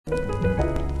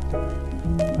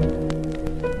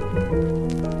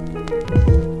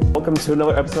welcome to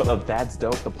another episode of That's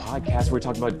Dope, the podcast where we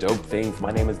talk about dope things.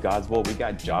 My name is Godswold. We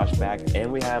got Josh back,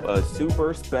 and we have a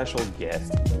super special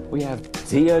guest. We have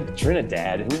Tia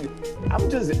Trinidad, who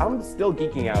I'm still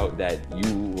geeking out that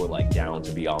you were like down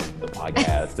to be on the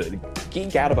podcast to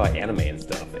geek out about anime and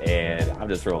stuff. And I'm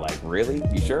just real like, really?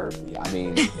 You sure? Yeah, I mean,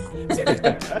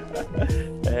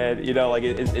 and you know, like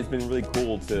it's been really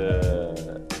cool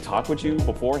to talk with you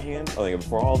beforehand, like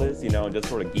before all this, you know, and just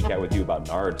sort of geek out with you about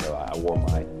Naruto. I wore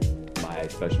my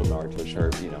special Naruto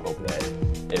shirt, you know, hope that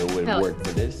it would work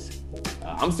for this.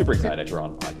 I'm super excited that you're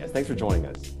on the podcast. Thanks for joining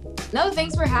us. No,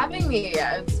 thanks for having me.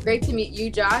 It's great to meet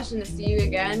you, Josh, and to see you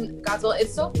again, Godswill.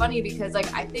 It's so funny because,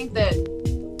 like, I think that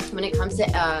when it comes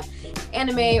to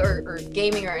anime or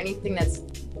gaming or anything that's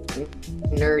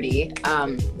nerdy,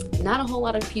 not a whole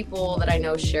lot of people that I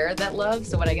know share that love.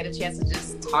 So when I get a chance to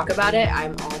just talk about it,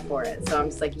 I'm all for it. So I'm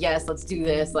just like, yes, let's do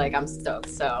this. Like, I'm stoked.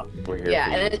 So yeah,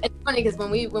 and it's funny because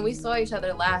when we saw each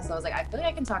other last, I was like, I feel like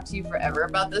I can talk to you forever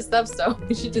about this stuff. So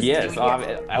we should just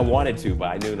I wanted to, but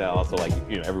I knew that also, like,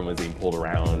 you know, everyone's being pulled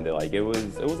around. Like, it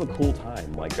was a cool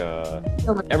time. Like,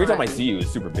 every time I see you,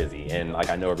 it's super busy, and like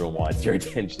I know everyone wants your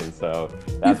attention. So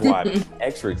that's why I'm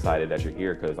extra excited that you're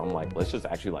here, because I'm like, let's just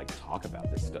actually like talk about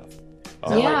this stuff.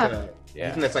 You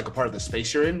think that's like a part of the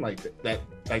space you're in, like that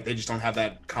like they just don't have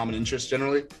that common interest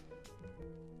generally?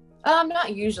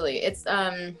 Not usually. It's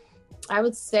I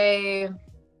would say,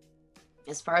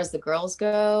 as far as the girls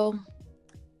go,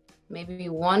 maybe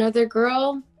one other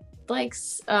girl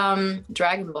likes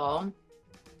Dragon Ball.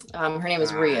 Her name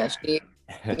is Ria. She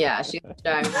loves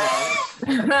Dragon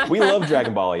Ball. We love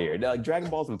Dragon Ball here. Like, Dragon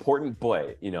Ball is important,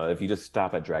 but you know, if you just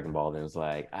stop at Dragon Ball, then it's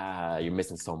like, you're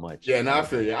missing so much. Yeah, no, I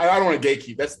feel you. I don't want to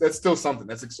gatekeep. That's still something.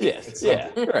 That's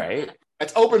right.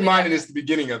 That's open-minded is the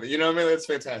beginning of it. You know what I mean? That's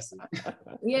fantastic.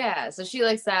 Yeah, so she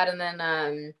likes that, and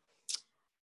then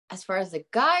as far as the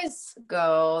guys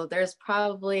go, there's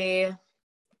probably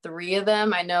 3 of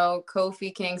them. I know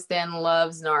Kofi Kingston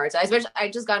loves Naruto. I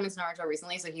just got him into Naruto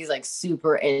recently, so he's like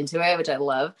super into it, which I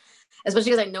love.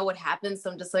 Especially because I know what happens.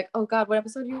 So I'm just like, oh God, what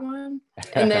episode are you on?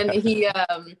 And then he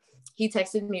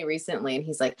texted me recently, and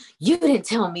he's like, you didn't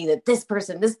tell me that this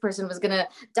person was gonna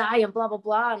die and blah blah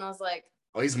blah. And I was like,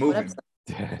 oh, he's moving.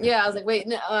 Yeah, I was like, wait,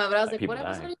 no. But I was like, what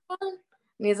episode are you on?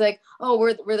 And he's like, oh,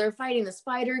 where they're fighting the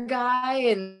spider guy.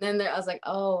 And then I was like,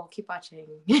 oh, keep watching.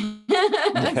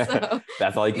 So,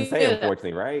 that's all you can say,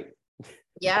 unfortunately, right?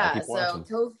 Yeah, so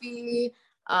Kofi,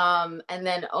 and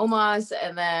then Omos,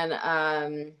 and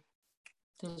then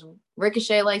there's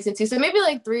Ricochet likes it too. So maybe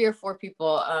like 3 or 4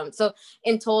 people. So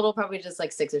in total, probably just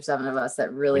like 6 or 7 of us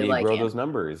that really like grow those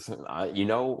numbers. You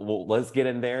know, let's get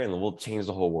in there and we'll change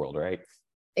the whole world, right?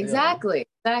 Exactly.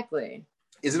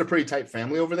 Is it a pretty tight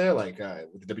family over there? Like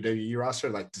with the WWE roster,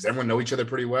 like does everyone know each other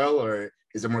pretty well, or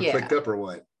is it more clicked up, or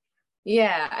what?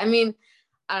 Yeah, I mean,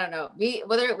 I don't know.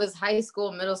 Whether it was high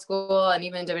school, middle school, and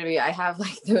even WWE, I have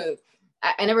like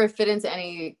I never fit into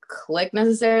any clique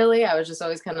necessarily. I was just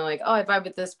always kind of like, oh, I vibe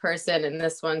with this person and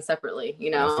this one separately, you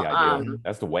know? That's the idea.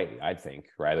 That's the way, I think,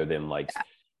 rather than like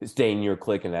stay in your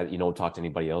clique and that you don't talk to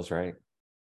anybody else, right?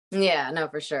 Yeah, no,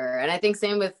 for sure. And I think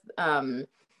same with,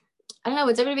 I don't know,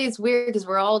 with WWE, it's weird because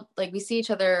we're all like, we see each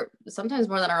other sometimes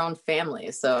more than our own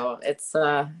family. So it's,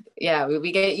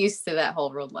 we get used to that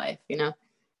whole road life, you know?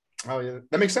 Oh, yeah.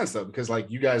 That makes sense, though, because like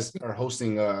you guys are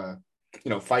hosting,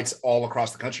 fights all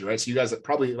across the country, right? So you guys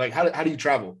probably like, how do you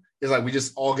travel? Is like we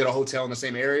just all get a hotel in the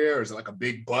same area, or is it like a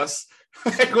big bus?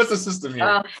 Like, what's the system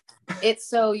here? It's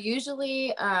so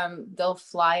usually they'll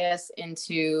fly us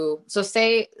into. So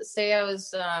say I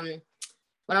was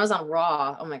when I was on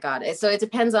Raw. Oh my God! So it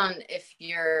depends on if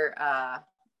you're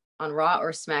on Raw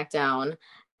or SmackDown,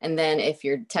 and then if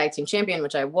you're tag team champion,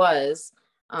 which I was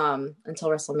until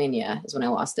WrestleMania is when I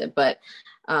lost it. But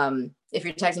if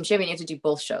you're tag team champion, you have to do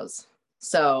both shows.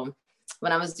 So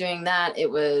when I was doing that, I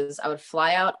would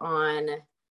fly out on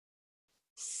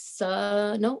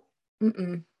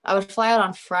I would fly out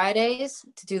on Fridays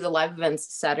to do the live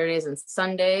events Saturdays and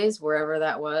Sundays, wherever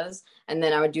that was. And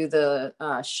then I would do the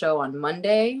show on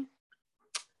Monday.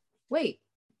 Wait,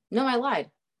 no, I lied.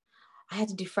 I had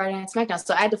to do Friday Night SmackDown.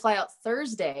 So I had to fly out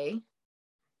Thursday,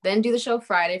 then do the show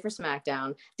Friday for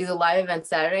SmackDown, do the live event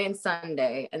Saturday and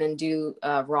Sunday, and then do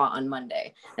Raw on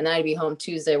Monday. And then I'd be home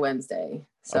Tuesday, Wednesday.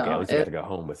 So okay, at least you got to go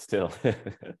home, but still.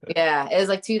 Yeah, it was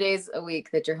like 2 days a week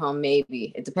that you're home,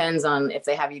 maybe. It depends on if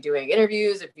they have you doing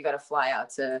interviews, if you got to fly out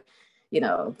to, do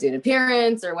an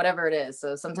appearance or whatever it is.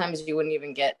 So sometimes you wouldn't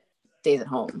even get days at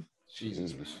home.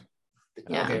 Jesus.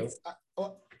 Yeah.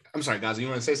 Okay. I'm sorry, guys. You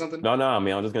want to say something? No. I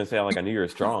mean, I'm just going to say, like, I knew you were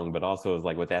strong, but also it's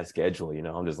like with that schedule,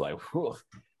 I'm just like, whew.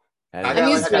 I I'm got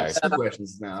used like, to I got it. two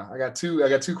questions now. I got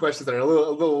two questions that are a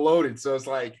little loaded. So it's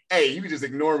like, hey, you can just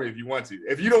ignore me if you want to.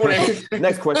 If you don't want to answer.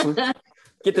 Next question.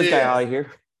 Get this guy out of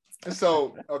here.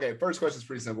 So okay, first question is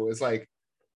pretty simple. It's like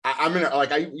I'm in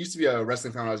like I used to be a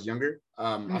wrestling fan when I was younger.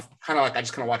 I kind of like I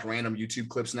just kind of watch random YouTube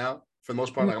clips now for the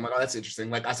most part. Like I'm like, oh, that's interesting.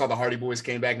 Like I saw the Hardy Boys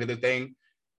came back into the thing,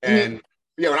 and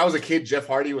yeah, when I was a kid, Jeff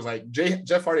Hardy was like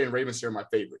Jeff Hardy and Rey Mysterio are my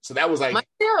favorite. So that was like, mine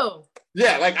too.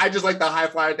 yeah, like I just like the high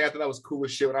flyer thing. I thought that was cool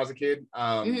as shit when I was a kid.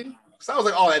 So I was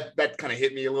like, oh, that kind of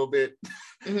hit me a little bit.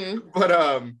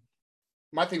 But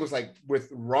my thing was like with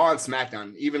Raw and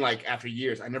SmackDown, even like after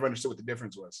years, I never understood what the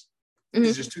difference was.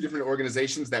 It's just two different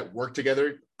organizations that work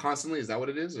together constantly. Is that what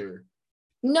it is, or?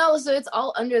 No, so it's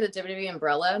all under the WWE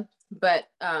umbrella. But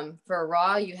for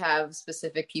Raw, you have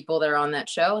specific people that are on that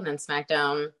show, and then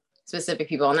SmackDown, specific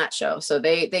people on that show. So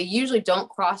they usually don't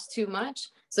cross too much.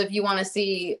 So if you want to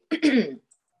see,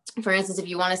 for instance, if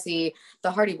you want to see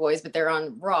the Hardy Boys, but they're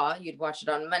on Raw, you'd watch it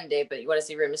on Monday. But you want to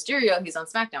see Rey Mysterio, he's on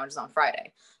SmackDown, which is on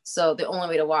Friday. So the only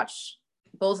way to watch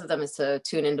both of them is to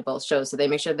tune into both shows. So they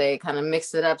make sure they kind of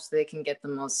mix it up so they can get the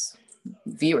most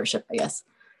viewership, I guess.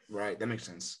 Right, that makes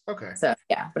sense. Okay. So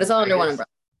yeah, but it's all under one umbrella.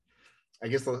 I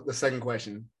guess the second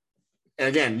question, and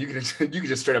again, you can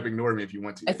just straight up ignore me if you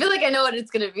want to. I feel like I know what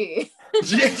it's gonna be.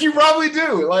 Yeah, you probably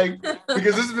do. Like,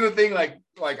 because this has been a thing. Like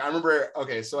I remember.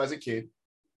 Okay, so as a kid,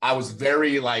 I was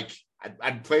very like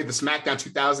I played the SmackDown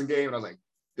 2000 game, and I was like,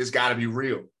 this got to be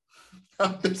real.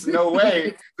 There's no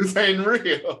way this ain't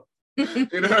real.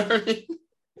 You know what I mean?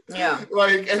 Yeah.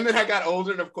 Like, and then I got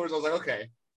older, and of course, I was like, okay,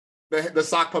 the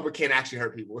sock puppet can't actually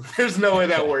hurt people. There's no way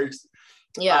that works.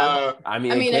 Yeah. I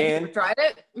mean, have can. you tried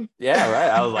it? Yeah, right.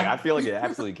 I was like, I feel like it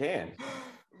absolutely can.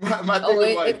 My thing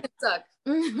was like, it can suck.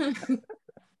 it's kind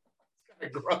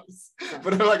of gross,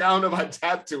 but I'm like, I don't know if I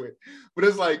tap to it. But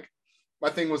it's like, my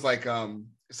thing was like,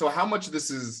 so how much of this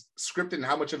is scripted and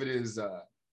how much of it is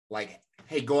like,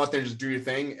 hey, go out there and just do your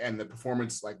thing, and the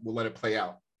performance like we'll let it play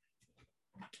out.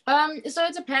 So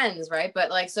it depends, right? But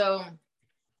like, so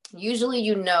usually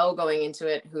you know going into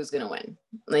it who's gonna win.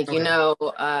 Like okay. You know,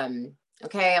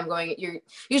 okay, you're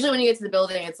usually when you get to the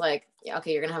building, it's like,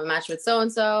 okay, you're gonna have a match with so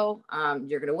and so,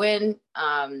 you're gonna win.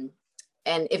 And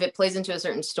if it plays into a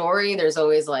certain story, there's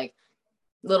always like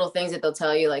little things that they'll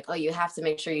tell you, like, oh, you have to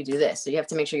make sure you do this, or you have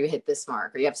to make sure you hit this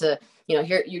mark, or you have to, you know,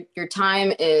 here your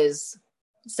time is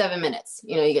 7 minutes,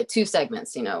 you know, you get 2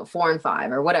 segments, you know, 4 and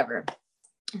 5 or whatever.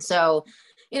 So,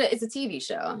 you know, it's a TV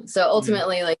show. So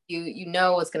ultimately, like you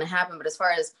know what's going to happen, but as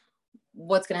far as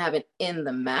what's going to happen in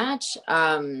the match,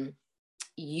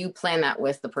 you plan that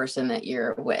with the person that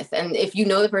you're with. And if you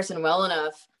know the person well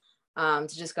enough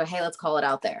to just go, hey, let's call it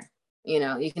out there, you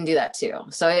know, you can do that too.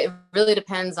 So it really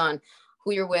depends on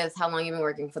who you're with, how long you've been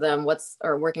working for them,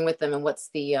 working with them, and what's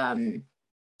the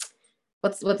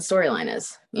what the storyline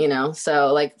is, you know?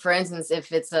 So like, for instance,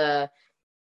 if it's a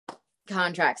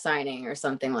contract signing or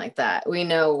something like that, we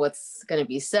know what's going to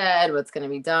be said, what's going to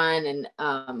be done.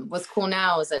 And what's cool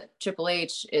now is that Triple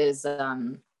H and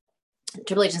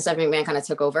Stephanie McMahon kind of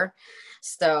took over.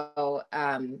 So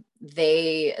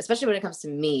they, especially when it comes to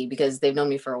me, because they've known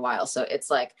me for a while. So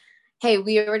it's like, hey,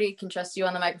 we already can trust you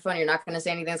on the microphone. You're not going to say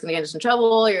anything that's going to get us in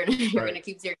trouble. You're going to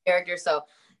keep to your character. So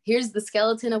here's the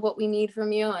skeleton of what we need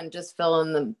from you, and just fill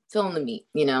in the meat,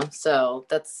 you know? So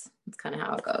that's kind of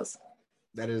how it goes.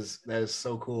 That is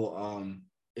so cool.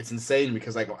 It's insane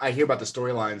because like I hear about the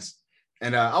storylines,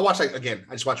 and I'll watch, like, again,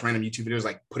 I just watch random YouTube videos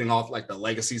like putting off like the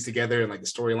legacies together and like the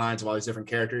storylines of all these different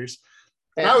characters.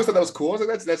 Yeah. And I always thought that was cool. I was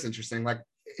like, that's interesting. Like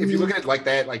if you look at it like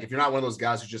that, like if you're not one of those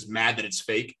guys who's just mad that it's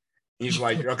fake, and you're just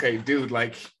like, okay, dude,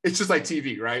 like it's just like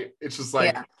TV, right? It's just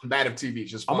like combative TV.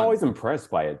 It's just fun. I'm always impressed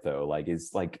by it though. Like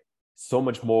it's like so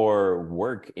much more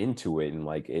work into it, and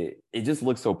like it just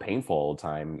looks so painful all the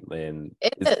time. And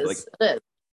it is.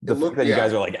 The fact that you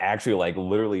guys are like actually like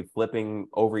literally flipping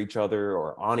over each other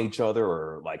or on each other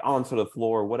or like onto the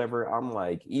floor or whatever. I'm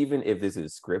like, even if this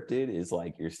is scripted, it's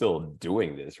like you're still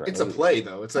doing this, right? It's a play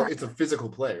though. It's a physical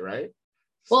play, right?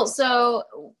 Well, so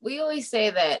we always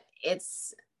say that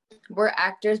we're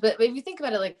actors, but if you think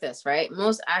about it like this, right?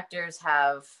 Most actors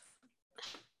have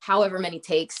however many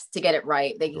takes to get it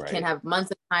right. They can have months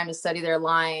of time to study their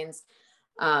lines.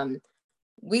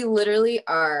 We literally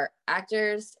are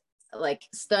actors, like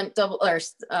stunt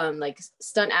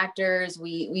actors.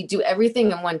 We do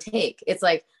everything in one take. It's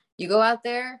like you go out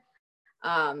there,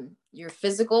 you're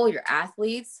physical, you're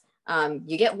athletes.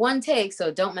 You get one take,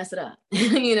 so don't mess it up,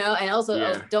 you know, and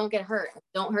also don't get hurt.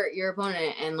 Don't hurt your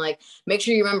opponent, and like make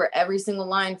sure you remember every single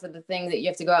line for the thing that you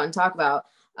have to go out and talk about.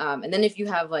 And then if you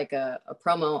have like a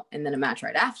promo and then a match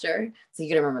right after, so you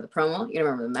gotta remember the promo, you gotta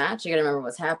remember the match, you gotta remember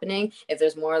what's happening. If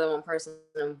there's more than one person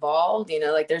involved, you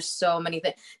know, like there's so many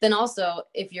things. Then also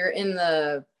if you're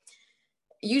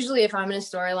usually if I'm in a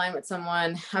storyline with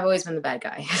someone, I've always been the bad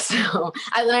guy. So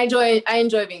I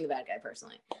enjoy being the bad guy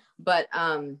personally. But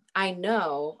I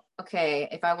know, okay,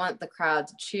 if I want the crowd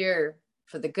to cheer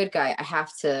for the good guy, I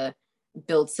have to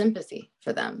build sympathy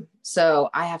for them. So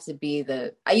I have to be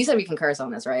you said we can curse on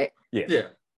this, right? Yeah.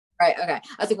 Right. Okay. I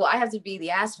was like, well, I have to be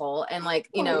the asshole and like,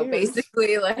 yes.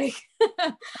 basically like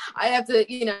I have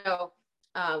to,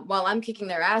 while I'm kicking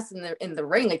their ass in the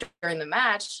ring, like during the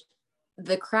match,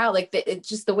 the crowd, like it's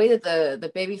just the way that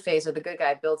the baby face or the good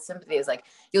guy builds sympathy is like,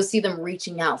 you'll see them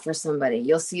reaching out for somebody.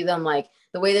 You'll see them like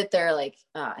the way that they're like,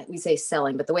 we say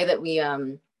selling, but the way that we,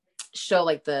 show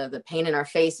like the pain in our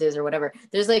faces or whatever.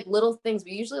 There's like little things.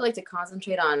 We usually like to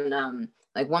concentrate on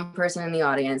like one person in the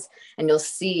audience, and you'll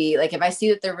see like if I see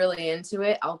that they're really into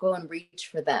it, I'll go and reach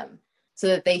for them so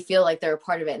that they feel like they're a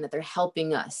part of it and that they're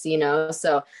helping us,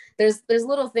 So there's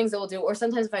little things that we'll do. Or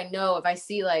sometimes if I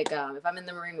see like if I'm in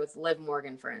the ring with Liv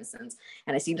Morgan, for instance,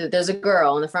 and I see that there's a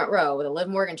girl in the front row with a Liv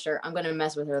Morgan shirt, I'm gonna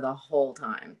mess with her the whole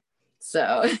time.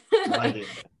 So Like it.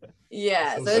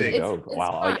 yeah. So sick. it's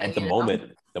Wow. fun, Like, at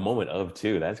the moment of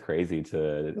too, that's crazy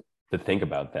to think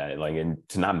about that, like, and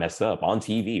to not mess up on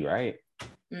TV, right?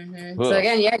 Mm-hmm. So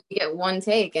again, yeah, you get one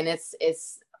take, and it's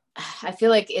I feel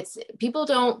like people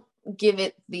don't give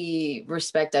it the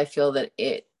respect I feel that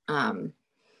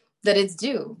it's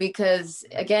due, because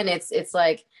again, it's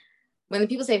like when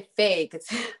people say fake,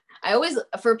 it's I always,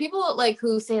 for people like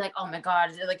who say like, oh my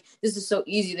God, like this is so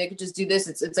easy, they could just do this,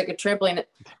 it's like a trampoline.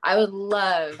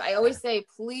 I always say,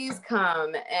 please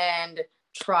come and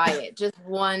try it just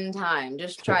one time,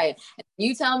 just try it.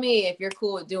 You tell me if you're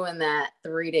cool with doing that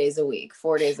 3 days a week,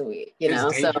 4 days a week, It's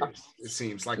so dangerous, it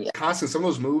seems like constant. Some of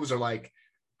those moves are like,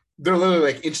 they're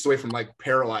literally like inches away from like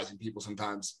paralyzing people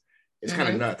sometimes. It's kind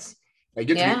of nuts. Like,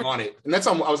 you get to be on it. And that's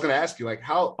what I was going to ask you, like,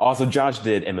 how. Also, Josh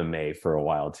did MMA for a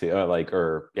while too,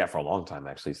 for a long time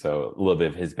actually. So a little bit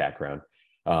of his background.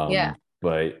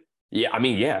 But yeah, I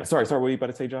mean, yeah. Sorry. What were you about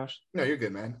to say, Josh? No, you're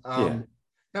good, man.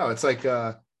 No, it's like,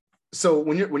 so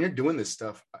when you're doing this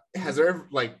stuff, has there ever,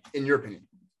 like, in your opinion,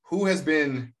 who has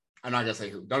been? I'm not gonna say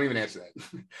who. Don't even answer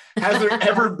that. Has there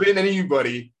ever been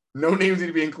anybody, no names need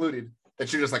to be included,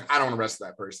 that you're just like, I don't want to wrestle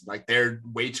that person. Like, they're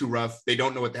way too rough. They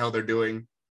don't know what the hell they're doing.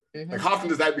 Mm-hmm. Like, how often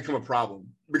does that become a problem?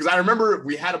 Because I remember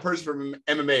we had a person from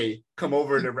MMA come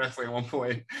over into wrestling at one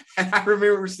point, and I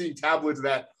remember seeing tabloids of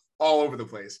that all over the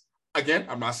place. Again,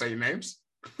 I'm not saying names.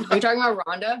 Are you talking about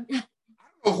Ronda? I don't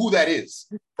know who that is,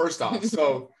 first off.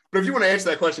 So, but if you want to answer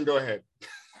that question, go ahead.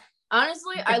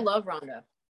 Honestly, I love Ronda.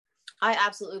 I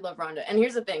absolutely love Ronda. And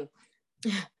here's the thing.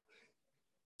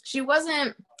 She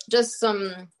wasn't just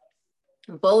some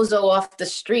bozo off the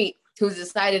street who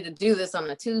decided to do this on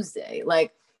a Tuesday.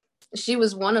 Like, she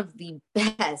was one of the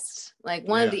best, like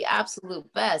one of the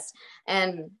absolute best.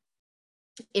 And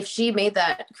if she made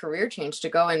that career change to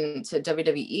go into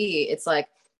WWE, it's like,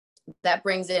 that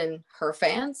brings in her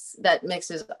fans, that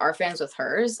mixes our fans with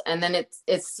hers, and then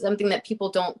it's something that people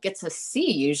don't get to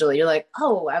see usually. You're like,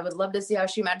 oh, I would love to see how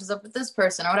she matches up with this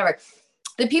person or whatever.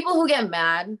 The people who get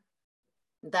mad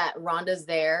that Ronda's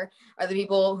there are the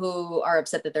people who are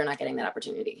upset that they're not getting that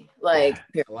opportunity. Like,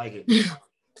 I like it.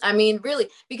 I mean, really,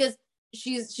 because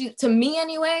she to me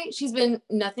anyway, she's been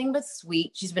nothing but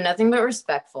sweet. She's been nothing but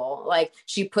respectful. Like,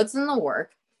 she puts in the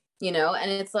work,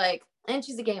 and it's like, and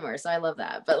she's a gamer, so I love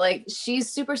that. But like, she's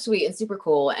super sweet and super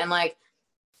cool. And like,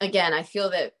 again, I feel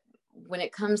that when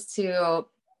it comes to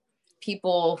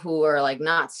people who are like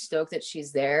not stoked that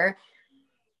she's there,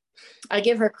 I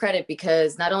give her credit,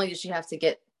 because not only does she have to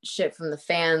get shit from the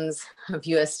fans of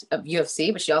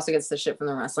UFC, but she also gets the shit from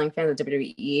the wrestling fans of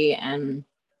WWE. And,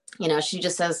 she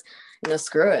just says,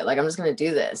 screw it. Like, I'm just going to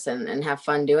do this and have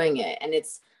fun doing it. And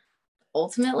it's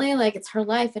ultimately like, it's her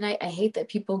life. And I hate that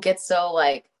people get so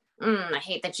like, I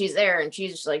hate that she's there and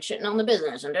she's like shitting on the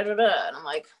business and And I'm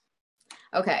like,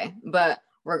 okay, but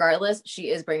regardless, she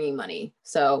is bringing money.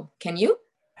 So can you?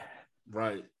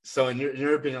 Right. So in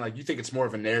your opinion, like, you think it's more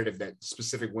of a narrative that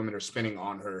specific women are spinning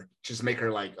on her, just make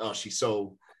her like, oh, she's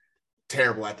so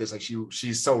terrible at this. Like,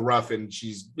 she's so rough and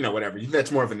she's, whatever. You think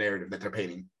that's more of a narrative that they're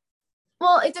painting?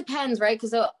 Well, it depends, right?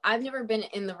 Because I've never been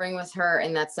in the ring with her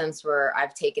in that sense where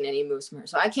I've taken any moves from her.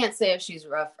 So I can't say if she's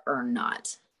rough or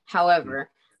not. However,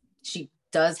 she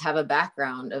does have a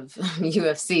background of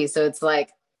UFC. So it's like,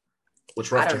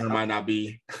 what's rough to her might not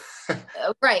be.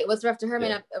 Right. What's rough to her may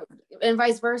not, and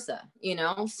vice versa,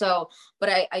 So, but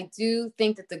I do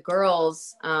think that the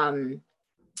girls,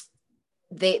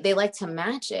 they like to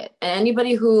match it. And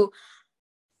anybody who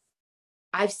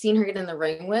I've seen her get in the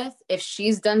ring with, if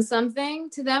she's done something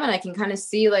to them and I can kind of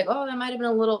see like, oh, that might've been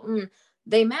a little,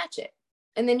 they match it.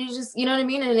 And then you just, you know what I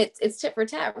mean? And it's tit for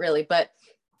tat really, but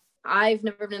I've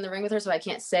never been in the ring with her, so I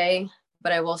can't say,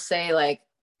 but I will say like,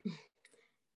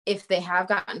 if they have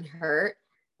gotten hurt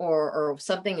or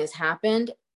something has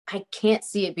happened, I can't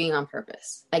see it being on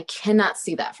purpose. I cannot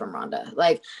see that from Ronda.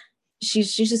 Like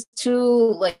she's just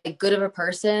too like good of a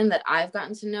person that I've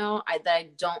gotten to know. That I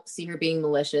don't see her being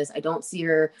malicious. I don't see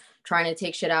her trying to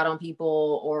take shit out on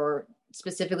people or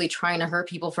specifically trying to hurt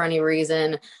people for any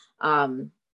reason.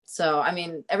 So, I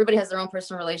mean, everybody has their own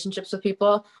personal relationships with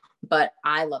people, but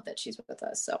I love that she's with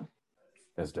us. So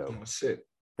that's dope. That's it.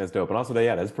 That's dope. And also,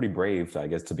 that's pretty brave, I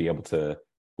guess, to be able to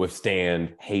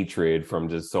withstand hatred from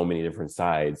just so many different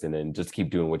sides and then just keep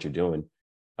doing what you're doing.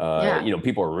 You know,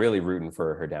 people are really rooting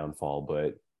for her downfall,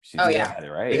 but she's it,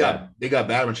 right? They got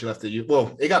bad when she left the UFC.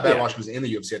 Well, it got bad while she was in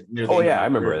the UFC. I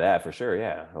remember that for sure.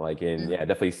 Yeah. Like, and it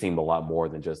definitely seemed a lot more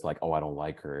than just like, oh, I don't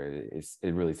like her.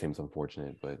 It really seems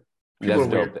unfortunate, but that's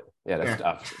dope. That's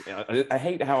tough. You know, I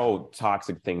hate how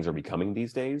toxic things are becoming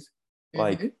these days.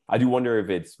 Like, I do wonder if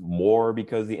it's more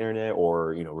because of the internet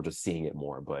or, you know, we're just seeing it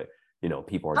more, but, you know,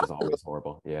 people are just always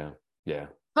horrible. Yeah. Yeah.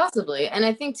 Possibly. And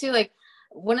I think too, like,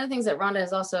 one of the things that Ronda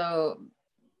has also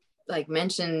like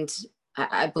mentioned,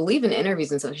 I believe in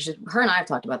interviews and stuff, her and I have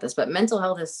talked about this, but mental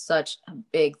health is such a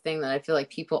big thing that I feel like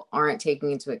people aren't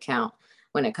taking into account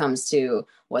when it comes to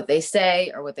what they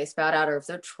say or what they spout out, or if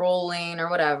they're trolling or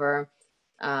whatever.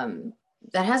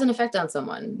 That has an effect on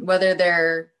someone, whether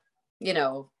they're, you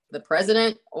know, the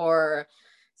president or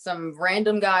some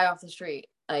random guy off the street.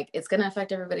 Like, it's going to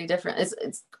affect everybody different.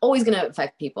 It's always going to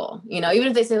affect people, you know, even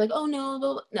if they say like, oh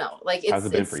no, like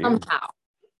it's somehow,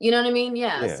 you know what I mean?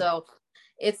 Yeah. So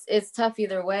it's tough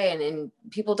either way. And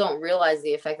people don't realize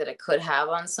the effect that it could have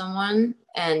on someone.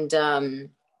 And,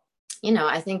 you know,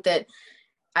 I think that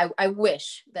I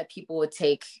wish that people would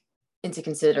take into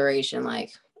consideration,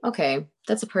 like, okay,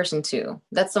 that's a person too.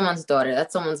 That's someone's daughter.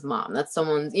 That's someone's mom. That's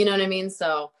someone's, you know what I mean?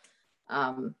 So,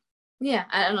 yeah,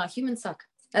 I don't know. Humans suck.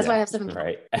 That's why I have 7 kids.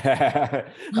 Right. I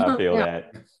feel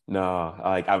that. No,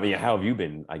 like, I mean, how have you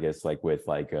been, I guess, like with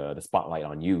like the spotlight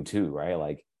on you too, right?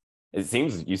 Like, it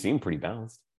seems you seem pretty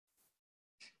balanced.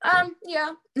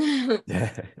 Yeah.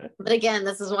 But again,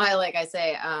 this is why, like I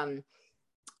say,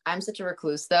 I'm such a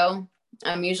recluse though.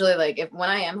 I'm usually like, when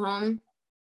I am home,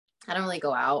 I don't really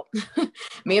go out.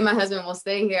 Me and my husband will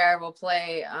stay here. We'll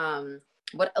play,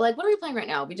 what are we playing right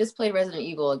now? We just played Resident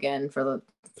Evil again for the,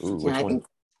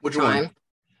 which one?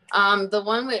 The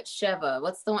one with Sheva.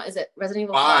 What's the one? Is it Resident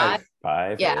Evil 5?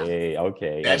 5? Yeah. Hey,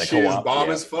 okay. That shit is bomb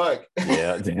as fuck.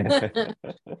 Yeah.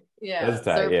 Yeah.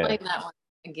 So we're playing that one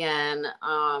again.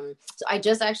 So I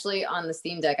just actually on the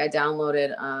Steam Deck, I downloaded,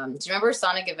 do you remember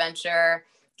Sonic Adventure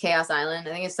Chaos Island?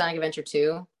 I think it's Sonic Adventure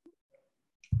 2.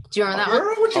 Do you remember that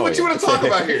one? What you want to talk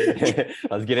about here?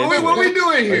 Let's get into it. What are we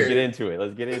doing here?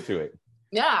 Let's get into it.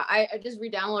 Yeah, I just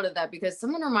re-downloaded that because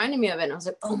someone reminded me of it. And I was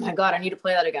like, oh my God, I need to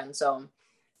play that again. So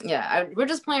yeah, we're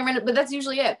just playing random, but that's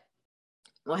usually it.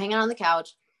 We'll hang out on the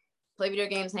couch, play video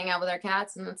games, hang out with our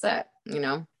cats, and that's it, you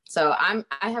know? So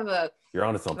you're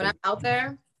onto something. When I'm out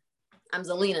there, I'm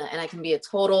Zelina, and I can be a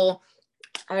total,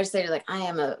 I would say like, I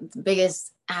am the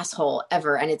biggest asshole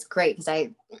ever. And it's great because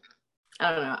I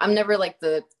don't know. I'm never like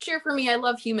the cheer for me, I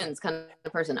love humans kind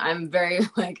of person. I'm very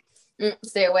like,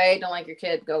 stay away, don't like your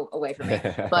kid, go away from me.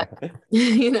 But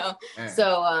you know,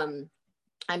 so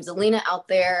I'm Zelina out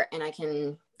there, and I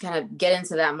can kind of get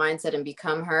into that mindset and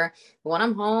become her. But when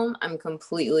I'm home, I'm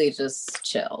completely just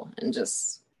chill and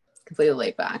just completely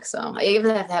laid back. So I even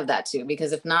have to have that too,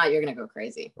 because if not, you're gonna go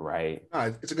crazy. Right.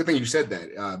 It's a good thing you said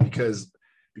that, because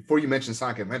before you mentioned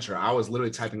Sonic Adventure, I was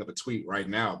literally typing up a tweet right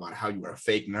now about how you were a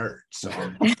fake nerd. So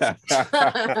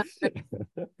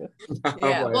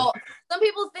yeah, well, some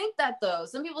people think that though.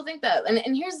 Some people think that.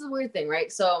 And here's the weird thing,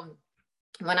 right? So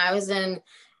when I was in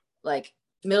like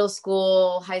middle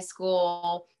school, high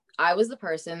school, I was the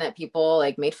person that people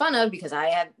like made fun of because I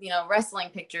had, you know, wrestling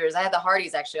pictures. I had the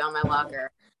Hardys actually on my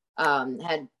locker.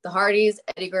 Had the Hardys,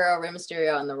 Eddie Guerrero, Rey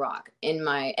Mysterio, and The Rock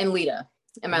and Lita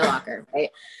in my locker, right?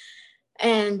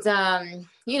 And,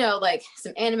 you know, like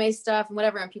some anime stuff and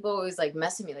whatever. And people always like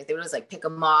mess with me. Like they would always like pick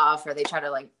them off, or they try to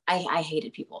like, I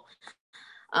hated people.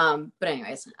 But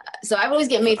anyways, so I would always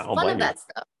get made fun of that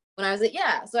stuff when I was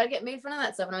so I'd get made fun of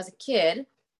that stuff when I was a kid.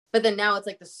 But then now it's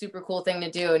like the super cool thing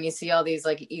to do. And you see all these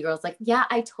like e-girls like, yeah,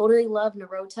 I totally love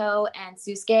Naruto and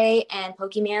Sasuke and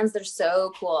Pokemans. They're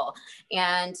so cool.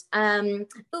 And,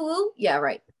 ooh, yeah,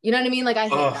 right. You know what I mean? Like I hate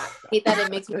that. I hate that.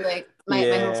 It makes me like, my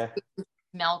whole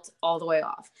melt all the way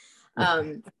off.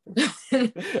 But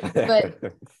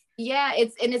yeah,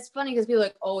 it's funny because people are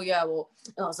like, oh yeah, well,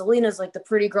 Zelina's like the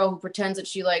pretty girl who pretends that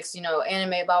she likes,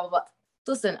 anime, blah blah blah.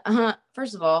 Listen,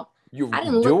 first of all, You're I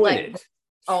didn't look doing like it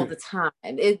all the time.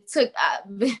 It took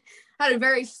had a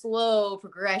very slow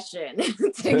progression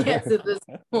to get to this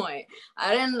point.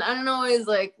 I didn't always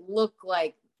like look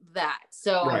like that.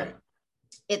 So Right.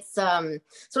 it's one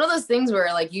of those things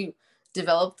where like you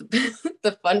develop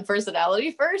the fun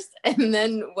personality first, and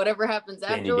then whatever happens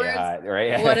then you get afterwards, hot,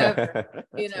 right? whatever,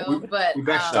 But We've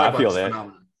actually I talked feel about this that.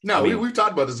 phenomenon. No, I mean- we've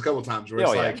talked about this a couple of times where it's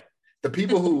Oh, yeah. like the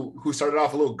people who started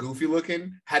off a little goofy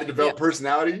looking had to develop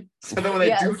personality. So then when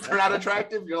they do Yes. turn out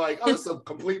attractive, you're like, oh, it's a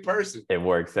complete person. It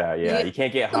works out. Yeah, Yeah. you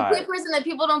can't get complete hot. person that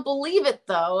people don't believe it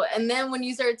though. And then when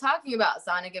you start talking about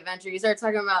Sonic Adventure, you start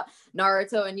talking about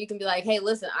Naruto, and you can be like, hey,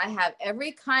 listen, I have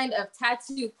every kind of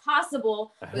tattoo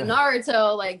possible with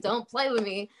Naruto. Like, don't play with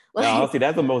me. Like, No, honestly,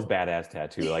 that's the most badass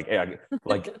tattoo.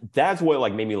 Like that's what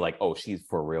like made me like, oh, she's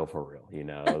for real,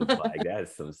 Like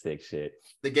that's some sick shit.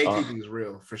 The gatekeeping is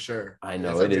real for sure. I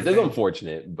know That's it a is. good It's thing.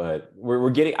 unfortunate, but we're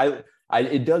getting.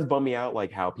 It does bum me out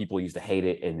like how people used to hate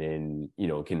it and then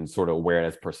can sort of wear it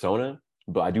as persona.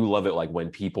 But I do love it like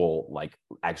when people like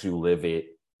actually live it.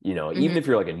 Even if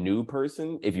you're like a new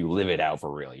person, if you live it out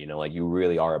for real, like you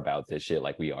really are about this shit,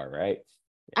 like we are, right?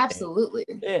 absolutely.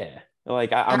 Yeah.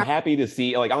 Like I'm happy to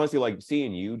see, like honestly, like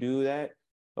seeing you do that.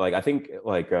 Like I think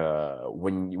like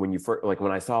when you first, like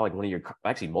when I saw like one of your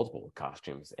actually multiple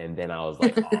costumes, and then I was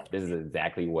like, oh, this is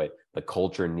exactly what the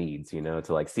culture needs, to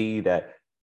like see that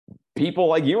people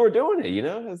like you are doing it,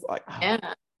 It's like,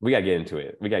 Yeah. we gotta get into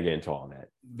it. We gotta get into all that.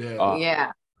 Yeah.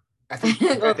 Yeah. I think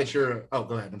the fact that you're go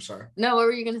ahead. I'm sorry. No, what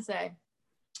were you gonna say?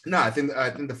 No, I think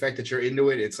the fact that you're into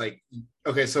it, it's like,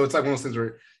 okay, so it's like one of those things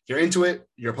where you're into it,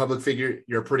 you're a public figure,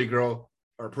 you're a pretty girl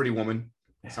or a pretty woman.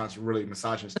 It sounds really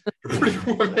misogynist. You're a pretty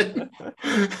woman.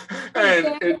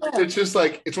 And it's just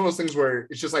like, it's one of those things where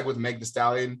it's just like with Meg Thee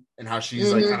Stallion and how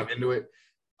she's like kind of into it.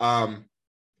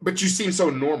 But you seem so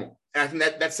normal. And I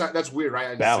think that's weird,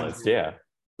 right? Balanced, yeah.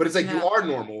 But it's like you are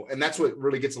normal, and that's what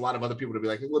really gets a lot of other people to be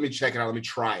like, let me check it out, let me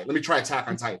try it. Let me try Attack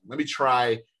on Titan. Let me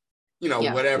try,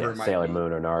 whatever it might Sailor be.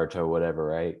 Moon or Naruto, whatever,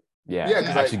 right? Yeah. Yeah,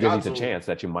 'cause actually gives you the Godzilla- chance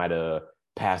that you might have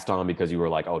passed on because you were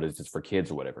like, oh, this is for kids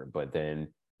or whatever. But then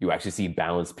you actually see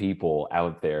balanced people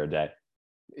out there that,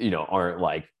 aren't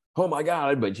like, oh my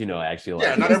God, but actually like,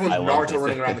 Yeah, not everyone's I love Naruto this.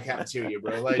 running around the cafeteria,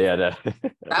 bro. Like, Yeah, That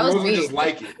was most me. just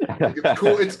like it. Like, it's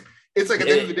cool. It's like at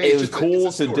the end of the day, it it's was just cool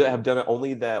it's a to story. have done it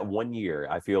only that 1 year.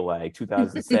 I feel like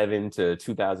 2007 to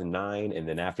 2009, and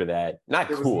then after that, not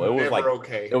It was cool. It was never like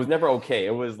okay. it was never okay.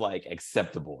 It was like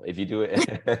acceptable if you do it.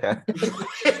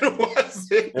 It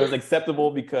wasn't. It was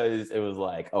acceptable because it was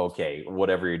like, okay,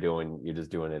 whatever you're doing, you're just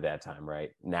doing it at that time,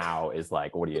 right? Now it's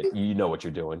like, what do you know what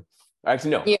you're doing?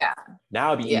 Actually, no. Yeah.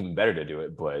 Now it'd be even better to do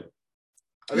it, but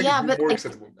I think Yeah, it's but more like-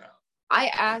 acceptable now. I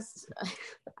asked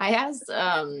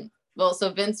well,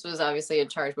 so Vince was obviously in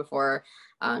charge before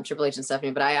Triple H and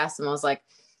Stephanie, but I asked him, I was like,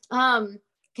 can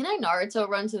I Naruto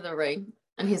run to the ring?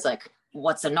 And he's like,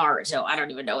 what's a Naruto? I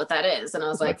don't even know what that is. And I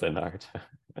was like, that's a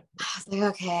Naruto.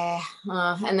 okay.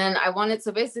 And then I wanted,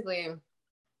 so basically,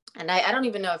 and I don't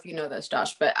even know if you know this,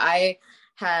 Josh, but I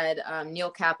had Neil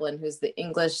Kaplan, who's the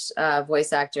English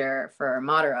voice actor for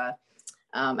Madara.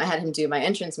 I had him do my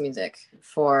entrance music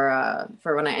for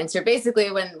when I entered.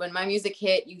 Basically, when my music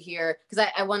hit, you hear, because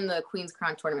I won the Queen's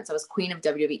Crown tournament, so I was Queen of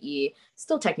WWE,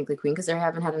 still technically Queen because they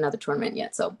haven't had another tournament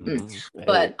yet. So,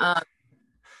 but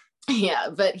yeah,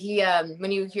 but he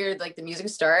when you hear like the music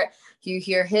start, you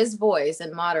hear his voice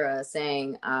and Madara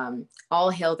saying, "All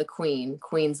hail the Queen,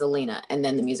 Queen Zelina," and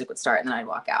then the music would start, and then I'd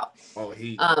walk out. Oh,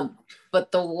 he.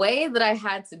 But the way that I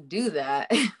had to do that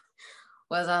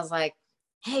was I was like,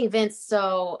 hey Vince,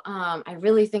 so I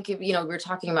really think if, we were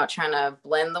talking about trying to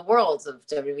blend the worlds of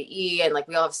WWE, and like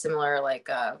we all have similar like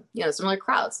similar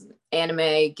crowds,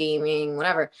 anime, gaming,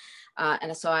 whatever,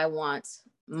 and so I want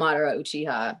Madara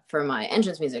Uchiha for my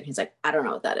entrance music. He's like, I don't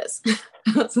know what that is. I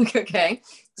was like, okay,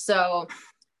 so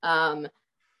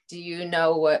do you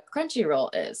know what Crunchyroll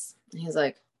is? And he's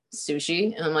like,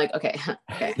 sushi. And I'm like, okay.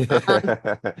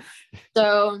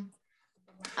 So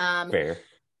fair.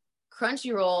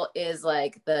 Crunchyroll is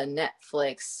like the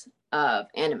Netflix of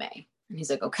anime. And he's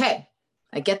like, okay,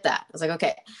 I get that. I was like,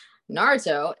 okay.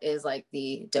 Naruto is like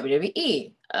the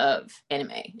WWE of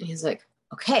anime. And he's like,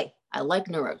 okay, I like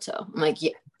Naruto. I'm like,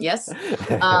 yes.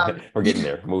 We're getting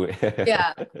there.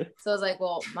 Yeah. So I was like,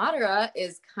 well, Madara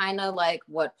is kind of like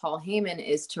what Paul Heyman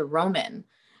is to Roman.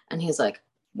 And he's like,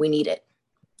 we need it.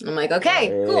 I'm like, okay,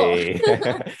 Hey.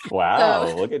 cool. Wow,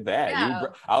 So look at that. yeah,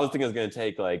 I was thinking it was going to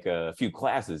take like a few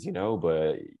classes,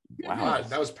 but wow, God,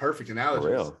 that was perfect for analogies.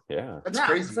 real. Yeah. That's yeah.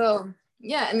 crazy. So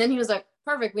yeah, and then he was like,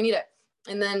 perfect, we need it.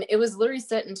 And then it was literally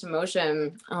set into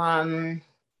motion. I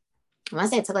want to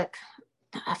say it took like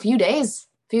a few days.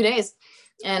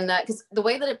 And because the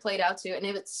way that it played out too, and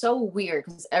it was so weird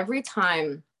because every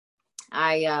time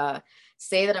I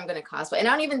say that I'm going to cosplay, and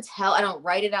I don't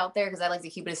write it out there because I like to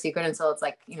keep it a secret until it's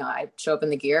like, I show up in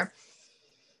the gear.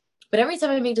 But every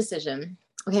time I make a decision,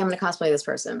 okay, I'm going to cosplay this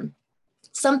person,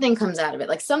 something comes out of it,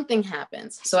 like something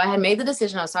happens. So I had made the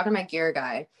decision. I was talking to my gear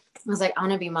guy. I was like, I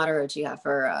want to be Madoka Uchiha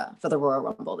for the Royal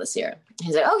Rumble this year.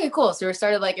 He's like, okay, cool. So we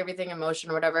started like everything in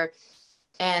motion or whatever.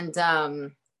 And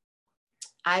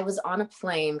I was on a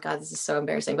plane. God, this is so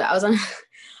embarrassing. But I was on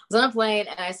a plane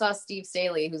and I saw Steve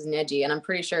Staley, who's Neji, and I'm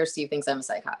pretty sure Steve thinks I'm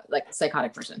a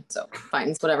psychotic person. So fine,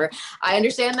 it's whatever. I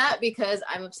understand that because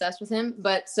I'm obsessed with him.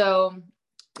 But so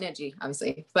Neji,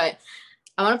 obviously. But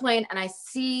I'm on a plane and I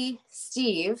see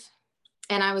Steve,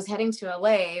 and I was heading to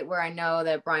LA where I know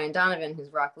that Brian Donovan,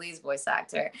 who's Rock Lee's voice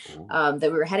actor, that we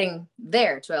were heading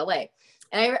there to LA.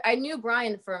 And I knew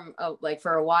Brian from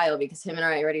for a while because him and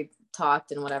I already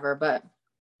talked and whatever, but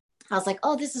I was like,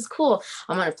 oh, this is cool.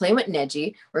 I'm on a plane with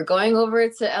Neji. We're going over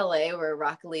to LA where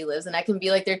Rock Lee lives, and I can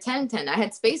be like their 1010. I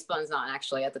had Space Buns on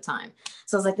actually at the time.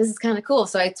 So I was like, this is kind of cool.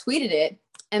 So I tweeted it.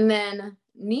 And then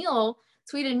Neil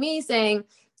tweeted me saying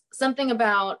something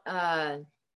about that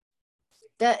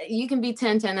you can be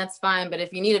 1010, that's fine. But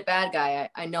if you need a bad guy,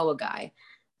 I know a guy.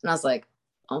 And I was like,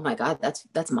 oh my God, that's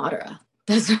Madara.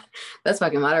 That's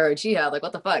fucking Madoka Uchiha. Like,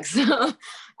 what the fuck? So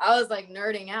I was like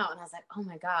nerding out and I was like, oh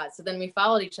my God. So then we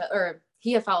followed each other, or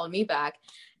he had followed me back.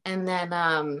 And then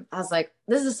I was like,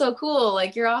 this is so cool.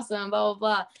 Like, you're awesome, blah,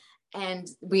 blah, blah. And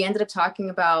we ended up talking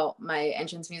about my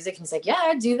entrance music. And he's like, yeah,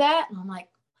 I'd do that. And I'm like,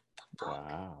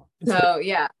 Wow. so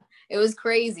yeah, it was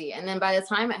crazy. And then by the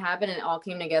time it happened and it all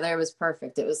came together, it was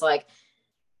perfect. It was like,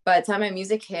 by the time my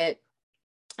music hit,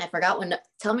 I forgot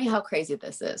tell me how crazy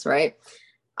this is, right?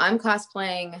 I'm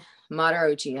cosplaying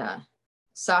Madara Uchiha.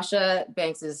 Sasha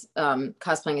Banks is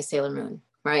cosplaying as Sailor Moon,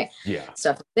 right? Yeah.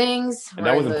 Stuff and things. And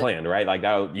that wasn't planned, right? Like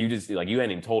that, you just like you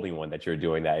hadn't even told anyone that you're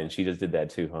doing that, and she just did that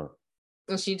too, huh?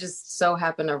 And she just so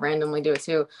happened to randomly do it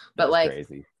too. But That's like,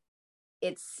 crazy.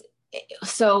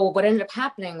 So what ended up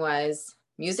happening was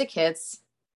music hits.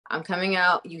 I'm coming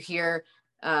out. You hear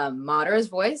Madara's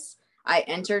voice. I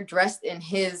entered dressed in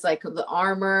his like the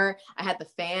armor. I had the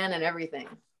fan and everything.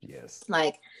 Yes.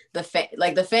 Like the fan,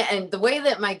 and the way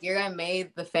that my gear guy made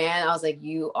the fan, I was like,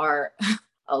 you are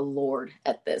a lord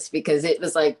at this, because it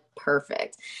was like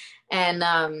perfect.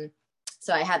 And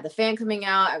so I had the fan coming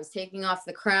out, I was taking off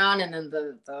the crown and then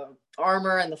the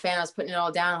armor and the fan, I was putting it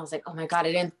all down. I was like, oh my God,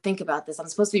 I didn't think about this. I'm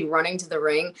supposed to be running to the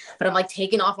ring, but I'm like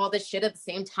taking off all this shit at the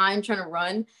same time, trying to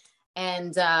run.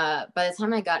 And by the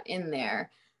time I got in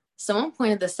there, someone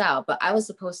pointed this out, but I was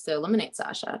supposed to eliminate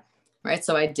Sasha. Right.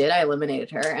 So I did. I eliminated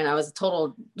her, and I was a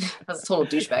total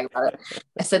douchebag about it.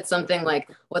 I said something like,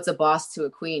 what's a boss to a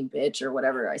queen, bitch, or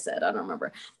whatever I said. I don't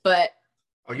remember. But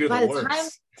you're by the the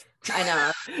worst. time, I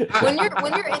know. When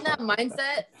you're in that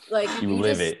mindset, like you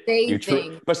live just it. say You're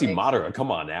things, especially like, Madara.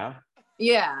 Come on now.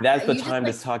 Yeah. That's the time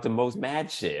to talk the most mad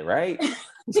shit, right?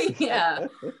 Yeah.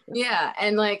 Yeah.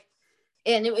 And like,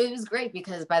 and it was great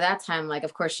because by that time, like,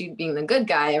 of course, she being the good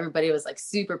guy, everybody was like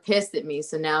super pissed at me.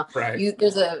 So now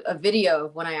there's a video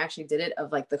of when I actually did it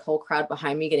of like the whole crowd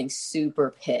behind me getting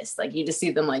super pissed. Like you just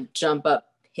see them like jump up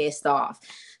pissed off.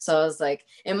 So I was like,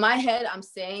 in my head, I'm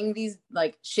saying these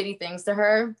like shitty things to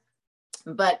her.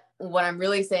 But what I'm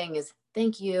really saying is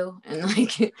thank you. And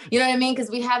like, you know what I mean? Because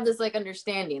we have this like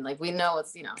understanding, like we know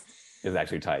it's, It's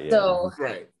actually tight. Yeah. So,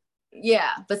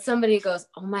 yeah. But somebody goes,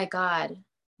 oh my God.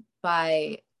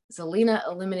 By Zelina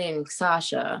eliminating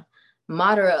Sasha,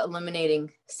 Madara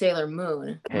eliminating Sailor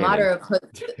Moon. Canon. Madara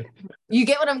you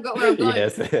get what I'm going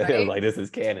yes, right? like this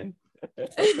is canon.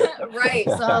 Right.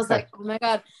 So I was like, oh my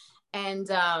God. And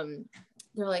they're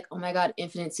like, oh my God,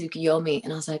 Infinite Tsukiyomi.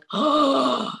 And I was like,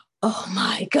 oh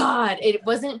my God. It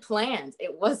wasn't planned.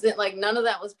 It wasn't like none of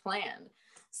that was planned.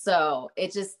 So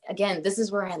it just, again, this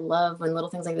is where I love when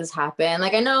little things like this happen.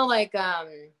 Like I know like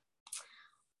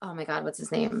oh my God, what's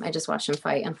his name? I just watched him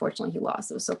fight. Unfortunately, he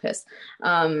lost. I was so pissed.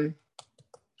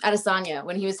 Adesanya,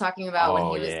 when he was talking about when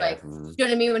he was like, you know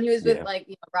what I mean? When he was with like,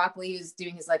 Rock Lee, he was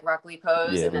doing his like Rock Lee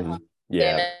pose and then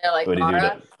like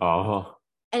Mara.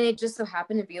 And it just so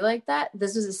happened to be like that.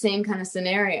 This was the same kind of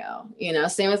scenario,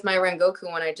 same with my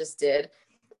Rengoku one I just did.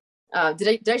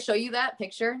 Did I show you that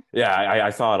picture? Yeah,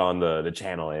 I saw it on the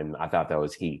channel and I thought that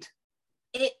was heat.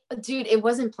 It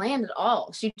wasn't planned at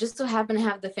all. She just so happened to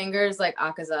have the fingers like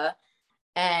Akaza.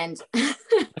 And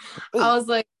I was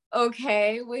like,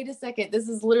 okay, wait a second. This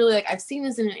is literally like, I've seen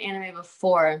this in an anime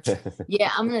before.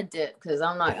 Yeah, I'm going to dip because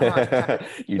I'm not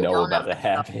you know what's about to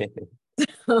happen.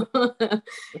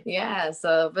 Yeah,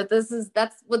 so but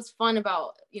that's what's fun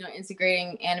about,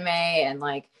 integrating anime and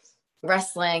like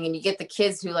wrestling, and you get the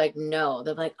kids who like know.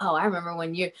 They're like, oh, I remember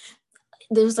when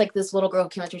there's like this little girl who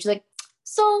came up to me, she's like,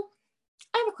 so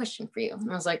I have a question for you.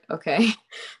 And I was like, okay.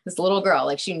 This little girl,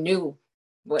 like she knew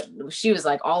what she was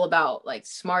like all about, like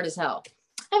smart as hell.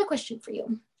 I have a question for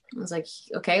you. I was like,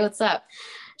 okay, what's up?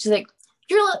 She's like,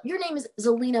 your name is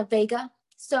Zelina Vega.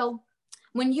 So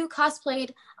when you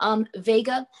cosplayed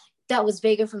Vega, that was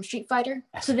Vega from Street Fighter.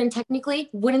 So then technically,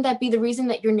 wouldn't that be the reason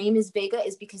that your name is Vega,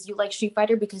 is because you like Street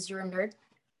Fighter because you're a nerd?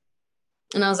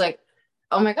 And I was like,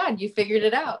 oh my God, you figured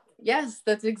it out. Yes,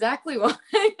 that's exactly why.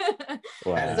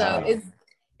 Wow. So it's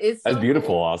that's so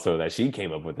beautiful cool. Also that she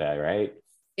came up with that, right?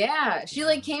 Yeah, she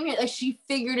like came here, like she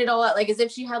figured it all out, like as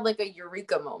if she had like a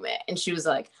eureka moment, and she was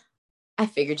like, I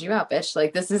figured you out, bitch.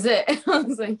 Like, this is it. I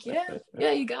was like,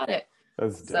 yeah, you got it.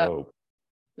 That's So, dope.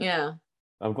 Yeah.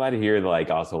 I'm glad to hear like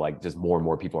also like just more and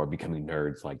more people are becoming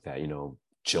nerds like that,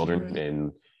 children. Mm-hmm.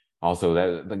 And also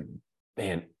that, like,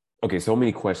 man, okay, so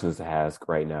many questions to ask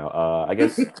right now. I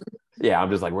guess, yeah, I'm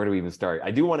just like, where do we even start?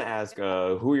 I do want to ask, who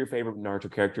are your favorite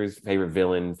Naruto characters, favorite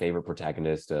villain, favorite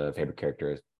protagonist, favorite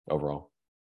characters overall?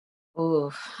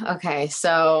 Ooh, okay.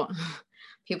 So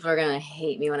people are gonna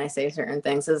hate me when I say certain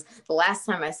things. Because the last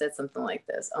time I said something like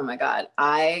this, oh my God,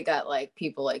 I got like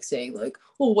people like saying like,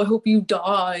 "Oh, I hope you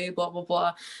die," blah blah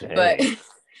blah. Dang. But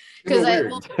because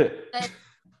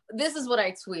this is what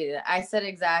I tweeted. I said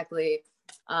exactly.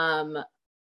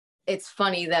 It's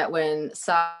funny that when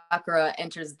Sakura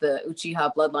enters the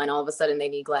Uchiha bloodline, all of a sudden they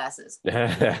need glasses.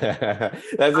 That's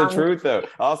the truth, though.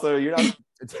 Also, you're not.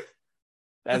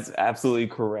 That's absolutely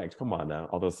correct. Come on now.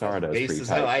 Although Sarada is pretty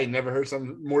tight. I ain't never heard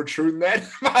something more true than that in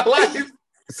my life.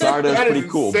 Sarada is pretty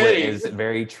cool, but it's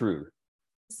very true.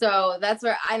 So that's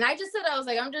where, and I just said, I was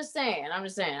like, I'm just saying.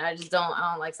 I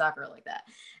don't like Sakura like that.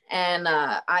 And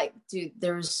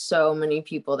there was so many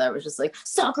people that was just like,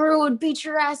 Sakura would beat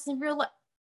your ass in real life.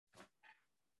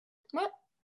 What?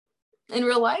 In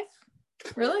real life?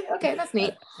 Really? Okay, that's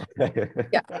neat.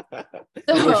 Yeah.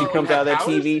 So, when she comes out of that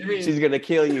TV, she's gonna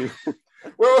kill you.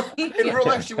 Well, in real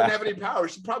life, she wouldn't have any power.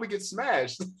 She'd probably get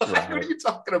smashed. Like, what are you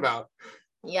talking about?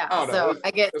 Yeah. So I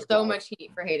get so much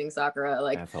heat for hating Sakura.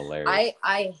 Like, that's hilarious.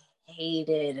 I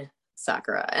hated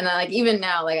Sakura, and I, like, even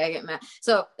now, like, I get mad.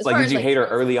 So like, did you hate her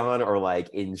early on, or like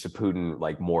in Shippuden,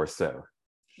 like more so?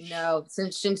 No,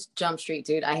 since Jump Street,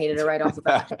 dude, I hated her right off the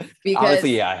bat. Because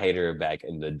honestly, yeah, I hated her back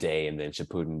in the day, and then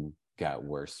Shippuden got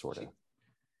worse, sort of.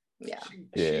 Yeah.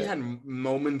 She had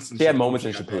moments. She had moments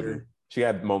in Shippuden. She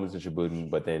had moments in Shippuden,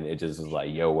 but then it just was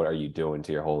like, yo, what are you doing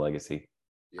to your whole legacy?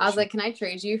 I was like, can I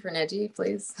trade you for Neji,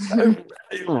 please?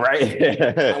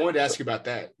 Right. I wanted to ask you about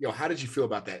that. How did you feel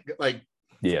about that? Like,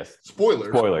 yes.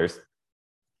 Spoilers.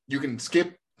 You can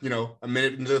skip, a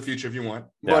minute into the future if you want.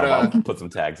 Yeah, but I'll put some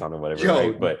tags on or whatever.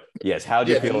 Right? But yes, how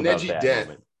did you feel about that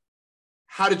moment?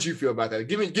 How did you feel about that?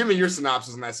 Give me your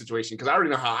synopsis on that situation, because I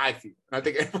already know how I feel. And I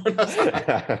think everyone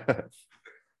else.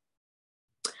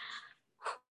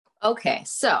 Okay,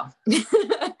 so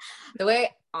the way,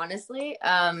 honestly,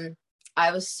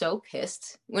 I was so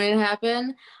pissed when it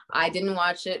happened. I didn't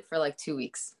watch it for like 2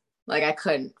 weeks. Like, I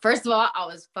couldn't. First of all, I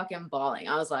was fucking bawling.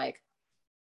 I was like,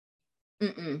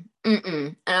 and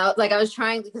I was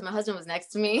trying, because my husband was next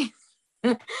to me,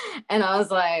 and I was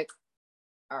like,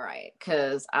 all right,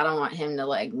 because I don't want him to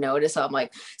like notice. So I'm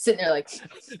like sitting there like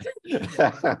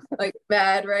like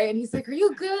mad, right? And he's like, are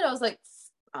you good? I was like,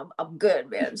 I'm good,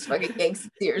 man. I'm just fucking gangsta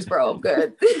tears, bro. I'm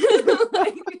good.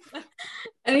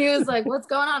 And he was like, what's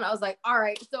going on? I was like, all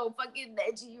right, so fucking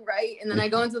Neji, right? And then I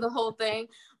go into the whole thing,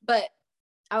 but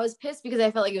I was pissed because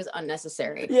I felt like it was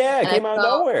unnecessary. Yeah, it came out of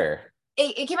nowhere.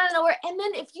 It came out of nowhere. And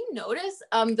then if you notice,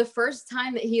 the first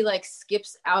time that he like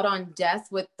skips out on death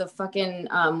with the fucking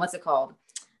what's it called?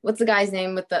 What's the guy's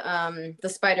name with the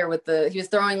spider with he was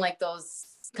throwing like those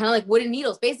kind of like wooden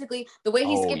needles. Basically, the way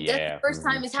he skipped death the first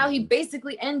time is how he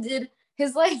basically ended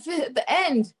his life at the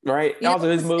end. Right.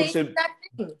 Also, his move should.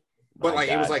 But like,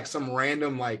 it was like some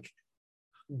random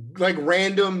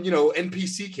random,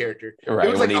 NPC character. Right.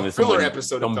 It was like a filler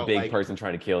episode. Some big person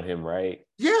trying to kill him, right?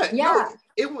 Yeah. No,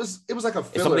 it was like a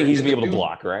filler. It's something he's be able to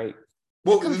block, right?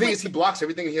 Well, the thing is, he blocks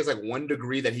everything. He has like 1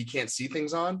 degree that he can't see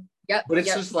things on. Yep. But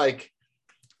it's just like,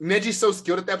 Neji's so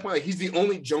skilled at that point. Like, he's the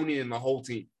only Jonin in the whole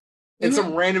team. And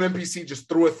some random NPC just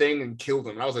threw a thing and killed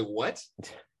him. And I was like, what?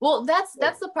 Well, that's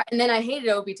the part. And then I hated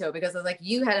Obito because I was like,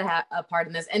 you had a part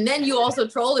in this. And then you also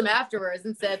trolled him afterwards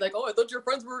and said like, oh, I thought your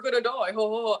friends were going to die. Ho,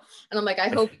 ho, ho. And I'm like, I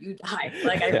hope you die.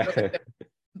 Like, I really do.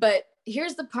 But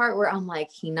here's the part where I'm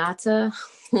like, Hinata,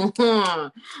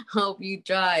 hope you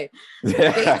die. I'm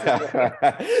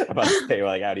about to say,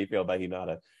 like, how do you feel about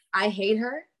Hinata? I hate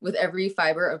her with every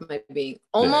fiber of my being,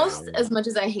 almost as much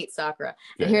as I hate Sakura.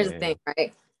 And here's the thing,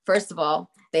 right? First of all,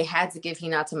 they had to give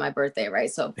Hinata my birthday, right?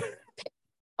 So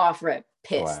off rip,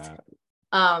 pissed.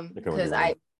 Wow. Because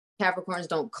Capricorns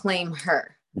don't claim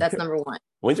her. That's number one.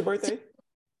 When's your birthday?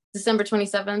 December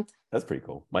 27th. That's pretty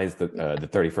cool. Mine's the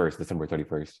 31st, December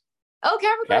 31st. Oh,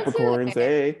 Capricorns,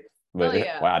 hey. But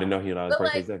yeah. Wow, I didn't know Hinata's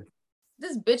birthday's then.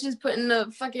 This bitch is putting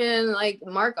a fucking like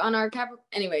mark on our Capricorn.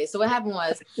 Anyway, so what happened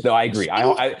was. No, I agree.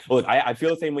 I feel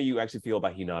the same way you actually feel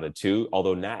about Hinata too,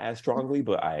 although not as strongly.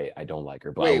 But I don't like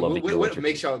her. But wait, I love what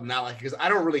makes y'all not like her? Because I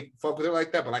don't really fuck with her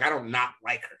like that. But like I don't not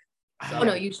like her. So. Oh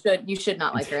no, you should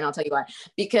not like her, and I'll tell you why.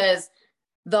 Because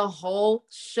the whole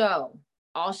show,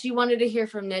 all she wanted to hear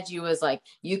from Neji was like,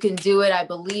 "You can do it. I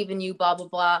believe in you." Blah blah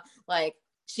blah. Like.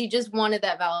 She just wanted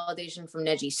that validation from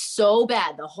Neji so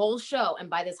bad the whole show. And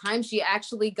by the time she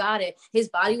actually got it, his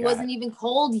body wasn't even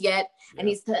cold yet. Yeah. And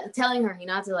he's telling her,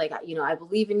 Hinata, like, you know, I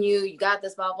believe in you. You got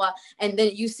this, blah, blah. And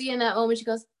then you see in that moment, she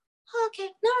goes, oh, okay,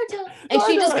 Naruto. And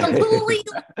she just completely.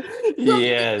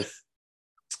 Yes.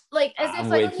 Like, as if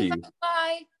like, okay,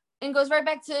 bye. And goes right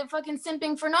back to fucking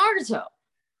simping for Naruto.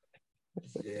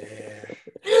 Yeah.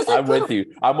 I'm with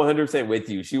you. I'm 100% with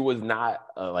you. She was not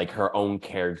like her own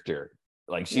character.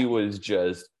 Like she was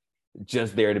just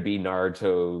there to be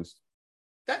Naruto's.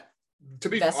 That, to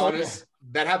be honest,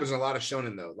 that happens in a lot of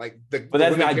shonen though. Like but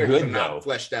that's not good though. Not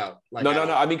fleshed out. Like, no.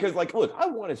 I mean, because like, look, I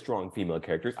wanted strong female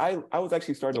characters. I was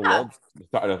actually starting to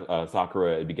love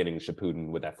Sakura at the beginning of Shippuden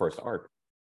with that first arc,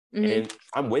 and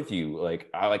I'm with you. Like,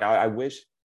 I wish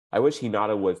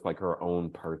Hinata was like her own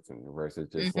person versus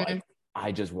just like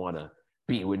I just want to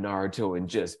be with Naruto and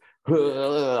just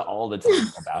all the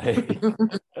time about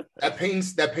it. That pain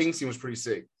scene was pretty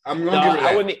sick. I'm gonna give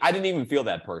her I didn't even feel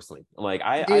that personally. Like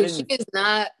she is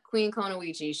not Queen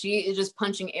Konoichi. She is just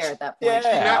punching air at that point. Yeah,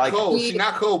 she's not cold. She's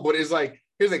not cold, but it's like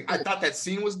here's the thing. I thought that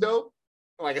scene was dope.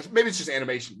 Like maybe it's just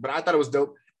animation, but I thought it was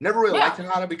dope. Never really liked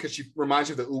Hinata because she reminds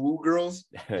you of the Uwu girls.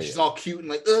 She's all cute and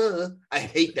like, I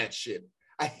hate that shit.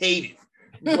 I hate it.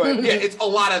 But yeah, it's a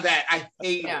lot of that. I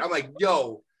hate it. I'm like,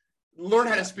 yo. Learn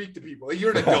how to speak to people.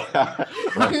 You're an adult. But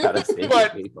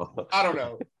I don't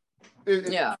know.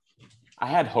 I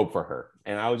had hope for her.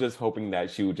 And I was just hoping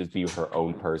that she would just be her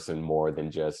own person more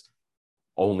than just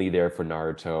only there for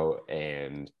Naruto.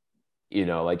 And, you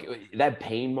know, like that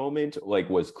pain moment, like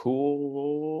was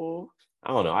cool. I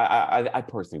don't know. I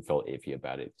personally felt iffy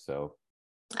about it. So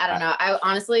I don't know. I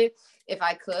honestly, if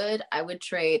I could, I would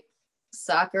trade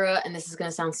Sakura. And this is going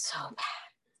to sound so bad,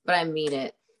 but I mean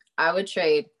it. I would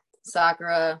trade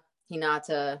Sakura,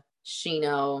 Hinata,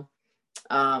 Shino.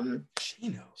 Shino.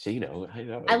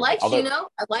 I like Shino.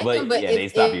 I like him, but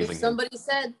if somebody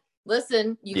said,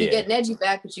 listen, you can get Neji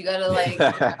back, but you gotta like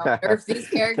nerf these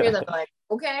characters, I'd be like,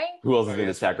 okay. Who else is in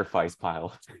the sacrifice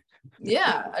pile?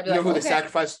 Yeah. I'd be you know who the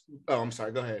sacrifice? Oh, I'm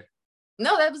sorry, go ahead.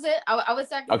 No, that was it. I would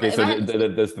sacrifice. Okay, so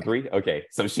there's the three? Okay.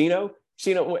 So Shino,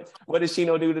 what does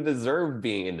Shino do to deserve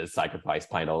being in the sacrifice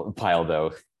pile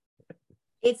though?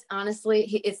 It's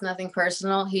honestly, it's nothing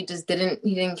personal. He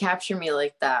didn't capture me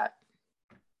like that.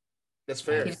 That's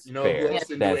fair. You know who else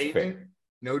didn't do anything? Fair.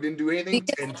 No, didn't do anything.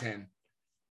 10-10.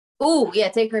 Ooh, yeah,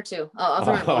 take her too. I'll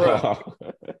throw her.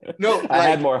 No, I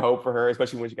had more hope for her,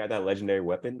 especially when she got that legendary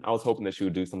weapon. I was hoping that she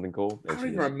would do something cool. I don't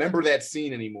even remember that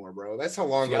scene anymore, bro. That's how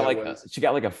long ago it was. She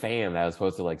got like a fan that was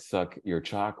supposed to like suck your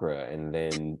chakra, and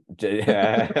then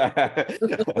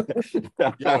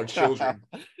y'all are children.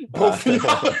 Both of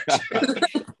y'all are children.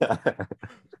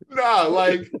 No,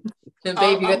 like. And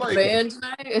baby, you got the fan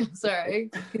tonight?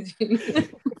 Sorry.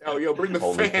 Yo, bring the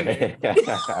fan in.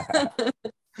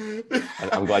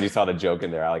 I'm glad you saw the joke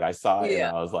in there. I saw it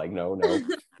and I was like, no.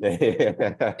 Yeah,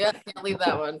 can't leave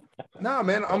that one. Nah,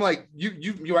 man. I'm like, you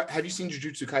have you seen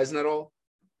Jujutsu Kaisen at all?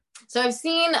 So I've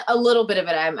seen a little bit of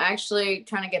it. I'm actually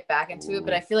trying to get back into it,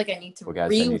 but I feel like I need to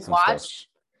rewatch.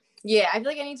 Yeah, I feel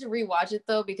like I need to rewatch it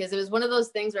though, because it was one of those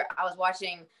things where I was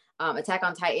watching Attack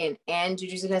on Titan and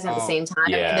Jujutsu Kaisen at the same time.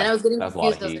 Yeah, and then I was getting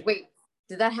confused. I was like, wait,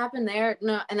 did that happen there?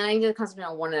 No. And then I need to concentrate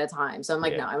on one at a time. So I'm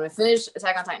like, no, I'm going to finish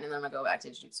Attack on Titan and then I'm going to go back to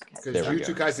Jujutsu Kaisen. Because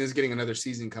Jujutsu Kaisen is getting another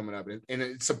season coming up.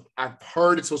 And I've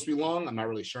heard it's supposed to be long. I'm not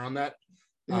really sure on that.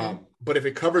 But if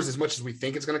it covers as much as we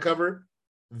think it's going to cover,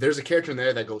 there's a character in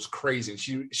there that goes crazy.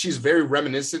 And she's very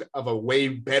reminiscent of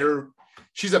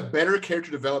she's a better character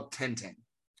developed 10-10.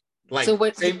 Like, So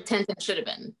what same, 10 should have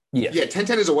been. Yes. yeah,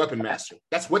 1010 is a weapon master.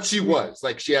 That's what she was.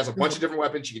 Like, she has a bunch of different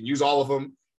weapons. She can use all of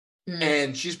them.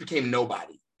 And she just became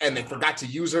nobody. And they forgot to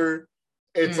use her.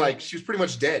 It's like she was pretty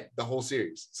much dead the whole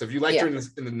series. So if you liked her in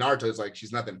the Naruto, it's like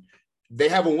she's nothing. They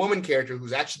have a woman character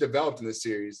who's actually developed in this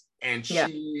series, and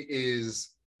she is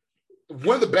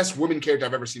one of the best women characters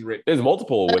I've ever seen written. There's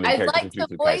multiple women I'd characters like in to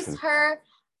Jujutsu voice Kaisen. her.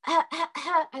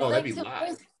 That'd be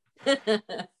live.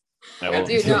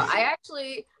 Dude, no,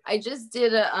 I just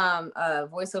did a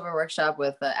voiceover workshop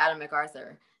with Adam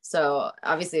MacArthur. So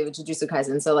obviously with Jujutsu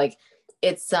Kaisen. So like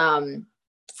it's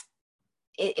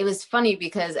it was funny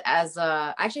because as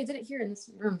actually I did it here in this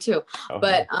room too.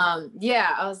 But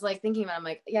yeah, I was like thinking about it, I'm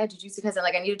like, yeah, Jujutsu Kaisen,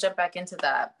 like I need to jump back into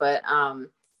that. But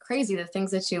crazy the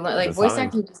things that you learn. Like voice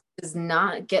acting just does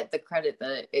not get the credit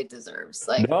that it deserves.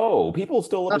 Like no, people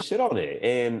still love to shit on it.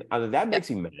 And that makes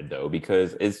me mad though,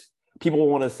 because it's people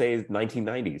want to say it's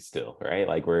 1990s still, right?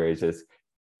 Like where it's just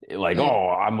like, oh,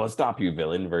 I must stop you,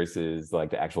 villain, versus like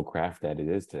the actual craft that it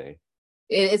is today.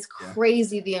 It's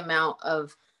crazy the amount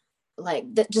of like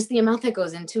just the amount that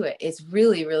goes into it. It's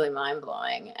really, really mind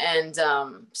blowing. And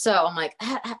so I'm like,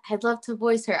 I'd love to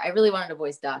voice her. I really wanted to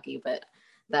voice Daki, but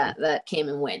that came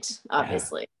and went,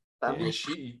 obviously. And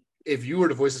if you were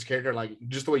to voice this character, like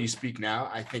just the way you speak now,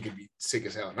 I think it'd be sick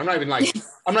as hell. And I'm not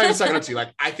even sucking up to you.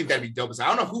 Like, I think that'd be dope. I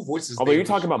don't know who voices. Although you're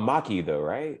talking about Maki though,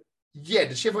 right? Yeah,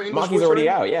 did she have an English? Maki's already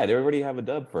out. Yeah, they already have a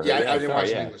dub for her. Yeah, I didn't watch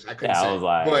it in English. I couldn't say. I was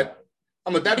like, but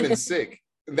I'm like, that'd been sick.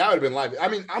 That would have been live. I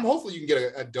mean, I'm hopefully you can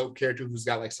get a dope character who's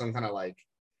got like some kind of like,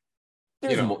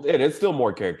 there's still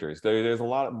more characters. There's a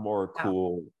lot more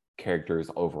cool characters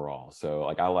overall. So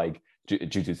like I like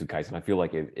Jujutsu Kaisen. I feel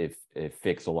like it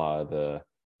fixed a lot of the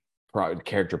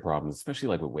character problems, especially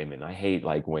like with women. I hate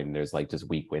like when there's like just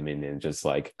weak women and just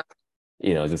like,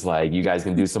 just like you guys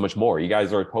can do so much more. You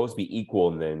guys are supposed to be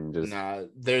equal, and then just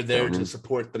they're there to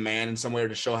support the man in some way,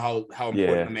 to show how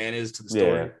important the man is to the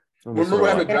story. Remember what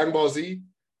happened with Dragon Ball Z?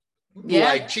 Yeah.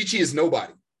 Like Chi-Chi is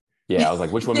nobody. Yeah, I was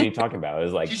like, which one are you talking about? It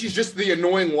was like Chi-Chi's just the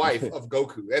annoying wife of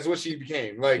Goku. That's what she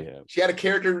became. Like she had a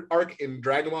character arc in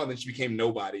Dragon Ball, and then she became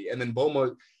nobody. And then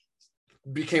Bulma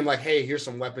became like, hey, here's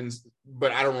some weapons,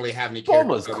 but I don't really have any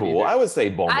characters. Bulma's cool. I would say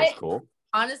Bulma's cool.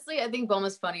 Honestly, I think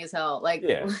Bulma's funny as hell. Like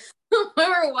when we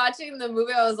were watching the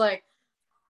movie, I was like,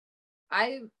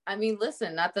 I mean,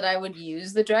 listen, not that I would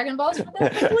use the Dragon Balls for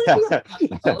that. I was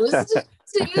opposed to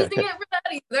using it for that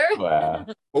either. Wow.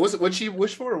 What was it? What she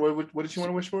wished for? What did she want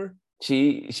to wish for?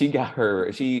 She got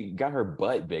her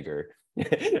butt bigger. Oh,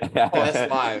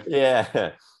 that's live.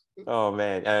 Yeah. Oh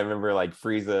man, I remember like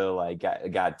Frieza like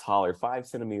got taller, 5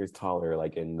 centimeters taller,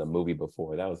 like in the movie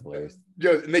before. That was hilarious.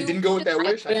 Yeah, and they didn't go with that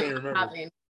wish. I can't remember.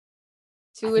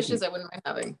 Two wishes I wouldn't mind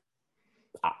having.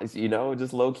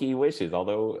 Just low key wishes.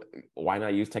 Although, why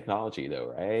not use technology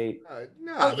though, right?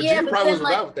 But you probably was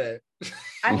about that.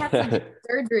 I have to do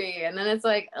surgery, and then it's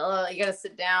like, oh, you gotta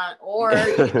sit down, or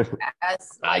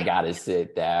I gotta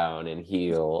sit down and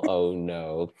heal. Oh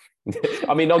no.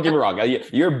 I mean, don't get me wrong.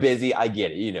 You're busy. I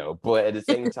get it, but at the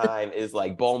same time, it's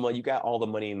like Bulma. You got all the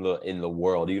money in the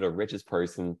world. You're the richest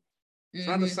person. It's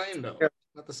not the same though.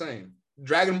 Not the same. The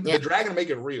dragon make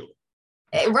it real.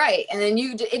 Right, and then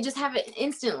it just have it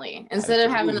instantly instead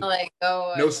of having to like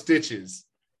go. No stitches.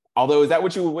 Although, is that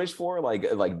what you would wish for? Like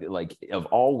of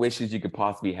all wishes you could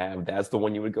possibly have, that's the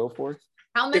one you would go for?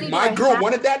 How many? If my girl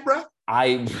wanted that, bro.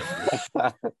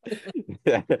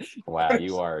 Wow,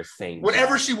 you are a saint.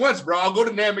 Whatever she wants, bro. I'll go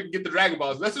to Namek and get the Dragon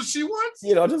Balls. That's what she wants.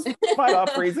 Just fight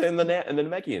off Frieza and the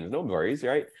Namekians. No worries,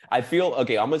 right? I feel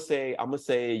okay. I'm gonna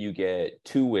say you get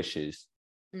 2 wishes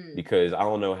because I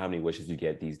don't know how many wishes you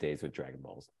get these days with Dragon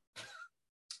Balls.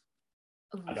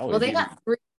 Well, they got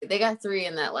 3. They got 3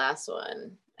 in that last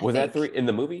one. Was that 3 in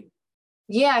the movie?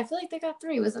 Yeah, I feel like they got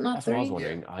 3. Was it not That's 3? What I was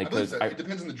wondering. Yeah. It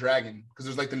depends on the dragon, because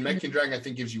there's like the Namekian dragon. I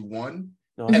think gives you 1.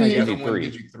 No, and the other one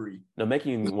gives you 3. No,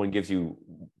 Namekian one gives you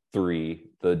 3.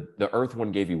 The Earth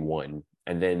one gave you 1,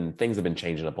 and then things have been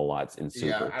changing up a lot in Super.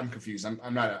 Yeah, I'm confused.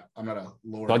 I'm not a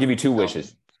lore. So I'll give you 2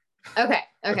 wishes. Okay.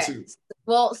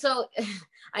 Well, so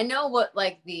I know what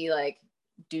like the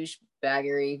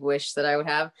douchebaggery wish that I would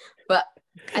have, but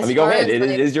go ahead.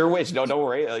 It is your wish. Don't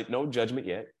worry. No judgment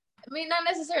yet. I mean, not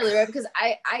necessarily, right? Because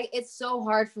I it's so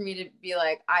hard for me to be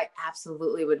like, I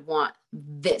absolutely would want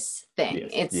this thing.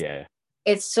 Yes.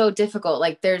 It's so difficult.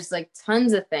 Like there's like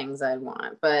tons of things I'd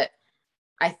want, but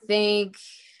I think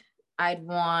I'd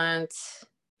want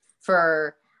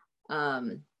for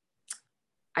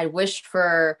I wished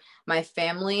for my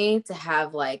family to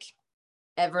have like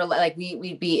like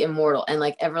we'd be immortal and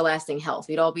like everlasting health.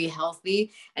 We'd all be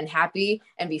healthy and happy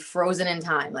and be frozen in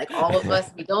time. Like all of us,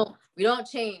 we don't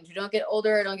change. We don't get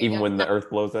older. Don't get even younger. when the earth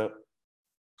blows up.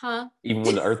 Huh? Even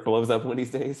when the earth blows up one of these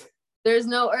days. There's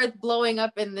no earth blowing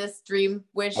up in this dream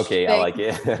wish. Okay, thing. I like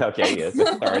it. Okay, yes.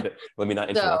 Sorry, let me not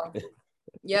interrupt. So,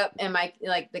 yep, and like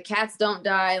the cats don't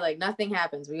die. Like nothing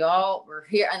happens. We're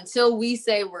here until we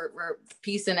say we're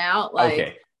peacing out. Like,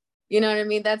 okay. You know what I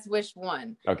mean? That's wish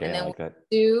one. Okay, and then I like that.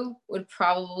 Two would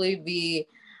probably be,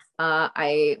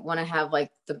 I want to have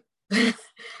like the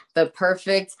the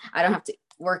perfect. I don't have to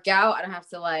work out. I don't have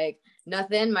to like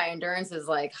nothing. My endurance is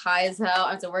like high as hell.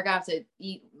 I have to work out, I have to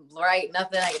eat right,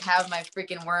 nothing. I could have my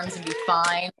freaking worms and be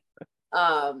fine.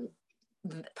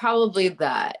 Probably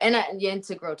that, and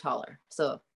to grow taller.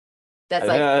 So that's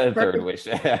like third wish.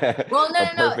 Well, no,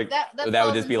 perfect, that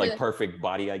would just be like perfect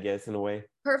body, I guess, in a way.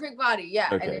 Perfect body, yeah,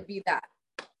 okay. And it'd be that.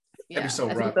 That'd be so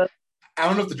rough. I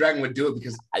don't know if the dragon would do it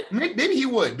because maybe he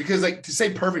would, because like to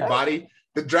say perfect body,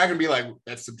 the dragon would be like,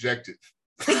 that's subjective.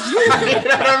 You know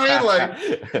what I mean? Like,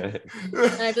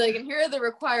 and I'd be like, and here are the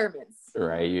requirements.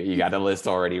 Right, you got a list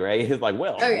already, right? It's like,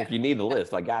 well, if you need the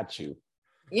list, I got you.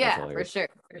 Yeah, for sure.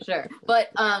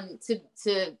 But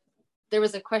to there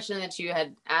was a question that you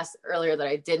had asked earlier that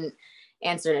I didn't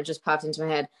answer, and it just popped into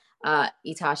my head.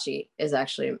 Itachi is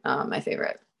actually my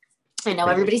favorite. I know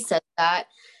everybody says that.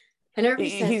 And everybody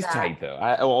says he's that. tight though.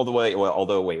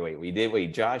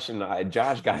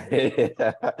 Josh got it.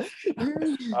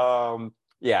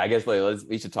 Yeah, I guess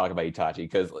we should talk about Itachi,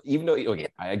 because even though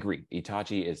I agree,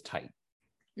 Itachi is tight,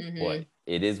 but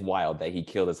it is wild that he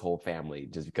killed his whole family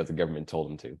just because the government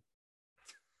told him to.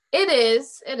 It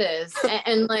is,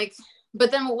 and like,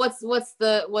 but then what's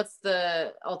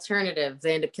the alternative?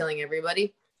 They end up killing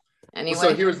everybody. Anyway.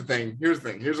 So here's the thing. Here's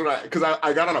what because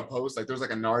I got on a post, like there's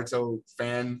like a Naruto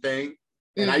fan thing,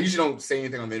 and I usually don't say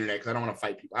anything on the internet because I don't want to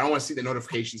fight people. I don't want to see the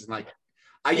notifications, and like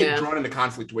I get drawn into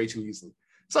conflict way too easily.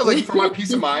 So I was like, for my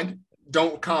peace of mind,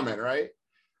 don't comment, right?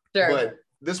 Sure. But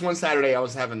this one Saturday, I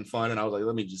was having fun, and I was like,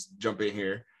 let me just jump in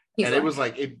here. It was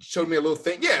like, it showed me a little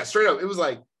thing. Yeah, straight up. It was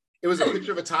like, it was a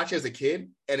picture of Itachi as a kid,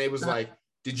 and it was like,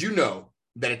 did you know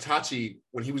that Itachi,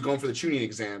 when he was going for the Chunin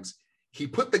exams, he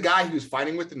put the guy he was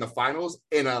fighting with in the finals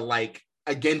in a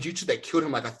genjutsu that killed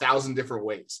him like 1,000 different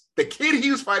ways. The kid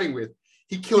he was fighting with,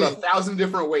 he killed 1,000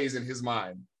 different ways in his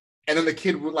mind. And then the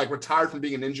kid would like retired from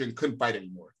being a ninja and couldn't fight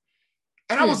anymore.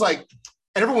 And I was like,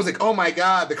 and everyone was like, oh my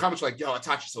God. The comments were like, yo,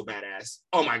 Itachi's so badass.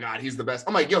 Oh my God, he's the best.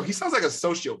 I'm like, yo, he sounds like a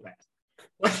sociopath.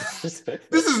 This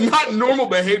is not normal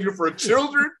behavior for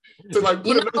children to like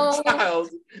put another child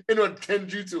into a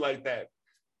genjutsu like that.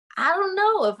 I don't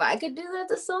know if I could do that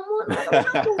to someone.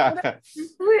 I don't know.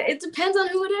 It depends on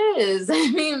who it is. I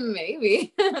mean,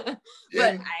 maybe.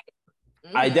 But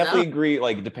I definitely agree.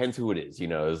 Like, it depends who it is. You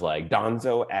know, it's like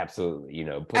Danzo, absolutely. You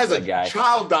know, as a guy.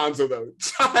 Child Danzo, though.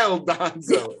 Child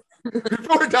Danzo.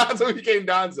 Before Danzo became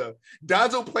Danzo.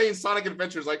 Danzo playing Sonic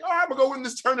Adventures like, oh, I'm going to go win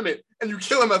this tournament. And you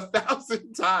kill him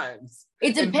 1,000 times.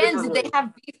 It depends. Did they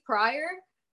have beef prior?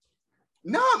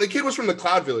 No, the kid was from the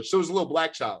Cloud Village. So it was a little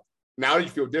black child. Now you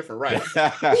feel different, right?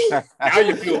 Now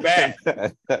you feel bad.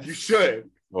 You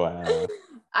should. Wow.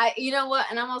 You know what?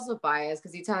 And I'm also biased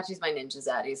because Itachi's my ninja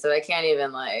zaddy, so I can't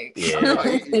even like. Yeah.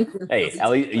 Hey, at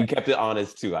least you kept it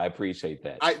honest too. I appreciate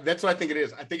that. That's what I think it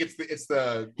is. I think it's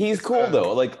the. He's cool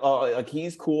though. Like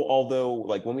he's cool. Although,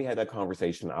 like when we had that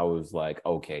conversation, I was like,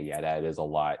 okay, yeah, that is a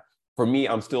lot. For me,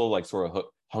 I'm still like sort of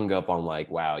hung up on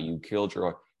like, wow, you killed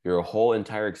your whole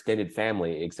entire extended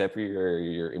family except for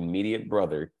your immediate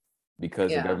brother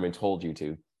because the government told you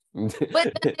to.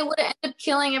 But then they would end up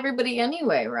killing everybody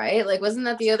anyway, right? Like, wasn't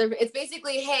that the other? It's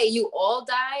basically, hey, you all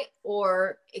die,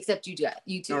 or except you die,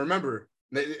 you two. Now remember,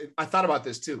 I thought about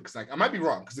this too, because like I might be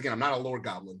wrong, because again, I'm not a lore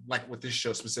goblin like with this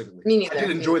show specifically. Me neither. I did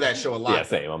enjoy that show a lot. Yeah,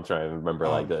 same. I'm trying to remember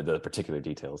like the particular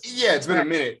details. Yeah, it's been a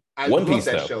minute. One Piece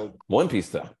though. One Piece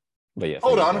though. But yes.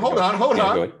 Hold on. I'm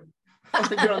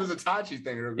gonna get on this Itachi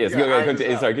thing. Yes, go.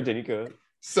 Sorry, continue. Go.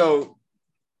 So,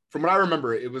 from what I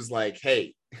remember, it was like,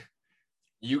 hey.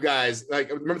 You guys, like,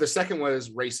 remember the second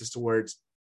was racist towards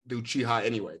the Uchiha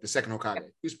anyway, the second Hokage.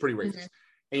 He was pretty racist.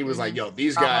 And he was like, yo,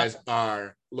 these guys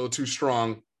are a little too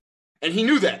strong. And he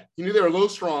knew that. He knew they were a little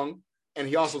strong. And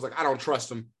he also was like, I don't trust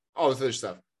them, all this other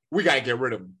stuff. We got to get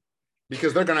rid of them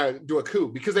because they're going to do a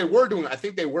coup. Because I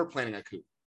think they were planning a coup.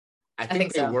 I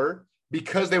think they were,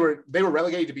 because they were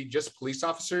relegated to be just police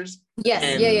officers.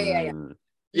 Yes, yeah.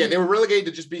 Yeah, they were relegated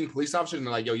to just being police officers. And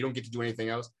they're like, yo, you don't get to do anything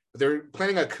else. But they're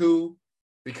planning a coup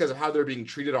because of how they're being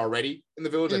treated already in the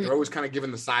village. Like they're always kind of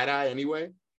given the side eye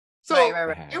anyway. So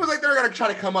it was like they were going to try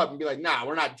to come up and be like, nah,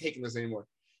 we're not taking this anymore.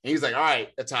 And he's like, all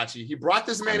right, Itachi. He brought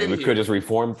this man in we here. could just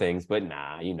reform things, but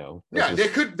nah, you know. Yeah, they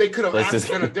could have let's asked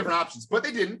just- different options, but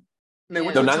they didn't. And they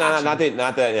went No, to not Itachi.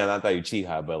 not that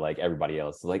Uchiha, but like everybody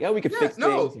else. Like, oh, we could fix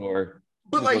things or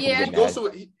But like, Yeah. he goes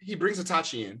to he brings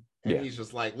Itachi in, and Yeah. he's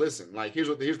just like, listen, like here's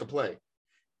the play.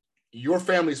 Your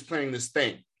family's playing this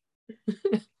thing.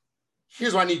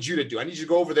 Here's what I need you to do. I need you to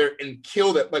go over there and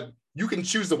kill them. Like you can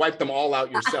choose to wipe them all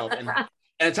out yourself. And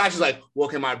Itachi's like, well,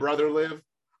 can my brother live?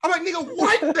 I'm like, nigga,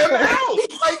 wipe them out.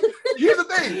 Like, here's the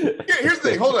thing. Here's the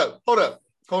thing. Hold up.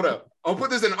 I'll put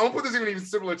this in even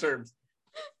simpler terms.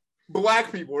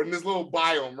 Black people are in this little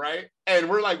biome, right? And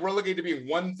we're looking to be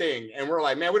one thing, and we're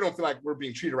like, man, we don't feel like we're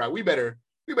being treated right. We better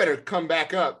come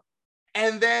back up.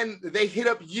 And then they hit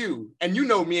up you, and you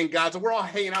know me and Gaza, we're all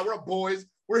hanging out, we're all boys,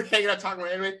 we're hanging out talking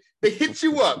about anime. They hit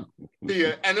you up,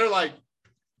 Thea, and they're like,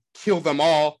 kill them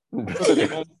all so that they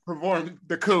won't perform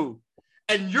the coup.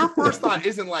 And your first thought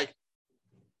isn't like,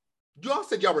 y'all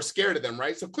said y'all were scared of them,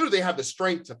 right? So clearly they have the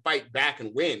strength to fight back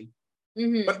and win.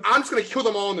 Mhm. But I'm just gonna kill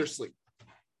them all in their sleep.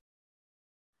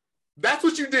 That's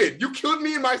what you did. You killed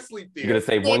me in my sleep, You're gonna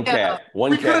Thea. say one Yeah. cat,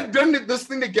 one We could have cat. done this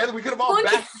thing together. We could have all One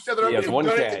backed each other up Yes, and one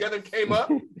done cat. it together and came up.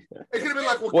 It could have been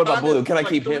like, What about Wakanda, Blue? Can I like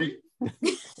keep him?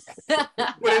 3.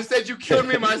 But instead, you killed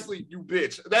me in my sleep, you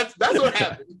bitch. That's what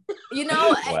happened. You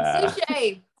know, Wow.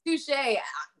 touche.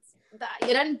 You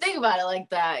didn't think about it like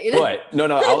that. You know? But no,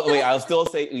 I'll still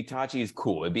say Itachi is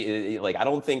cool. Like I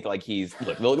don't think like he's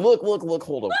look.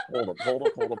 Hold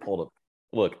up.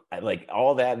 Look, like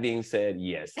all that being said,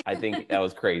 yes, I think that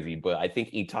was crazy, but I think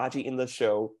Itachi in the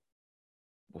show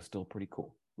was still pretty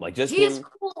cool. Like just He is him,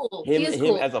 cool. him, He is him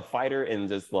cool. as a fighter, and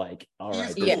just like, all right,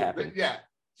 He's this cool. happened. Yeah.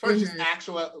 As far as his Mhm.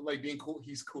 actual like being cool,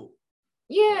 he's cool.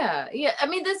 Yeah. I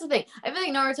mean, that's the thing. I feel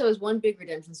like Naruto is one big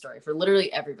redemption story for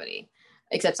literally everybody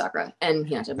except Sakura and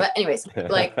Hinata. But anyways,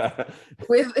 like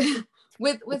with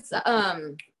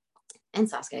and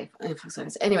Sasuke.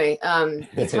 Anyway,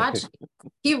 Itachi,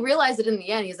 he realized it in the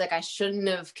end. He's like, I shouldn't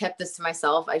have kept this to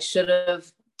myself. I should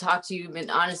have talked to you, been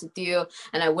honest with you,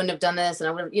 and I wouldn't have done this. And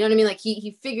I would have, you know what I mean? Like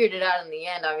he figured it out in the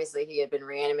end. Obviously, he had been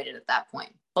reanimated at that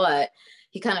point, but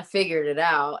he kind of figured it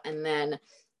out. And then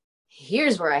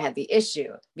here's where I had the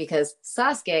issue because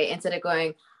Sasuke, instead of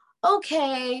going,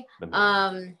 okay,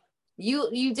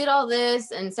 you did all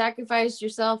this and sacrificed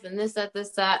yourself and this,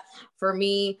 that for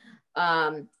me.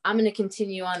 I'm going to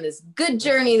continue on this good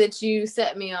journey that you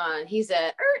set me on. He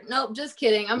said, nope, just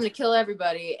kidding. I'm going to kill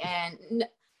everybody. And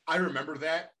I remember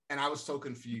that, and I was so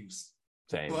confused.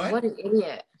 Same. But what an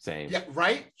idiot. Same. yeah,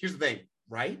 right. Here's the thing,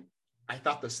 right? I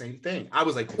thought the same thing. I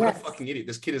was like, what Yes. a fucking idiot.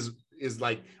 This kid is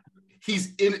like,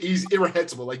 he's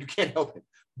irrehensible. Like you can't help it.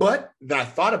 But then I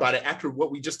thought about it after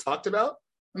what we just talked about.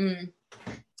 Mm.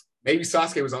 Maybe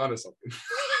Sasuke was onto something.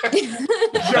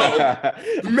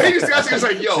 Maybe Sasuke was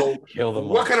like, yo, Kill them all.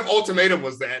 what kind of ultimatum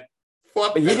was that?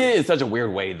 Fuck But he them. did it in such a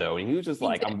weird way, though. And he was just He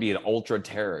like, did. I'm being an ultra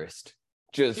terrorist.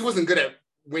 Just He wasn't good at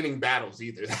winning battles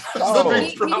either. That was Oh. the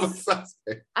big problem with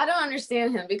Sasuke. I don't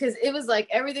understand him because it was like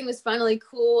everything was finally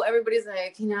cool. Everybody's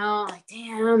like, like,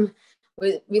 damn,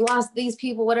 we lost these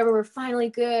people, whatever. We're finally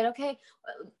good. Okay.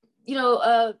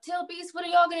 Tail Beast, what are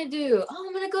y'all going to do? Oh,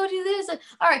 I'm going to go do this.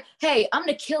 All right. Hey, I'm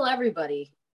going to kill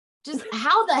everybody. Just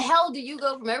how the hell do you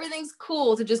go from everything's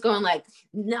cool to just going like,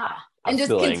 nah, and I'm just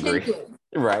still continue? angry.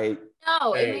 Right.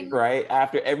 No, Hey. I mean, Right.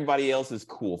 After everybody else is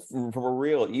cool. For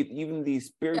real. Even these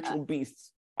spiritual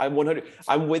beasts. I'm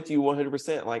with you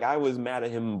 100%. Like I was mad at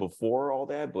him before all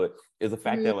that, but it's the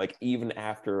fact that like even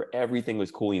after everything was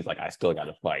cool, he's like, I still got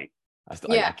to fight.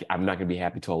 I'm not gonna be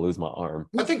happy till I lose my arm.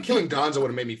 I think killing Gonzo would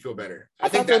have made me feel better. I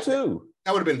think thought so too.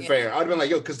 that would have been Yeah. fair. I would have been like,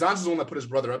 yo, because Gonzo's the one that put his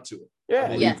brother up to it.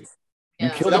 Yeah. You- yes. You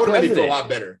Yeah. So killed that the would have made me feel a president. lot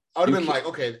better. I would have You been like,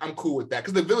 okay, I'm cool with that.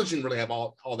 Because the village didn't really have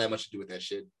all that much to do with that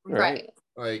shit. Right.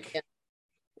 Like, Yeah.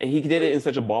 And he did it in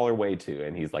such a baller way too.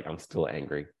 And he's like, I'm still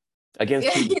angry.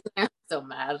 Against people. I'm so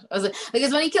mad. I was like,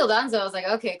 because when he killed Anzo, I was like,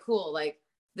 okay, cool. Like,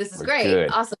 this is We're great.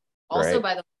 good. Awesome. Also, Right.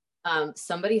 by the way,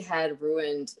 somebody had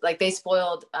ruined, like they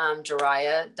spoiled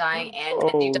Jiraiya dying and Oh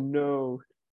Denji dying. no.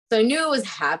 So I knew it was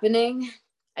happening.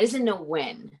 I just didn't know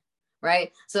when.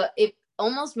 Right. So it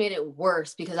almost made it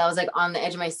worse because I was like on the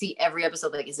edge of my seat every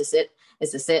episode. Like, is this it?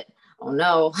 Is this it? Oh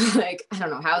no. Like, I don't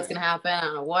know how it's going to happen. I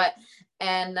don't know what.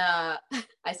 And I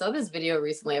saw this video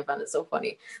recently. I found it so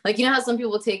funny. Like, you know how some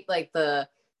people take like the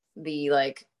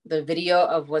video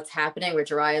of what's happening where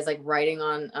Jiraiya is like writing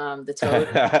on the toad.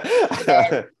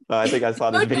 I think I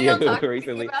saw this You know video what I'm talking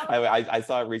recently. about? I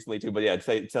saw it recently too. But yeah,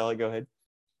 tell it. Go ahead.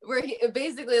 Where he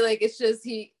basically like it's just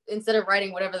he instead of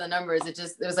writing whatever the number is, it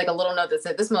was like a little note that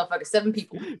said this motherfucker 7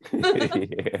 people.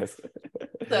 Yes.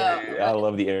 So I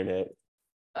love the internet.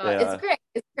 It's Yeah. great.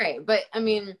 It's great. But I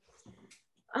mean,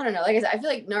 I don't know. Like I said, I feel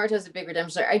like Naruto's a big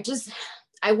redemption story.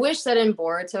 I wish that in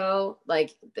Boruto,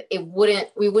 like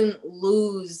we wouldn't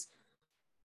lose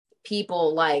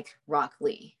people like Rock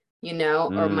Lee,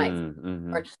 or Mike,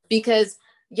 Mm-hmm. or because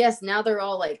yes, now they're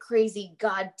all like crazy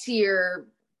god tier,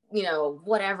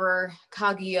 whatever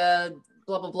Kaguya,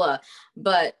 blah blah blah.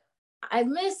 But I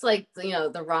miss like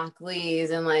the Rock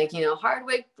Lees and like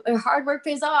hard work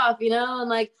pays off, and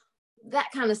like that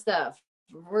kind of stuff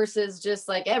versus just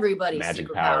like everybody's Magic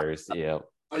superpower. powers. Yeah.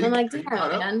 I'm like, Are you damn,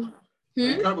 caught up? man. Are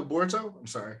you Hmm? caught up with Boruto? I'm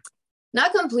sorry.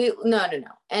 Not complete. No, no, no.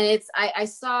 And I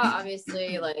saw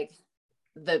obviously like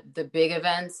the big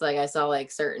events. Like I saw like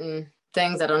certain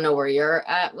things. I don't know where you're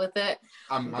at with it,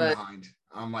 I'm but behind.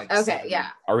 I'm like okay, 70. yeah.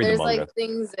 I'll read the There's manga. like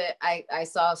things that I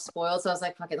saw spoiled, so I was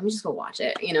like, fuck it, let me just go watch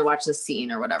it. Watch the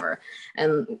scene or whatever,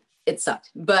 and it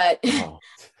sucked. But Oh.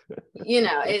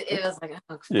 it was like,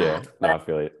 oh, Yeah. crap. No, But I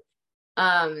feel it.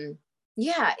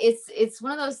 yeah, it's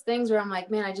one of those things where I'm like,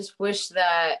 man, I just wish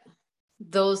that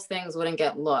those things wouldn't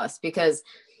get lost because.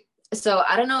 So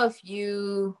I don't know if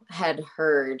you had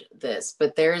heard this,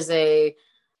 but there's where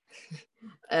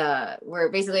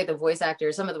basically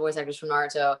some of the voice actors from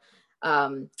Naruto,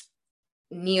 um,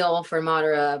 Neil for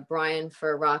Madara, Brian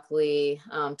for Rock Lee,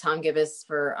 Tom Gibbs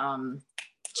for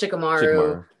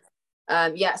Shikamaru.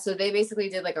 Shikamaru. Yeah, so they basically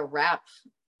did like a rap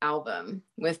album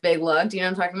with Big Lug. Do you know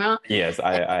what I'm talking about? Yes,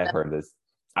 I heard this.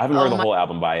 I haven't Oh heard the my, whole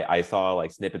album, but I saw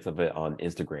like snippets of it on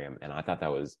Instagram, and I thought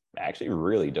that was actually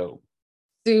really dope.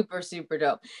 super, super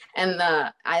dope. And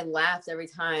I laughed every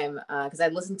time because I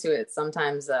listened to it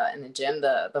sometimes in the gym,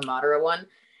 the Madara one.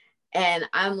 And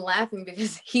I'm laughing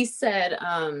because he said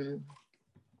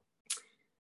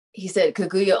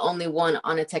Kaguya only won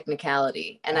on a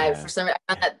technicality. And for some reason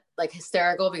I found that like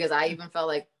hysterical because I even felt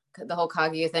like the whole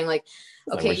Kaguya thing, like,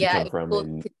 Like okay, where she yeah, come from cool,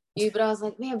 and but I was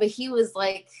like, man, but he was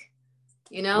like,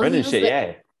 he running was shit. like,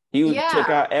 Yeah, he took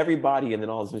yeah, out everybody, and then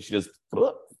all of a sudden she just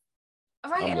right.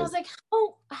 And I was almost. like,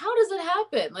 how does it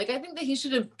happen? Like, I think that he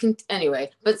should have anyway.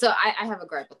 But so I have a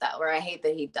gripe with that, where I hate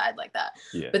that he died like that.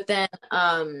 Yeah. But then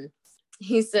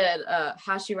he said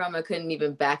Hashirama couldn't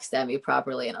even backstab me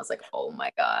properly, and I was like, oh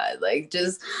my god, like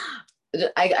just.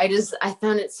 I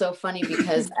found it so funny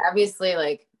because obviously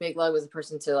like Big Lug was the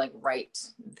person to like write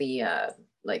the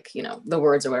the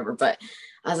words or whatever, but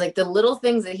I was like the little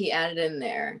things that he added in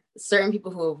there, certain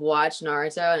people who have watched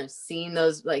Naruto and have seen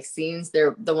those like scenes,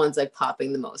 they're the ones like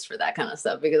popping the most for that kind of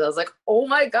stuff because I was like, oh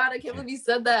my god, I can't believe you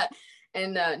said that.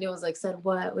 And Neil was like, said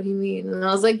what? What do you mean? And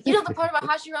I was like, the part about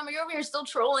Hashirama, you're over here still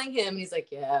trolling him. And he's like,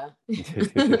 yeah.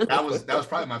 That was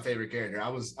probably my favorite character. I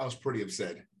was pretty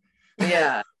upset.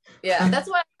 Yeah. Yeah, that's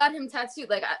why I got him tattooed.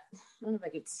 Like, I don't know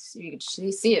if you could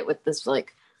see it with this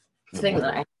like thing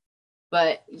that I.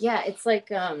 But yeah, it's like,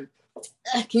 can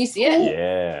you see it?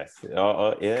 Yes.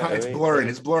 Oh, yeah. It's blurring.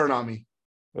 It's blurring on me.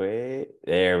 Wait,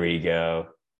 there we go.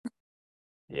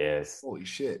 Yes. Holy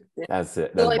shit. That's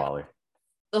it. That's like, baller.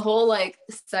 The whole like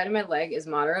side of my leg is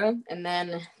Madara, and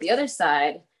then the other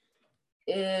side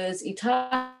is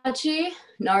Itachi,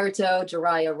 Naruto,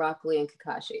 Jiraiya, Rock Lee, and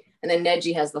Kakashi, and then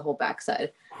Neji has the whole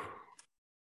backside.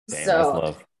 Damn, So that's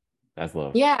love. That's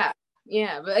love. yeah,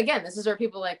 but again, this is where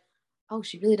people are like, oh,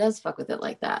 she really does fuck with it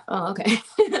like that. Oh, okay.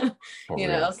 For you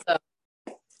real. know, so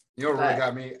You know what really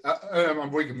got me?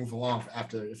 We can move along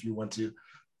after if you want to.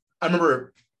 I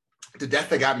remember the death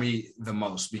that got me the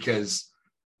most because,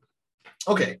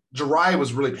 okay, Jiraiya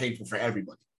was really painful for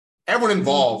everybody. Everyone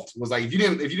involved was like, if you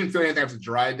didn't feel anything after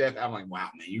Jiraiya death, I'm like, wow,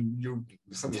 man, you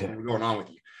something's going on with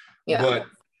you. yeah. But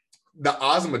the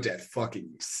Ozma death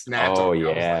fucking snapped. Oh on me.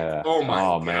 yeah. Like, oh my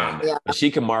god. Man. Yeah.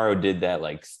 Shikamaru did that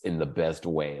like in the best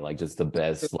way, like just the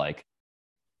best. Like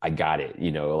I got it,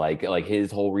 like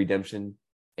his whole redemption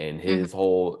and his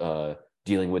whole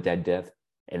dealing with that death,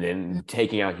 and then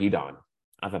taking out Hidan.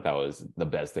 I thought that was the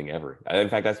best thing ever. In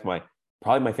fact, that's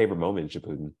probably my favorite moment in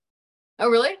Shippuden. Oh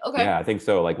really? Okay. Yeah, I think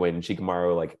so. Like when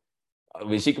Shikamaru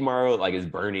is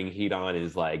burning, Hidan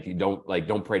is like,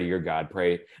 don't pray to your god,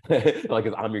 pray like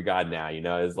I'm your god now,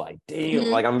 it's like, damn,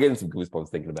 like I'm getting some goosebumps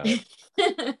thinking about it.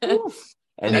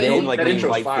 And then like that when he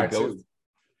intro's fights fire the ghost.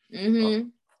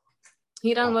 Too.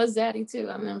 Hidan was daddy too.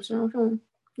 I mean, I'm sure.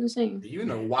 I'm saying.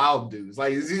 Wild dudes.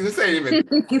 Like this ain't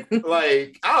even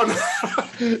like I don't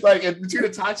know. Like between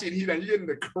Itachi and Hidan, you're getting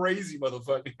the crazy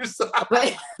motherfuckers.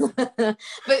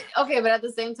 but okay, but at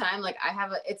the same time, like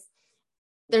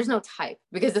there's no type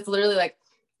because it's literally like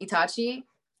Itachi,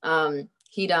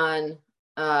 Hidan,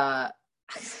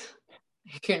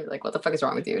 you're like, what the fuck is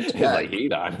wrong with you? Like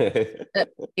Hidan.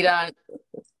 Hidan,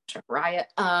 Jiraiya.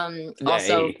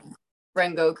 Also,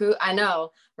 Rengoku. I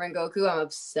know Rengoku. I'm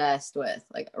obsessed with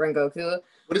like Rengoku.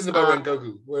 What is it about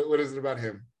Rengoku? What is it about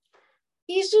him?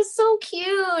 He's just so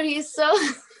cute. He's so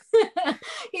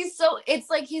it's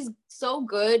like he's so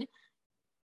good.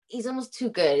 He's almost too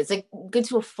good. It's like good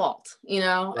to a fault, you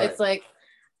know? Right. It's like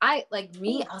I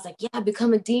was like, yeah,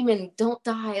 become a demon. Don't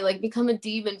die. Like become a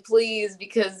demon, please,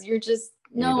 because you're just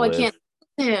no, I can't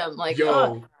him. Like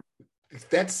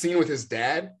that scene with his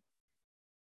dad.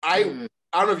 I don't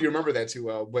know if you remember that too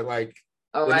well, but like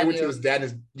when he went to his dad,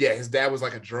 his dad was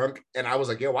like a drunk, and I was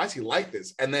like, yo, why is he like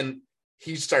this? And then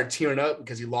he started tearing up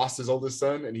because he lost his oldest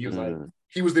son, and he was like,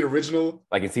 he was the original,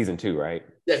 like in season 2, right?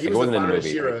 Yeah, he was the final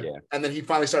Shira, right? Yeah. And then he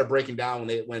finally started breaking down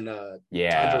when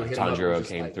Tanjiro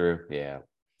came through. Yeah,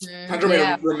 Tanjiro made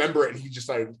him remember it, and he just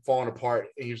started falling apart.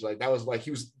 And he was like, that was like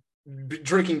he was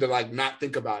drinking to like not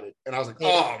think about it, and I was like,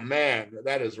 oh man,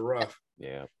 that is rough.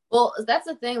 Yeah. Well, that's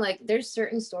the thing. Like, there's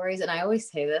certain stories, and I always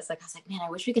say this. Like, I was like, man, I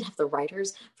wish we could have the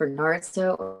writers for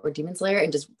Naruto or Demon Slayer and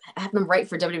just have them write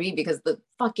for WWE, because the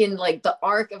fucking like the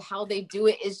arc of how they do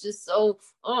it is just so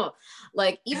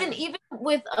like even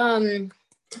with oh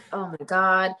my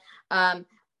god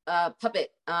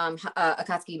puppet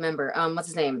Akatsuki member what's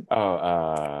his name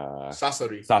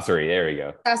Sasori. There you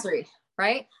go. Sasori,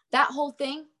 right? That whole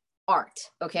thing art.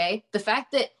 Okay, the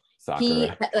fact that Sakura. He,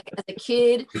 like, as a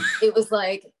kid, it was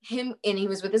like him, and he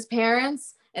was with his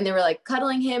parents, and they were like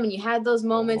cuddling him, and you had those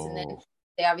moments, and then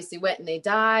they obviously went and they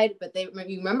died, but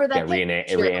you remember that?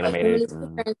 Yeah, reanimated.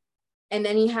 Like, and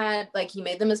then he had like he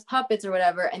made them as puppets or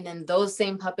whatever, and then those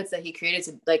same puppets that he created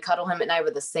to like cuddle him at night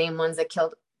were the same ones that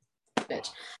killed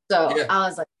bitch. So I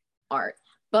was like, art,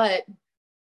 but.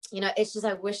 You know, it's just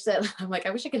I wish I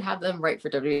could have them write for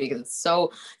WWE, because it's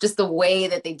so just the way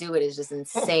that they do it is just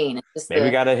insane. It's just maybe we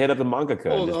gotta hit up the mangaka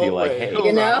and just be like, hey,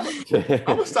 you know. I'm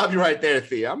gonna stop you right there,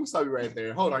 Thea. I'm gonna stop you right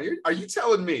there. Hold on, are you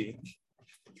telling me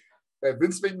that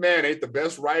Vince McMahon ain't the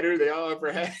best writer they all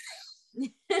ever had?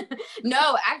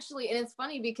 No, actually, and it's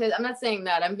funny because I'm not saying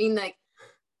that. I mean, like,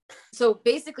 so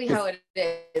basically, how it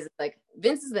is like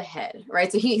Vince is the head,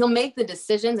 right? So he'll make the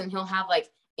decisions, and he'll have like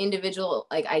individual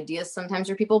like ideas sometimes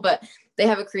for people, but they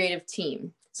have a creative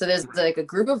team. So there's like a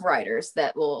group of writers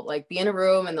that will like be in a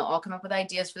room, and they'll all come up with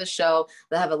ideas for the show.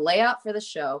 They'll have a layout for the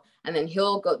show, and then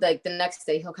he'll go like the next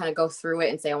day he'll kind of go through it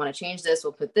and say, I want to change this,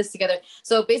 we'll put this together.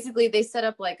 So basically they set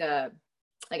up like a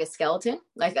skeleton.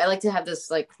 Like I like to have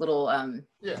this like little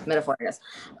metaphor, I guess.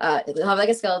 They'll have like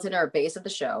a skeleton or a base of the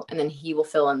show, and then he will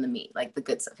fill in the meat, like the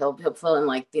good stuff. He'll fill in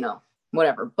like, you know,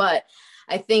 whatever. But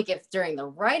I think if during the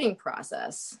writing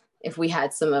process, if we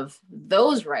had some of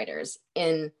those writers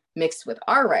in mixed with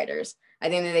our writers, I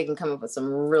think that they can come up with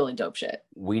some really dope shit.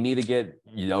 We need to get,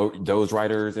 you know, those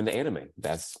writers into anime.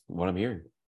 That's what I'm hearing.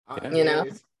 You know,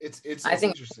 it's I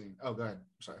think interesting. Oh, go ahead.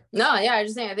 Sorry. No, yeah, I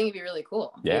just think it'd be really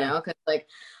cool. Yeah. You know, because like,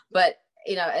 but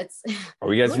you know, it's. Or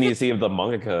we guys need to see if the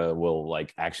mangaka will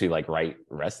like actually like write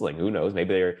wrestling. Who knows?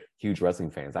 Maybe they're huge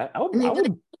wrestling fans. I would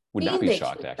not be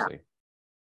shocked actually.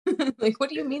 Like, what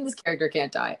do you mean this character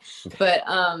can't die? But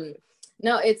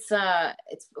no, it's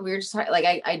we were just talking,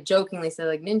 like I jokingly said,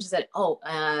 like Ninja said,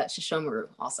 Shishomaru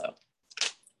also.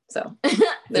 So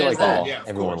there's like,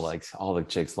 everyone likes, all the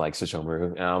chicks like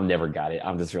Shishomaru, and I've never got it.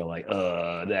 I'm just real like,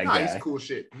 that guy. He's cool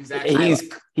shit.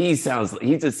 He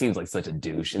just seems like such a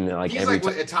douche, and then like he's like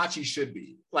what Itachi should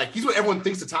be. Like he's what everyone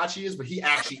thinks Itachi is, but he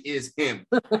actually is him.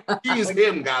 He is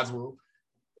him, God's will.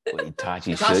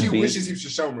 Itachi wishes he was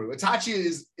Shishomaru.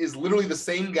 Itachi is literally the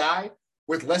same guy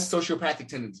with less sociopathic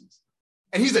tendencies.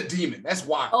 And he's a demon. That's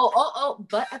why.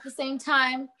 But at the same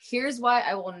time, here's why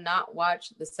I will not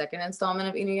watch the second installment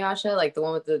of Inuyasha, like the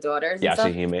one with the daughters.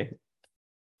 Yashihime.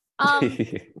 Tell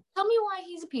me why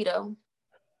he's a pedo.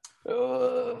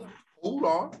 Hold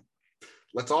on.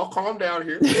 Let's all calm down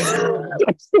here.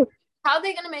 How are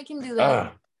they gonna make him do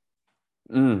that?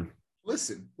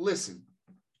 Listen.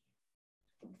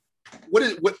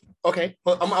 Okay,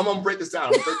 I'm gonna break this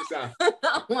down.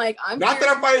 I'm like, I'm not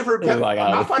fighting for pedo. I'm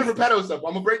not fighting for pedo stuff.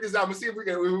 I'm gonna break this down. I'm gonna see if we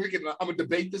can. I'm gonna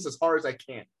debate this as hard as I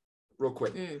can, real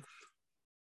quick.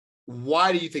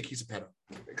 Why do you think he's a pedo?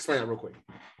 Explain that real quick.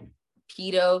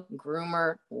 Pedo,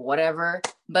 groomer, whatever.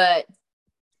 But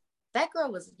that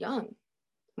girl was young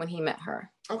when he met her.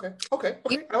 Okay. I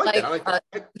like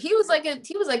that. He was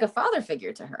like a father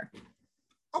figure to her.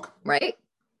 Okay. Right.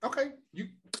 Okay.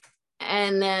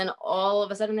 And then all of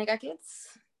a sudden they got kids.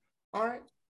 All right.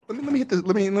 Let me hit the.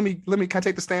 Let me. Can I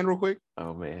take the stand real quick?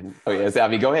 Oh man. Oh yes. I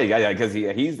mean, go ahead. Yeah, because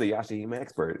he's the Yashihime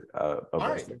expert. All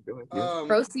right.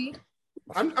 Proceed.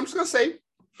 I'm just gonna say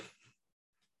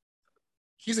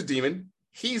he's a demon.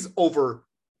 He's over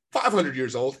 500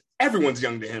 years old. Everyone's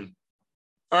young to him.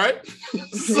 All right.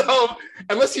 So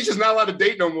unless he's just not allowed to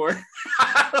date no more.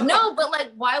 No, but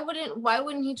like, why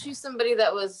wouldn't he choose somebody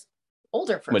that was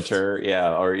older first? Mature,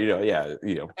 yeah, or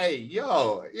Hey,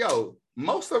 yo,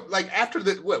 most of like after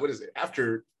the what is it?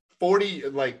 After 40,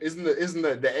 like isn't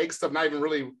the egg stuff not even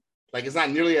really like it's not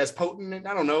nearly as potent?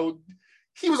 I don't know.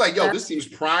 He was like, yo, this seems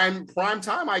prime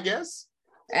time, I guess.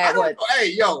 At what?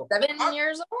 Hey, yo, 7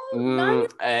 years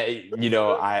old?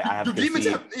 I have do to demons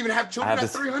see. even have children at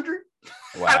 300?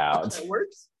 Wow, that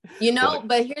works.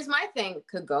 But here's my thing.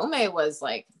 Kagome was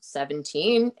like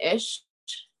 17-ish,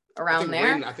 around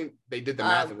there. I think they did the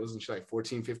math. It wasn't she like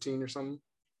 14, 15 or something?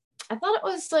 I thought it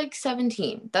was like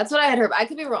 17. That's what I had heard. I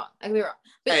could be wrong. But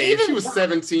hey, if she was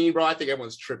 17, bro, I think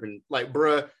everyone's tripping. Like,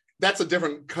 bruh, that's a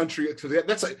different country.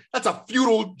 That's a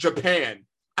feudal Japan.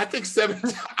 I think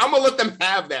 17. I'm gonna let them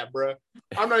have that, bruh.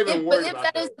 I'm not even worried about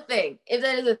that. If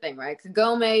that is the thing, right?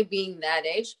 Kagome being that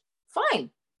age, fine.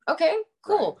 Okay,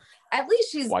 cool. Right. At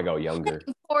least she's why go younger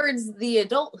towards the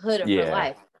adulthood of her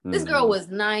life. This girl was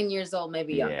 9 years old,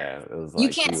 maybe younger. Yeah, it was you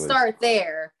can't start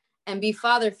there and be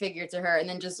father figure to her and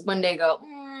then just one day go,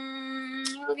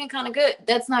 you're looking kind of good.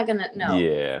 That's not gonna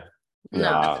Yeah.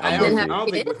 No. I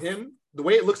don't think with him, the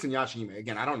way it looks in Yashahime,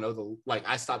 again, I don't know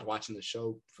I stopped watching the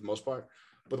show for the most part.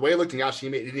 But the way it looked in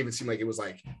Yashahime, it didn't even seem like it was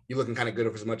like you looking kind of good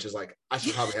as much as like I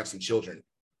should probably have some children.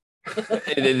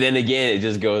 And then again, it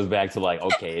just goes back to like,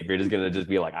 okay, if you're just gonna just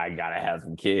be like, I gotta have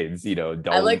some kids, don't.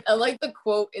 I like the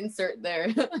quote insert there.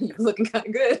 You're looking kind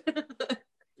of good.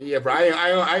 Yeah, bro.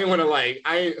 I didn't want to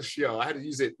I had to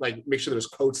use it like make sure there's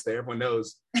quotes there. Everyone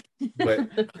knows.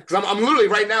 But because I'm literally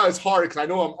right now it's hard because I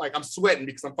know I'm sweating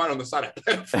because I'm fine on the side of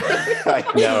I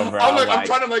know, bro. I'm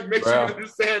trying to make sure you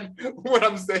understand what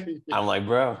I'm saying. I'm like,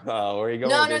 bro, where are you going?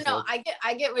 No.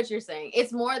 I get what you're saying.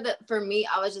 It's more that for me,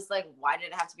 I was just like, why did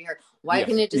it have to be her? Why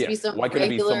couldn't it just be some? Why couldn't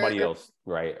it be somebody else?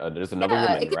 Right? There's another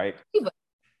woman, right?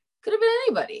 Could have been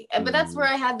anybody. But that's where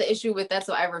I had the issue with that.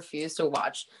 So I refused to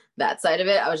watch that side of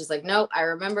it. I was just like, nope. I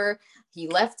remember he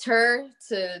left her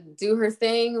to do her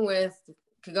thing with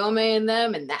Kagome and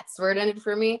them, and that's where it ended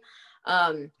for me.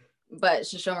 But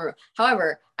Sesshomaru.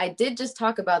 However, I did just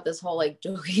talk about this whole like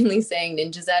jokingly saying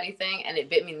ninja zaddy thing, and it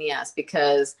bit me in the ass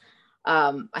because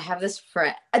I have this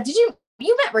friend. You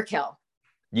met Raquel?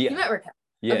 Yeah. You met Raquel?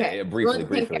 Yeah, okay. yeah,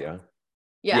 briefly, yeah.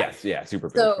 Yes, super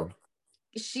briefly. So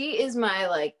she is my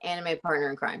like anime partner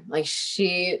in crime. Like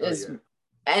she is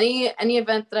any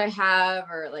event that I have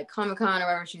or like Comic-Con or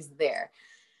whatever, she's there.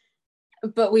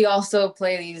 But we also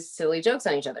play these silly jokes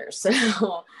on each other.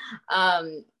 So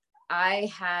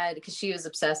I had, because she was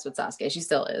obsessed with Sasuke. She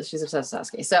still is. She's obsessed with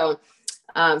Sasuke. So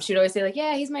she would always say like,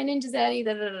 yeah, he's my ninja zaddy,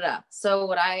 da da da da. So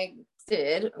what I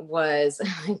did was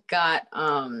I got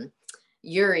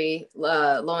Yuri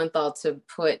Lowenthal to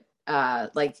put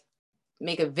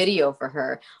make a video for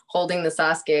her holding the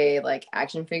Sasuke like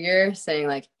action figure saying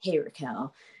like, hey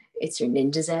Raquel, it's your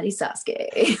ninja zaddy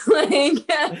Sasuke.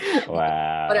 Like,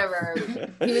 wow. Whatever.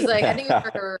 He was like, I think it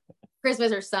was for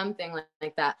Christmas or something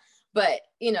like that. But,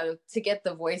 to get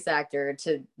the voice actor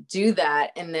to do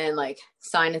that and then like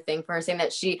sign a thing for her saying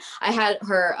that I had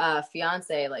her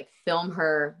fiance like film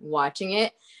her watching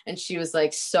it. And she was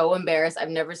like so embarrassed. I've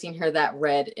never seen her that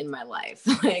red in my life.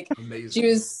 Like amazing. She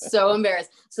was so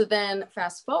embarrassed. So then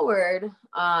fast forward,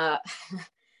 I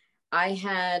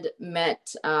had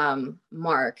met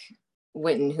Mark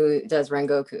Witten, who does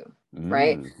Rengoku,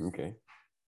 right? Okay.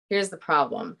 Here's the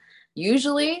problem.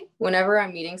 Usually, whenever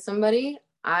I'm meeting somebody,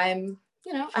 I'm,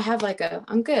 I have like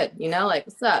I'm good, like,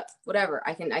 what's up? Whatever.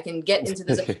 I can get into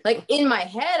this. Like in my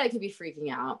head, I could be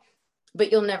freaking out,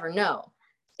 but you'll never know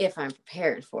if I'm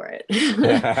prepared for it.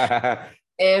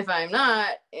 If I'm not,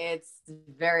 it's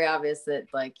very obvious that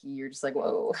like, you're just like,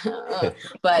 whoa.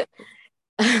 But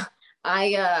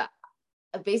I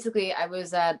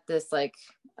was at this like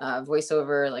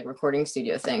voiceover like recording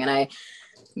studio thing, and I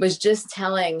was just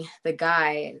telling the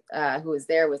guy who was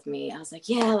there with me, I was like,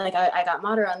 yeah, like I got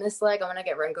Madara on this leg, I'm gonna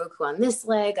get Rengoku on this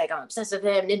leg, like I'm obsessed with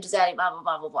him, ninja zaddy, blah blah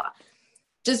blah blah blah.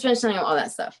 Just finished telling him all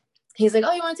that stuff. He's like,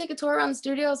 oh, you want to take a tour around the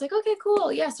studio? I was like, okay,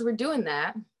 cool, yeah. So we're doing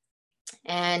that,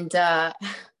 and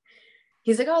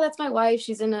he's like, oh, that's my wife,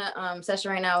 she's in a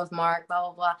session right now with Mark, blah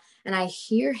blah blah. And I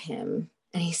hear him,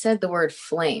 and he said the word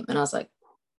flame, and I was like,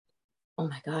 oh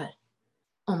my god.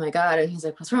 And he's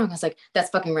like, what's wrong? I was like, that's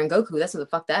fucking Rengoku. That's who the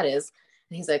fuck that is.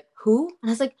 And he's like, who? And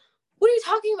I was like, what are you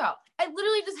talking about? I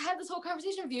literally just had this whole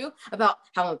conversation with you about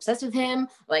how I'm obsessed with him.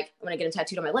 Like, I'm going to get him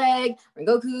tattooed on my leg.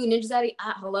 Rengoku, ninja zaddy,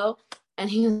 hello. And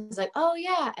he was like, oh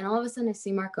yeah. And all of a sudden I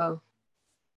see Marco.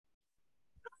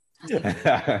 I was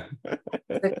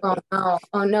like, Like, oh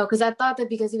no, because I thought that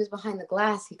because he was behind the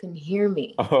glass, he couldn't hear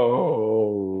me.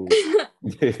 Oh.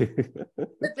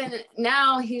 But then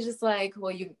now he's just like,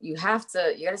 well, you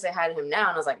gotta say hi to him now.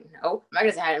 And I was like, no, I'm not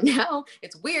gonna say hi to him now.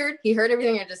 It's weird. He heard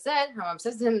everything I just said, how I'm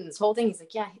obsessed with him and this whole thing. He's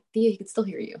like, yeah, Thea, he can still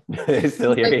hear you.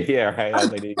 Still hear Like, you, yeah, right. I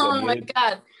was like, oh my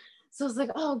God. So I was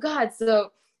like, oh God.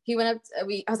 So he went up,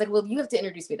 I was like, well, you have to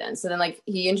introduce me then. So then like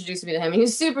he introduced me to him and he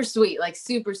was super sweet, like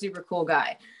super, super cool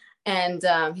guy. And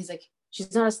he's like,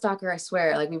 she's not a stalker, I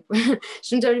swear. Like,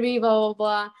 she's from WWE, blah, blah,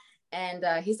 blah.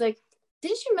 And he's like,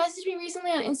 didn't you message me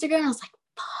recently on Instagram? I was like,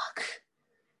 fuck.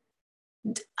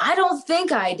 I don't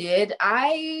think I did.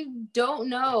 I don't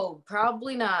know.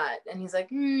 Probably not. And he's like,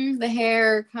 the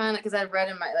hair kind of, because I had red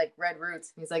in my, like, red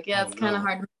roots. He's like, yeah, it's kind of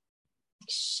hard. Like,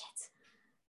 shit.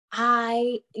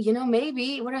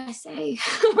 Maybe. What did I say?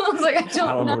 I was like, I don't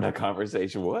know. remember that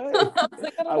conversation. What? I was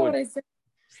like, I don't know what I said.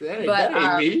 Hey, But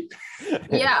that ain't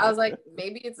me. yeah, I was like,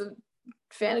 maybe it's a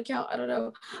fan account. I don't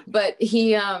know. But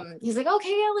he's like, okay,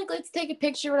 yeah, like let's take a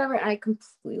picture, whatever. And I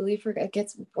completely forgot. It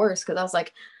gets worse because I was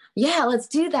like, yeah, let's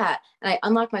do that. And I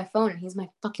unlocked my phone and he's my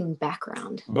fucking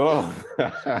background. Oh.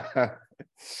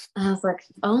 And I was like,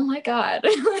 oh my God.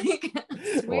 Like,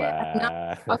 I swear, I'm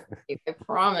not fucking you, I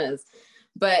promise.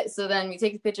 But so then we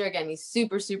take the picture again. He's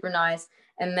super, super nice.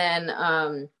 And then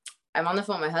I'm on the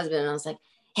phone with my husband and I was like,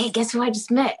 hey, guess who I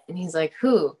just met? And he's like,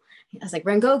 who? I was like,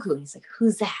 Rengoku. And he's like,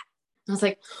 who's that? And I was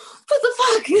like, what the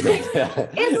fuck? Like,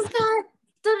 it's that.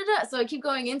 Da, da, da. So I keep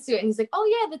going into it. And he's like, oh,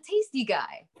 yeah, the tasty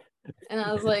guy. And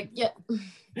I was like, yeah,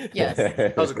 yes.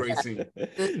 That was a great scene.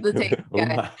 The tasty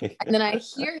guy. And then I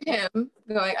hear him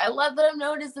going, I love that I'm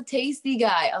known as the tasty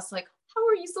guy. I was like, how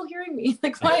are you still hearing me?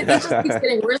 Like, why? This just keeps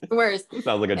getting worse and worse.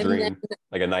 Sounds like a dream,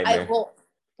 like a nightmare.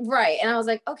 Right. And I was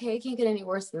like, okay, it can't get any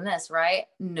worse than this, right?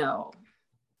 No.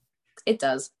 It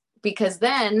does, because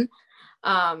then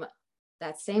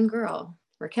that same girl,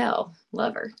 Raquel,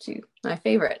 love her, she's my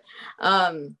favorite.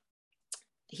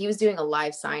 He was doing a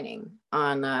live signing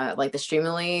on like the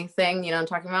Streamily thing, you know what I'm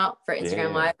talking about, for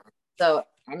Instagram Live. So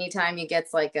anytime he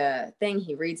gets like a thing,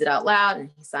 he reads it out loud and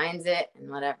he signs it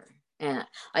and whatever. And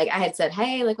like I had said,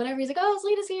 hey, like whatever. He's like, oh,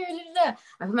 Selena's here. Da, da, da.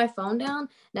 I put my phone down.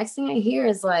 Next thing I hear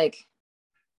is like,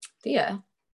 Thea.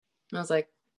 And I was like,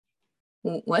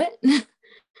 what?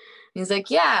 He's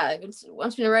like, yeah,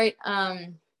 wants me to write,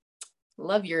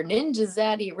 love your ninja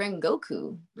zaddy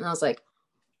Rengoku. And I was like,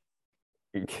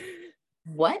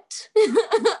 what?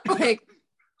 Like,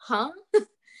 huh?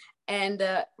 And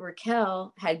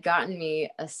Raquel had gotten me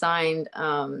a signed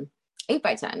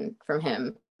 8x10 from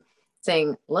him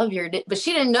saying, love your, but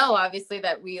she didn't know, obviously,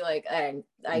 that we like, him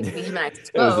and I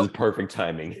spoke. It was perfect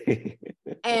timing.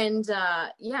 And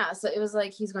yeah, so it was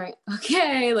like he's going,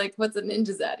 okay, like what's a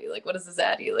ninja zaddy? Like what is a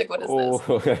zaddy? Like what is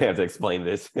this? I have to explain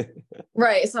this.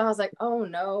 Right. So I was like, oh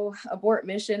no, abort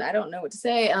mission. I don't know what to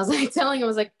say. And I was like telling him, I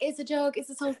was like, it's a joke, it's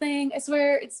this whole thing. I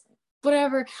swear it's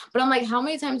whatever. But I'm like, how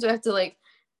many times do I have to like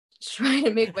try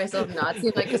to make myself not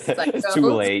seem like a psycho? It's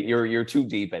too late. You're too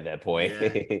deep at that point.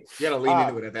 Yeah. You gotta lean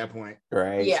into it at that point.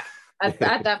 Right. Yeah. At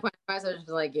that point, I was just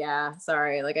like, yeah,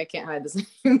 sorry, like I can't hide this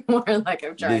anymore. Like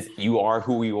I'm trying. You are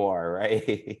who you are,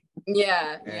 right?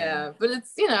 Yeah. But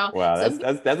it's, you know. Wow,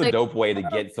 that's like, a dope way to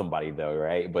get somebody though,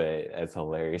 right? But that's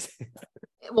hilarious.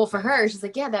 Well, for her, she's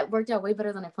like, yeah, that worked out way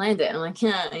better than I planned it. And I'm like,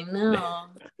 yeah, I know.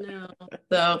 No.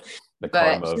 So the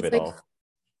karma of it like, all.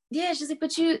 Yeah, she's like,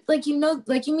 but you like, you know,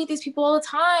 like you meet these people all the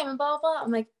time and blah blah.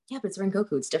 I'm like, yeah, but it's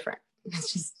Rengoku, it's different.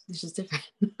 It's just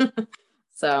different.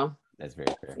 So that's very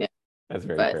fair. Yeah. That's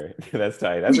very fair. That's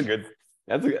tight.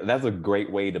 That's a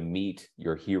great way to meet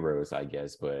your heroes, I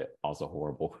guess, but also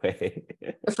horrible way.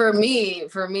 for me.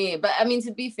 But I mean,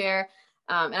 to be fair,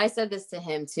 and I said this to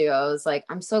him too. I was like,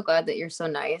 I'm so glad that you're so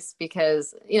nice,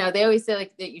 because you know they always say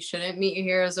like that you shouldn't meet your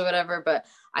heroes or whatever, but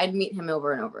I'd meet him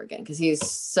over and over again because he's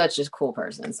such a cool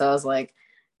person. So I was like,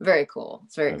 very cool.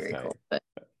 It's very very cool. But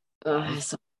I'm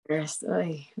so embarrassed.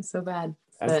 It's so bad.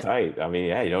 That's tight. I mean,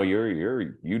 yeah, you know,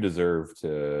 you deserve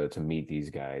to meet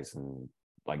these guys and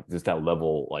like just that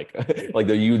level, like like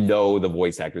the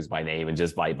voice actors by name and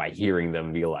just by hearing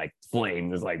them be like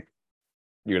Flame is like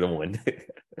you're the one.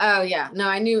 Oh yeah, no,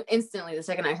 I knew instantly the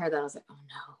second I heard that. I was like, oh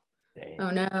no, Dang. Oh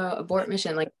no, abort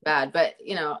mission, like bad. But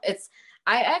you know,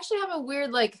 I actually have a weird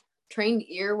like trained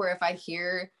ear where if I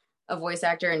hear a voice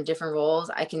actor in different roles,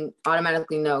 I can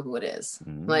automatically know who it is.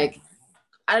 Like.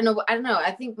 I don't know.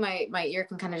 I think my ear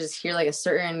can kind of just hear like a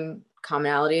certain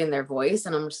commonality in their voice.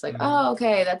 And I'm just like, oh,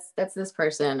 okay, that's this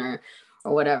person or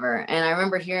whatever. And I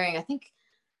remember hearing, I think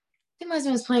my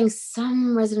husband was playing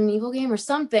some Resident Evil game or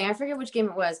something. I forget which game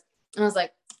it was. And I was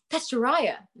like, that's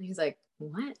Jiraiya. And he's like,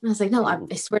 what? And I was like, no,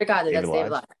 I swear to God that's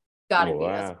David Lodge. gotta Oh, be.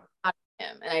 That's wow. gotta be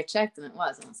him. And I checked and it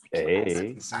was. And I was like, That's Hey.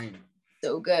 insane.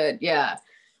 so good. Yeah.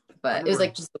 I But it was remember-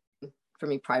 like just for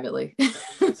me privately.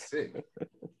 That's sick.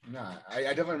 Nah, I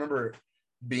definitely remember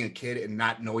being a kid and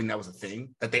not knowing that was a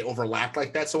thing, that they overlapped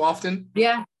like that so often.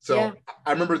 Yeah. So Yeah.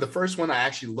 I remember the first one I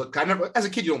actually looked. I never, as a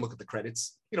kid, you don't look at the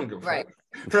credits. You don't give a Right.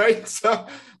 fuck, right? So,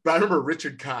 but I remember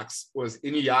Richard Cox was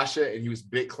Inuyasha and he was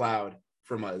Big Cloud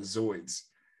from Zoids.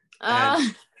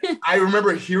 I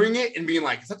remember hearing it and being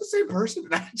like, "Is that the same person?"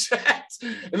 And I checked,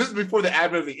 and this is before the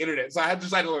advent of the internet, so I had to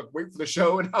like wait for the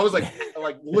show, and I was like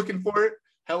looking for it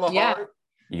hella Yeah. hard.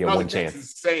 You And get I was one like, "That's chance.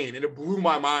 insane," and it blew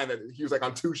my mind that he was like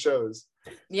on 2 shows.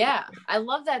 Yeah. I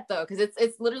love that though, because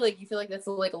it's literally like you feel like that's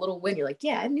like a little win. You're like,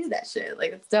 yeah, I knew that shit.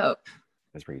 Like it's dope.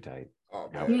 That's pretty tight. Oh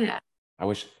Yeah. man, Yeah. I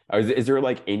wish. Is there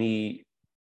like any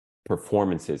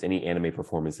performances, any anime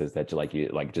performances that you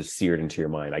like just seared into your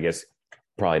mind? I guess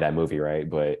probably that movie, right?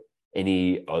 But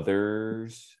any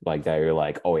others like that you're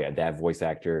like, oh yeah, that voice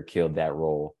actor killed that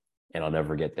role, and I'll never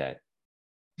forget that.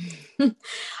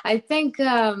 I think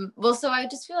well, so I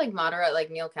just feel like Madara,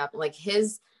 like Neil Kaplan, like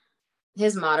his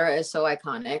Madara is so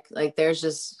iconic. Like there's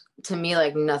just, to me,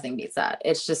 like nothing beats that.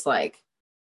 It's just like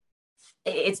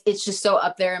it's just so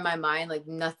up there in my mind, like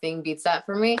nothing beats that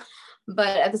for me.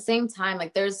 But at the same time,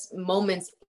 like there's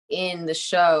moments in the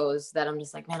shows that I'm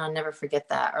just like, man, I'll never forget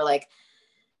that. Or like,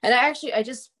 and I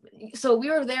just, so we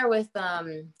were there with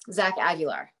Zach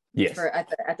Aguilar Yes.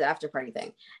 at the after party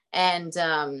thing. And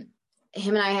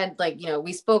him and I had like,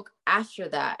 we spoke after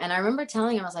that. And I remember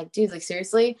telling him, I was like, dude, like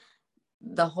seriously,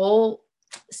 the whole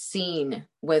scene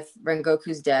with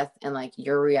Rengoku's death and like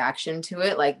your reaction to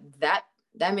it, like that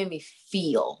made me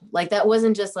feel like that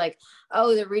wasn't just like,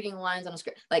 oh, they're reading lines on a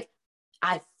script. Like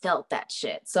I felt that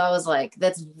shit. So I was like,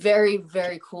 that's very,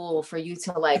 very cool for you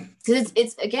to like, because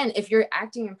it's again, if you're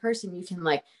acting in person, you can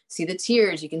like see the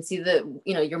tears, you can see the,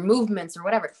 your movements or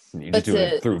whatever. You But just do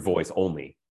it through voice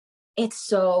only. It's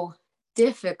so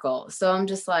difficult. So I'm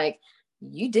just like,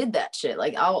 you did that shit.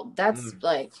 Like that's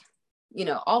like,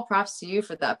 all props to you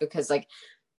for that, because like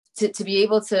to be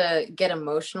able to get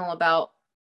emotional about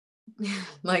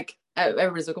like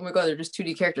everybody's like, oh my god, they're just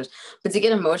 2D characters, but to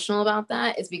get emotional about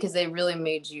that is because they really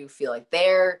made you feel like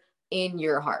they're in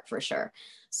your heart for sure.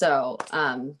 So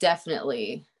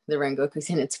definitely the Rengoku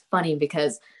scene. It's funny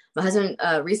because my husband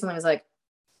recently was like,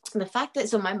 the fact that,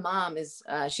 so my mom is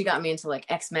she got me into like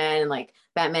X-Men and like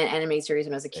Batman anime series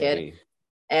when I was a kid.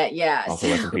 Hey. Yeah. Also,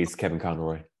 rest in peace, Kevin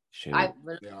Conroy. Shoot. I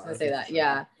was gonna say that.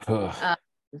 Yeah.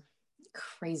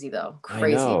 Crazy though.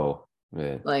 Crazy. I know.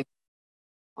 Yeah. Like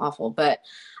awful. But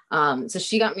so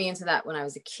she got me into that when I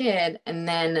was a kid, and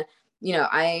then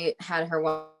I had her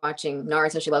watching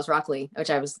Naruto. She loves Rock Lee, which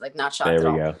I was like not shocked at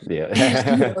all. There we go.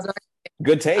 Yeah.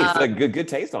 Good taste. Like good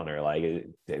taste on her. Like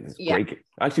it's great.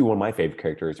 Actually, one of my favorite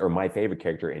characters, or my favorite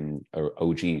character in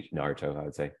OG Naruto, I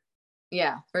would say.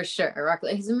 Yeah, for sure. Rock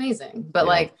Lee, he's amazing. But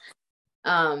like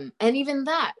and even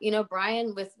that,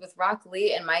 Brian with Rock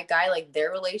Lee and my guy, like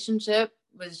their relationship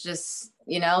was just,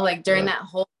 like during that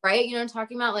whole, right? You know what I'm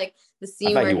talking about? Like the scene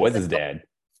I thought where he was his dad.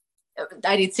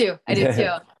 I did too.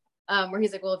 Where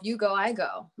he's like, well, if you go, I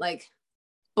go. Like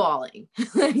bawling.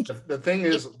 The thing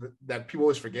is that people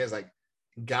always forget is like,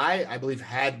 Guy, I believe,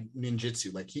 had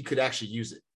ninjutsu. Like he could actually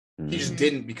use it. He just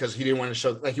didn't, because he didn't want to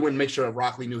show, like he wouldn't make sure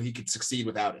Rock Lee knew he could succeed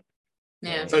without it.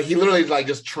 Yeah. So he literally like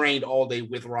just trained all day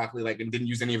with Rock Lee, like, and didn't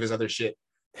use any of his other shit.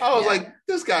 I was like,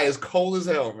 this guy is cold as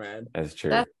hell, man. That's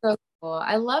true. That's so cool.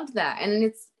 I loved that. And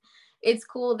it's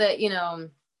cool that,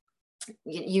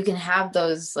 you can have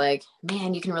those, like,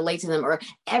 man, you can relate to them. Or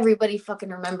everybody fucking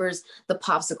remembers the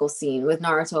popsicle scene with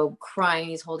Naruto crying.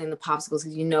 He's holding the popsicles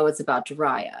because it's about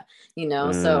Jiraiya,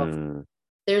 So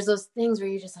there's those things where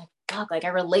you're just like, fuck, like I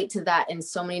relate to that in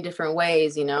so many different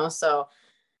ways, So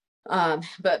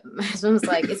but my husband was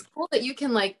like, it's cool that you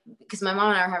can like, because my mom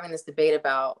and I are having this debate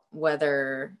about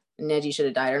whether Neji should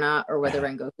have died or not, or whether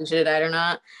Rengoku should have died or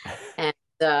not. And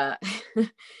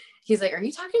he's like, are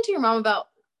you talking to your mom about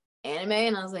anime?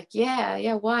 And I was like,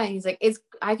 yeah, why? And he's like,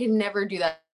 I could never do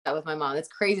that with my mom. It's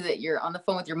crazy that you're on the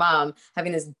phone with your mom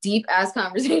having this deep ass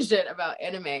conversation about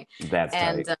anime. That's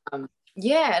tight.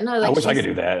 Yeah, no, like I wish I could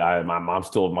do that. My mom's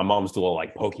still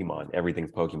like Pokemon.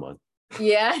 Everything's Pokemon.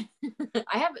 Yeah.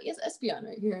 I have Espeon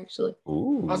right here actually.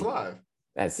 Ooh, I was live.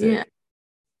 That's it.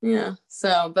 Yeah.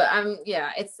 So, but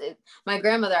my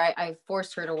grandmother, I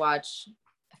forced her to watch.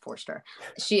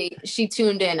 She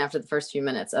tuned in after the first few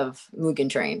minutes of Mugen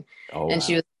Train. Oh, and wow.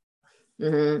 she was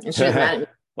and she was mad at me.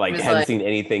 Like, was hadn't like, seen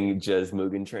anything, just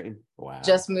Mugen Train. Wow.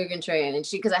 just Mugen Train. And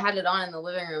because I had it on in the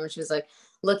living room, and she was like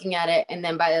looking at it. And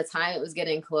then by the time it was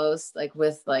getting close, like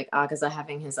with like Akaza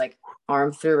having his like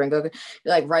arm through Rengoku,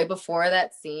 like right before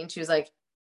that scene, she was like,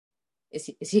 is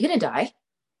he gonna die?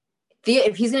 Thea,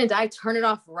 if he's gonna die, turn it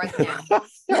off right now.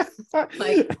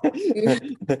 Like,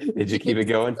 did you keep it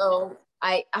going? So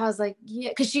I was like, yeah,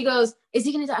 because she goes, is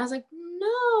he gonna die? I was like,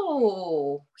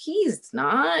 no, he's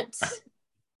not.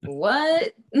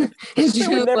 What? And She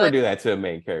would never like, do that to a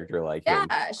main character like him.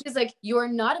 yeah, she's like, you are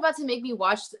not about to make me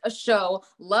watch a show,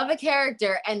 love a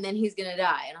character, and then he's gonna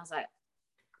die. And I was like,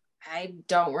 I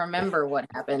don't remember what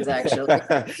happens actually.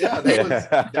 Yeah,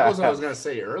 that was what I was gonna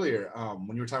say earlier.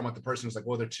 When you were talking about the person who's like,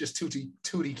 well, they're just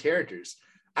 2D characters.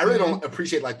 I really don't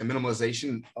appreciate like the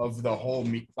minimalization of the whole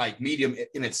medium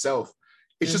in itself.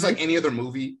 It's just like any other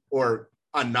movie or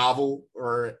a novel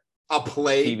or a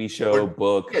play, TV show,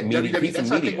 book, WWE.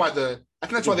 That's I think why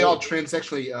that's why they all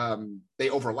transsexually they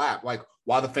overlap. Like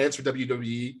why the fans for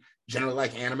WWE generally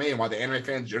like anime and why the anime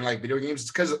fans generally like video games.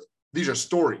 It's because these are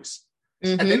stories.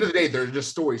 At the end of the day, they're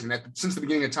just stories, and since the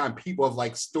beginning of time, people have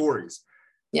liked stories.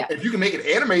 Yeah, if you can make it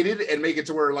animated and make it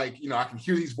to where like I can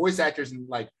hear these voice actors and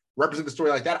like represent the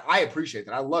story like that, I appreciate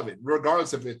that. I love it,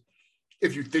 regardless of it.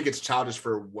 If you think it's childish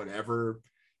for whatever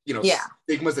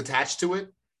stigmas attached to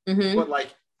it, but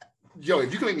like,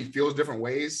 if you can make me feel different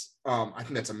ways, I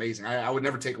think that's amazing. I would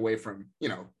never take away from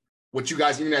what you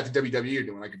guys even at the WWE are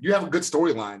doing. Like, if you have a good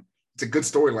storyline, it's a good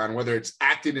storyline, whether it's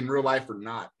acted in real life or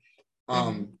not.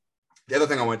 The other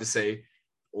thing I wanted to say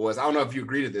was, I don't know if you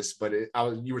agree to this, but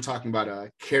you were talking about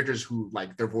characters who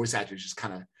like their voice actors just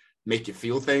kind of make you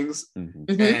feel things. And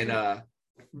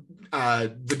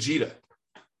Vegeta,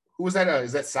 who was that?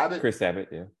 Is that Sabat? Chris Sabat,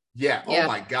 yeah. Yeah. Oh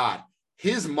my God,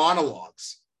 his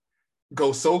monologues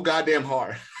go so goddamn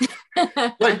hard.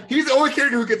 Like, he's the only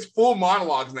character who gets full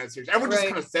monologues in that series. Everyone just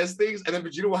kind of says things, and then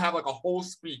Vegeta will have like a whole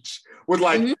speech with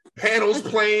like panels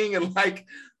playing and like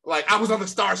I was on the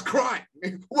stars crying.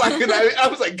 Like, and I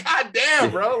was like, God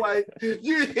damn, bro, like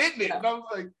you're hitting it. And I was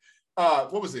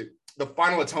like, what was it? The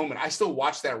Final Atonement. I still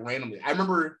watch that randomly. I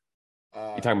remember.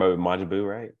 You're talking about Majin Buu,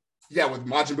 right? Yeah, with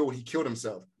Majin Buu when he killed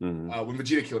himself. When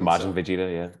Vegeta killed himself. Majin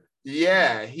Vegeta, yeah.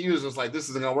 Yeah, he was just like, this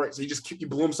isn't gonna work. So he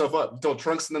blew himself up. He told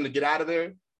Trunks and them to get out of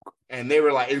there. And they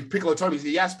were like, and Piccolo told me,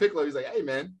 he asked Piccolo, he's like, hey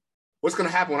man, what's gonna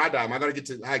happen when I die? Am I gonna get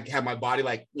to have my body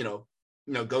like,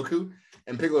 Goku?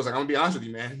 And Piccolo's like, I'm gonna be honest with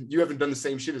you, man. You haven't done the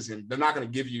same shit as him. They're not gonna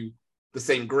give you the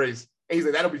same grace. And he's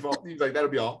like, that'll be all. He's like, that'll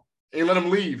be all. And he let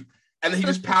him leave. And then he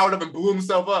just powered up and blew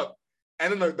himself up.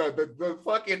 And then the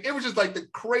fucking, it was just like the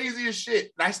craziest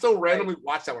shit. And I still randomly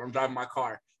watch that when I'm driving my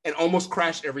car and almost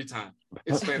crash every time.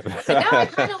 It's fantastic. Now I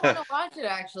kind of want to watch it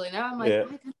actually. Now I'm like, I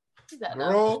can do that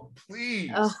now. Girl,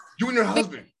 please. You and your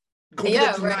husband. Go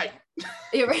get it tonight. Right.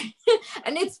 Yeah, right.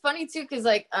 And it's funny too, because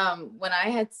like when I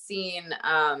had seen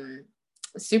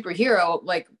Superhero,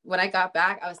 like when I got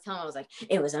back, I was like,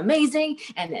 it was amazing,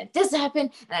 and then this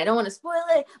happened, and I don't want to spoil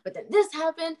it, but then this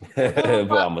happened. But I'm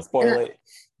gonna spoil it.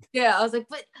 Yeah, I was like,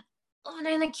 but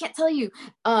man, I can't tell you.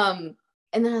 And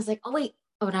then I was like, oh wait,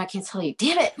 no, I can't tell you.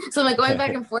 Damn it! So I'm like going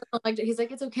back and forth. I'm like, he's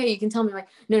like, it's okay, you can tell me. I'm like,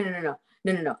 no.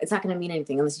 It's not gonna mean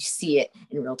anything unless you see it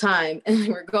in real time. And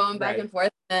we're going back and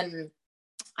forth. And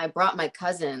I brought my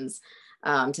cousins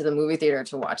to the movie theater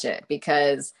to watch it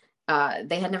because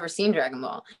they had never seen Dragon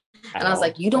Ball. And I was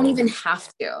like, you don't even have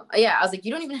to. Yeah, I was like,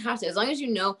 you don't even have to. As long as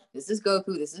you know this is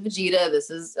Goku, this is Vegeta, this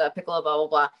is Piccolo, blah,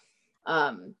 blah,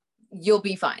 blah. You'll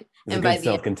be fine. It's a good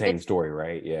self-contained story,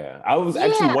 right? Yeah. I was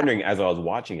actually wondering as I was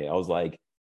watching it, I was like,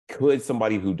 could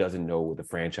somebody who doesn't know what the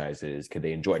franchise is, could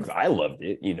they enjoy it? Because I loved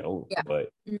it, but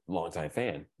longtime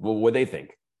fan. Well, what they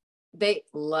think? They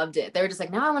loved it. They were just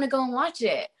like, now I want to go and watch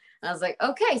it. And I was like,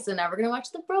 okay, so now we're going to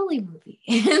watch the Broly movie.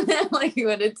 And then like we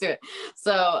went into it.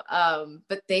 So,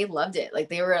 but they loved it. Like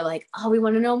they were like, oh, we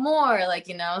want to know more. Like,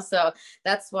 so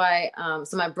that's why,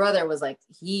 so my brother was like,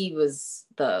 he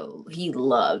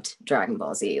loved Dragon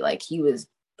Ball Z. Like he was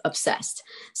obsessed.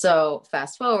 So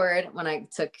fast forward when I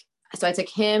took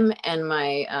him and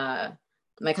my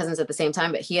cousins at the same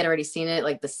time, but he had already seen it.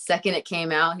 Like the second it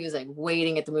came out, he was like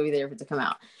waiting at the movie theater for it to come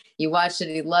out. He watched it,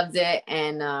 he loved it.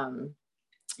 And,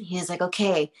 he was like,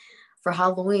 okay, for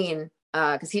Halloween,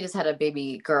 because he just had a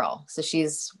baby girl. So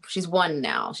she's 1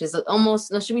 now. She'll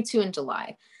be 2 in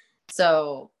July.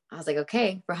 So I was like,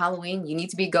 okay, for Halloween, you need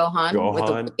to be Gohan. With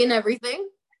the wig and everything.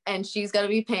 And she's got to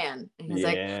be Pan. And he's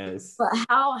like, but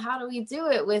how do we do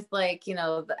it with like,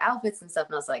 the outfits and stuff?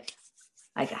 And I was like,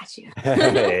 I got you.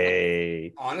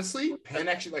 Hey. Honestly, Pan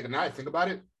actually, like now I think about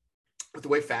it, with the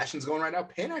way fashion's going right now,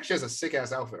 Pan actually has a sick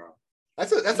ass outfit on.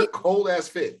 That's a cold ass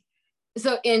fit.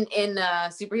 So in The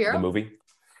superhero. movie?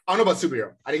 I don't know about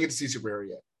superhero. I didn't get to see superhero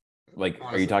yet. Like, are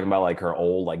Honestly. you talking about like her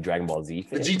old like Dragon Ball Z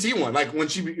The fit? GT one, like when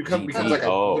she becomes GT? like a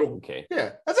Oh, little. okay.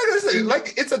 Yeah, that's like I said.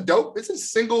 Like it's a dope. It's a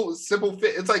simple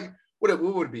fit. It's like what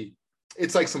would it be?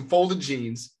 It's like some folded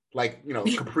jeans, like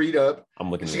capried up. I'm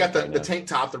looking And at she got it right the now. tank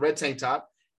top, the red tank top.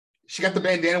 She got the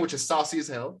bandana, which is saucy as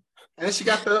hell. And then she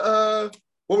got the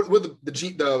what would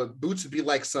the boots would be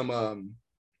like some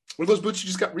what are those boots you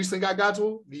just recently got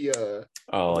Godswill? The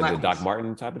Oh, like the black Doc ones.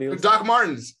 Martin type of The deals? Doc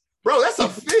Martens. Bro, that's a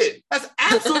fit. That's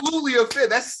absolutely a fit.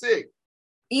 That's sick.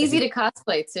 Easy to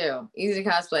cosplay too. Easy to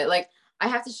cosplay. Like I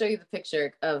have to show you the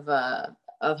picture of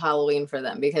Halloween for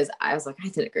them because I was like, I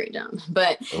did a great job.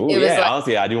 But Oh it was yeah, like,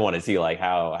 honestly, I do want to see like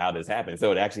how this happened.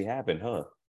 So it actually happened, huh?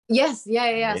 yes,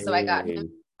 yeah. So I got Hey.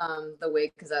 him the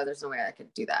wig because there's no way I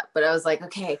could do that. But I was like,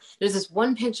 okay, there's this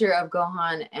one picture of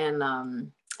Gohan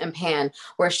and Pan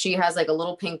where she has like a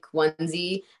little pink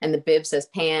onesie and the bib says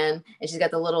Pan and she's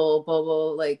got the little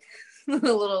bobo like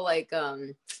the little like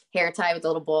hair tie with the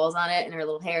little balls on it and her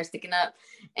little hair sticking up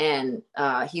and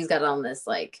he's got on this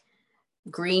like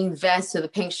green vest with a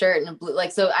pink shirt and a blue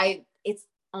like so it's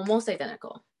almost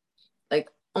identical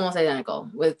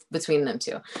with between them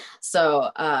two. So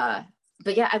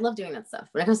but yeah, I love doing that stuff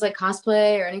when it comes to like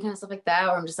cosplay or any kind of stuff like that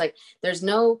where I'm just like there's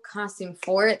no costume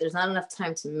for it, there's not enough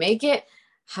time to make it.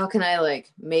 How can I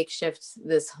like makeshift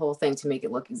this whole thing to make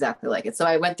it look exactly like it? So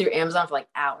I went through Amazon for like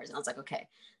hours and I was like, okay,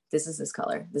 this is this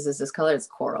color, it's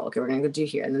coral, okay, we're gonna go do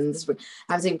here, and then this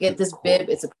I have to get this bib,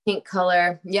 it's a pink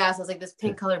color. Yeah, so I was like, this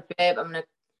pink color bib, I'm gonna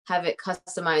have it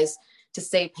customized to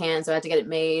say Pan, so I had to get it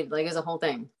made. Like it was a whole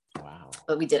thing. Wow.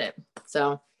 But we did it.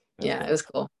 So yeah, it was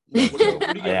cool.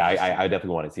 Yeah, I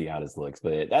definitely want to see how this looks,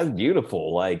 but that's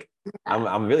beautiful. Like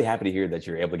I'm really happy to hear that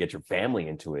you're able to get your family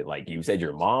into it. Like you said,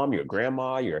 your mom, your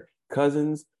grandma, your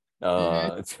cousins,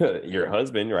 your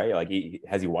husband, right? Like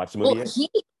has he watched the movie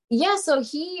yet? So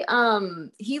he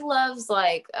loves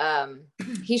like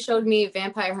he showed me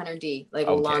Vampire Hunter D like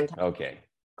a long time. Okay.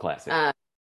 Classic.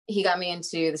 He got me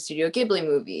into the Studio Ghibli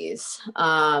movies.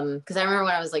 Because I remember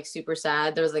when I was like super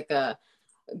sad, there was like a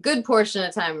good portion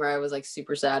of time where I was like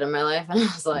super sad in my life. And I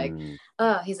was like,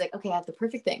 he's like, okay, I have the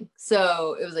perfect thing.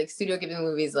 So it was like Studio Ghibli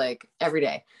movies like every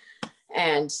day.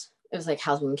 And it was like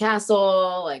Howl's Moving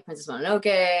Castle, like Princess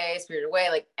Mononoke, Spirited Away,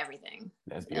 like everything.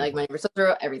 That's beautiful. Like My Neighbor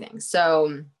Totoro, everything.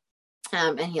 So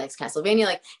and he likes Castlevania,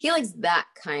 like he likes that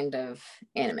kind of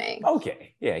anime.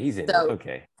 Okay. Yeah, he's in it.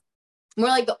 Okay. More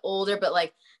like the older, but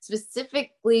like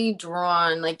specifically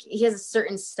drawn, like he has a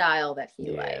certain style that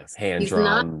he likes. Hand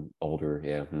drawn, older,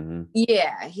 yeah. Mm-hmm.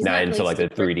 Yeah, he's not into like the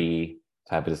 3D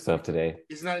type of stuff today.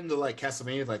 He's not into like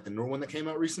Castlevania, like the newer one that came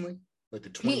out recently, like the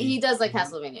 20. He does like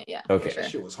Castlevania, yeah. Okay, sure.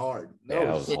 That shit was hard. That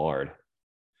was hard.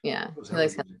 Yeah, he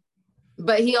likes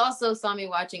but he also saw me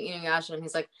watching Inuyasha, and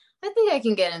he's like, I think I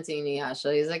can get into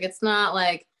Inuyasha. He's like, it's not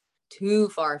like too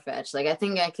far fetched. Like I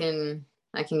think I can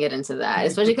get into that,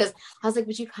 especially because I was like,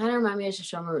 but you kind of remind me of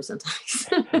Shishomaru sometimes.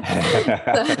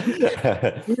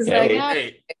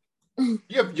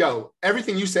 Yo,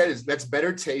 everything you said that's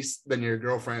better taste than your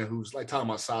girlfriend who's like talking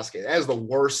about Sasuke. That is the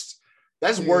worst.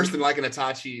 That's worse than like an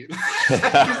Itachi.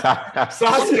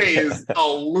 Sasuke is a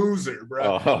loser,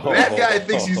 bro. That guy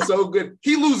thinks he's so good.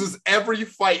 He loses every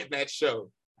fight in that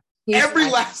show. Every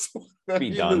last one.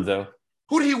 Beat Danzo.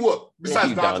 Who did he whoop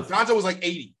besides Danzo? Danzo was like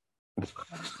 80.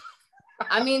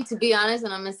 I mean, to be honest,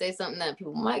 and I'm gonna say something that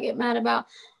people might get mad about,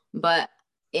 but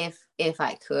if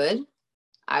I could,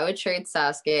 I would trade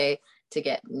Sasuke to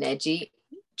get Neji,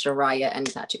 Jiraiya, and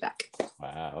Itachi back.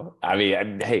 Wow. I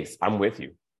mean, hey, I'm with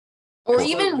you. Or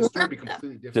even the story be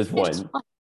completely different. Just one.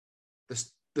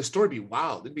 The story be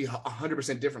wild. It'd be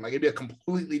 100% different. Like it'd be a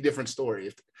completely different story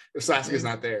if Sasuke's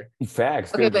not there.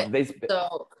 Facts. Okay, but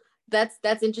so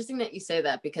that's interesting that you say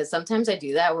that, because sometimes I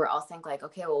do that where I'll think like,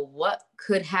 okay, well, what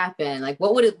could happen? Like,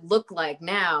 what would it look like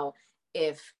now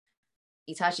if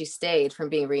Itachi stayed from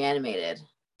being reanimated?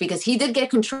 Because he did get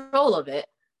control of it.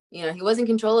 You know, he was in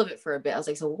control of it for a bit. I was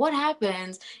like, so what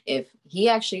happens if he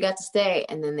actually got to stay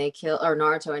and then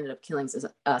Naruto ended up killing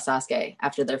Sasuke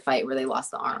after their fight where they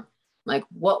lost the arm? Like,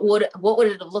 what would it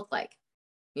have looked like?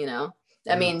 You know?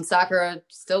 I mean, Sakura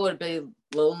still would be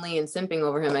lonely and simping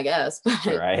over him, I guess.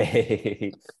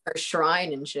 Right. Her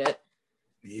shrine and shit.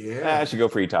 Yeah. I should go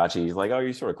for Itachi. He's like, oh,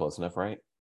 you're sort of close enough, right?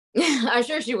 I'm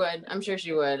sure she would.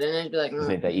 And I'd be like,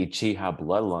 Isn't that Uchiha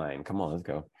bloodline? Come on, let's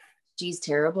go. She's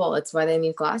terrible. That's why they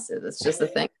need glasses. It's just a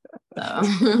thing.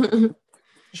 So.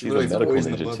 She's a medical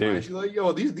ninja too. She's like,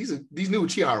 yo, these new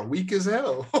Uchiha are weak as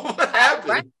hell. What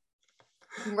happened?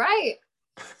 Right.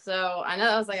 So I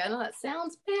know that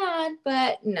sounds bad,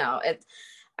 but no,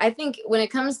 I think when it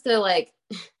comes to like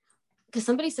because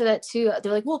somebody said that too.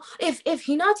 They're like, well, if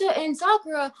Hinata and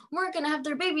Sakura weren't gonna have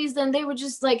their babies, then they would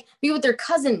just like be with their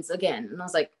cousins again. And I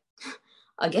was like,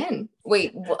 again,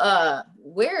 wait,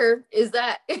 where is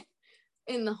that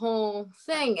in the whole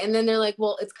thing? And then they're like,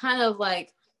 well, it's kind of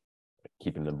like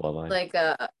keeping the bloodline, like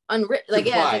unwritten, like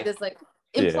yeah, it's like this like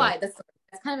implied. Yeah.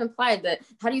 That's kind of implied. That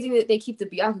how do you think that they keep the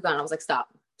Byakugan? I was like, stop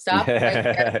right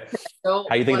there. How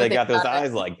do you think they got those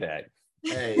eyes like that?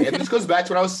 Hey, and this goes back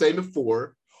to what I was saying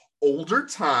before. Older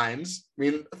times, I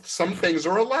mean, some things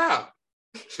are allowed.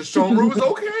 Sesshomaru was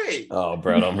okay. Oh,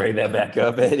 bro, don't bring that back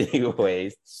up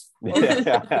anyways.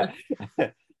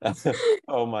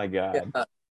 Oh my God.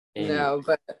 Yeah. No,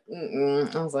 but I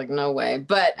was like, no way.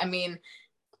 But I mean,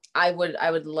 I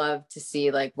would love to see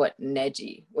like what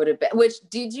Neji would have been. Which,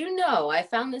 did you know? I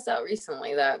found this out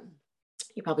recently that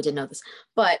you probably didn't know this,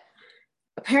 but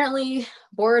apparently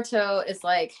Boruto is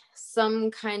like some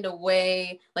kind of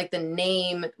way, like the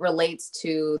name relates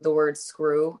to the word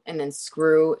screw, and then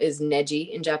screw is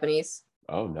Neji in Japanese.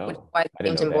 Oh no, which is why I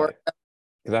didn't know that.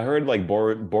 Because I heard like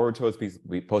Boruto is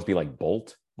supposed to be like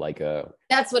bolt, like a.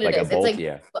 That's what it is. Bolt, it's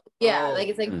like like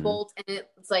it's like mm-hmm. bolt, and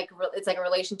it's like a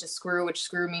relation to screw, which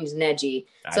screw means Neji.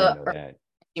 So Neji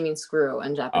means screw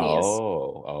in Japanese.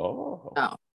 Oh.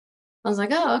 I was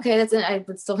like, oh, okay, that's it. I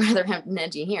would still rather have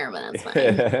Neji here, but that's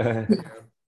fine.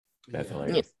 That's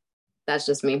hilarious. Yeah, that's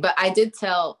just me. But I did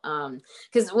tell,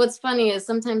 because what's funny is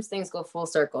sometimes things go full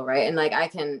circle, right? And like I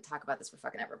can talk about this for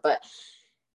fucking ever, but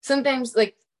sometimes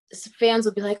like fans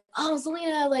will be like, oh,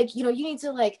 Zelina, like, you know, you need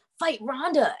to like fight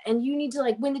Ronda and you need to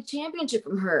like win the championship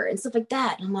from her and stuff like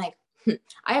that. And I'm like,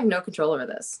 I have no control over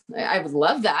this. I would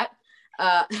love that.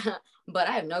 But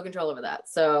I have no control over that.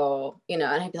 So, you know,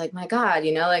 and I'd be like, my God,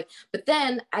 you know, like, but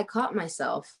then I caught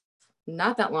myself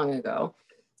not that long ago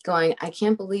going, I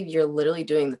can't believe you're literally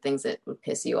doing the things that would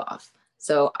piss you off.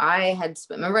 So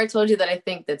remember I told you that I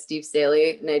think that Steve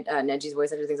Staley, Neji's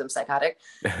voice actor, thinks I'm psychotic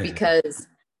because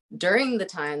during the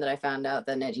time that I found out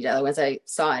that Neji died, once I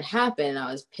saw it happen,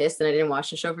 I was pissed and I didn't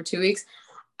watch the show for 2 weeks.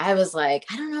 I was like,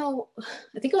 I don't know.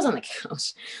 I think I was on the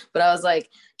couch, but I was like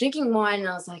drinking wine and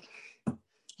I was like,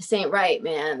 this ain't right,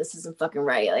 man. This isn't fucking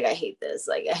right. Like, I hate this.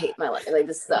 Like, I hate my life. Like,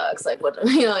 this sucks. Like, what,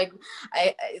 you know, like,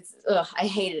 I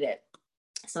hated it.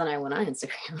 So then I went on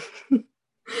Instagram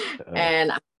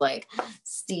and I was like,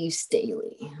 Steve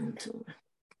Staley.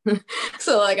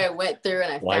 So like I went through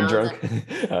and I wine drunk.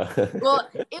 Well,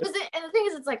 it was, and the thing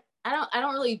is, it's like, I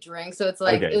don't really drink. So it's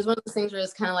like, It was one of those things where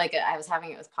it's kind of like, I was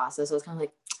having it with pasta. So it's kind of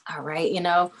like, all right, you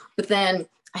know, but then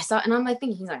I saw, and I'm like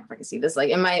thinking, he's not gonna freaking see this. Like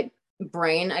in my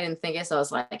brain, I didn't think it. So I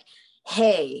was like,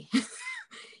 hey,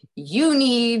 you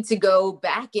need to go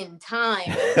back in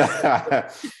time.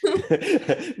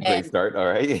 Great start. All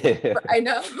right. I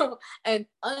know. And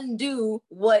undo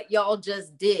what y'all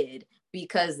just did,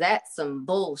 because that's some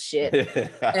bullshit.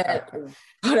 And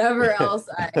whatever else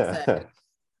I said.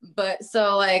 But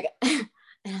so like, and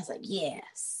I was like, yeah,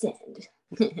 send.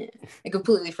 I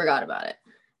completely forgot about it.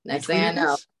 Next thing I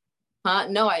know.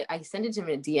 No, I sent it to him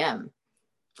in a DM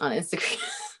on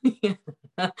Instagram.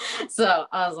 So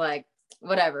I was like,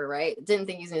 whatever, right? Didn't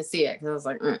think he was gonna see it because I was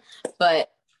like,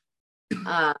 but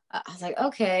I was like,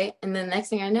 okay. And then next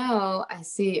thing I know, I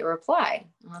see a reply.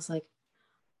 I was like,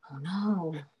 oh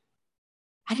no,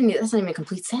 that's not even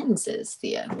complete sentences,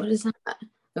 Thea. What is that?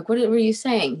 Like, what were you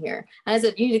saying here? And I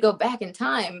said, you need to go back in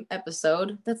time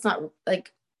episode. That's not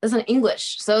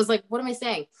English. So I was like, what am I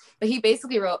saying? But he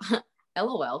basically wrote,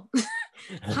 LOL.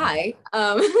 Hi.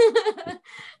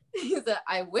 He said,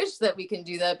 I wish that we can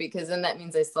do that because then that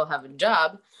means I still have a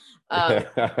job.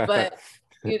 But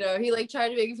you know, he like tried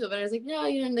to make me feel better. I was like, no,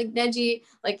 you know, like Neji,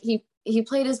 like he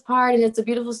played his part and it's a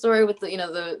beautiful story with the, you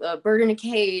know, the bird in a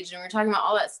cage and we're talking about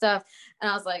all that stuff. And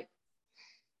I was like,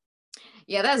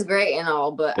 yeah, that's great and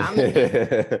all, but I'm gonna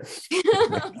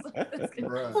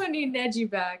need Neji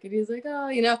back. And he's like, oh,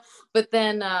 you know, but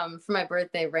then for my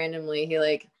birthday, randomly, he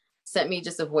like sent me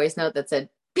just a voice note that said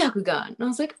Byakugan. And I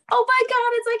was like, oh my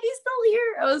God, it's like he's still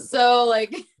here. I was so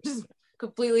like just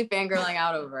completely fangirling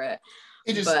out over it.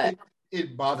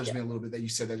 It bothers me a little bit that you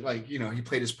said that, like, you know, he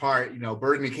played his part, you know,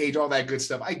 bird in the cage, all that good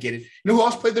stuff. I get it. You know who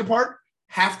else played their part?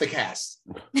 Half the cast.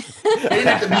 They didn't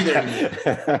have to be there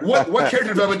anymore. What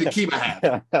character development did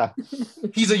Kima have?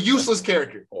 He's a useless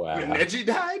character. Wow. When Neji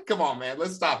died? Come on, man.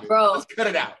 Let's stop it. Bro, let's cut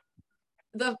it out.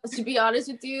 To be honest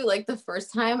with you, like the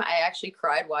first time I actually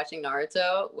cried watching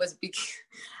Naruto was because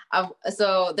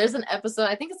so there's an episode,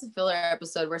 I think it's a filler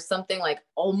episode, where something like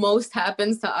almost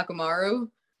happens to Akamaru.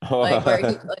 Like where he,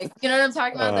 like, you know what I'm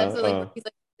talking about? That so like he's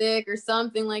like sick or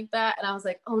something like that, and I was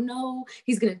like, oh no,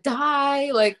 he's gonna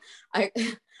die. Like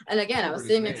and again, I was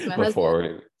sitting next to my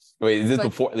husband. Wait, is this But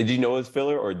before? Did you know it was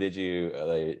filler, or did you?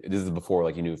 This is before,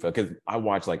 like you knew filler? Because I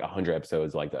watched like 100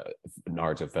 episodes, like the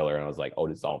Naruto filler, and I was like, oh,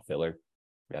 this is all filler.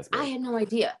 That's I great. had no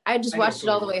idea. I just I know watched it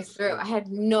all the filler way is. through. I had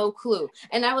no clue.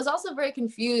 And I was also very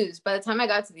confused by the time I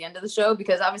got to the end of the show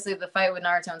because obviously the fight with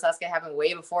Naruto and Sasuke happened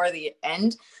way before the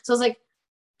end. So I was like,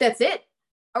 that's it?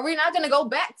 Are we not going to go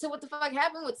back to what the fuck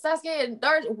happened with Sasuke and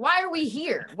Naruto? Why are we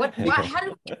here? How did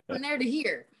we get from there to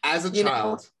here? As a You know?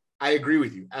 child, I agree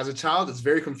with you. As a child, it's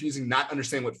very confusing not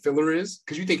understanding what filler is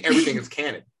because you think everything is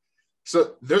canon.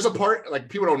 So there's a part, like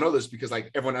people don't know this because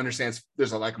like everyone understands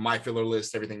there's a like my filler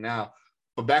list, everything now.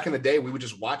 But back in the day, we would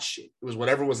just watch shit. It was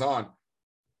whatever was on.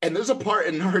 And there's a part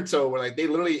in Naruto where like they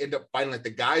literally end up fighting, like the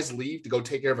guys leave to go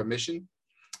take care of a mission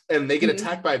and they get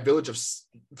attacked by a village of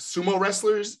sumo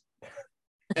wrestlers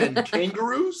and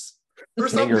kangaroos or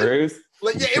something. Kangaroos?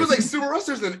 Like, yeah, it was like sumo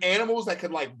wrestlers and animals that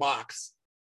could like box.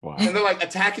 Wow. And they're like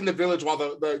attacking the village while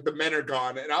the men are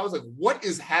gone. And I was like, what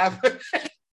is happening?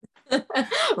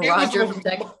 Roger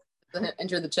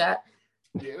enter the chat.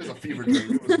 Yeah, it was a fever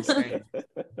dream. It was insane.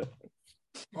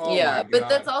 Oh Yeah, my but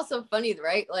God. that's also funny,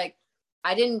 right? Like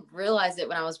I didn't realize it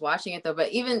when I was watching it though,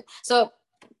 but even so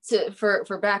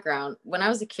for background, when I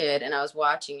was a kid and I was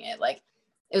watching it, like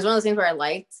it was one of those things where I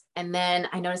liked, and then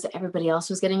I noticed that everybody else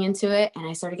was getting into it and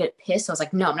I started to get pissed. So I was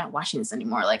like, no, I'm not watching this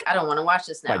anymore. Like I don't want to watch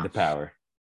this now. Fight the power.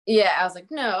 Yeah, I was like,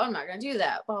 no, I'm not gonna do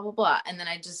that, blah blah blah. And then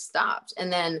I just stopped.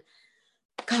 And then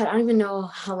God, I don't even know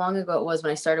how long ago it was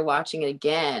when I started watching it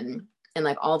again and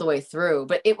like all the way through.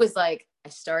 But it was like I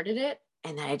started it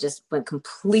and then I just went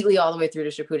completely all the way through to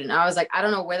Shippuden. I was like, I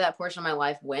don't know where that portion of my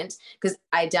life went because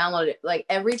I downloaded it like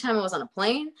every time I was on a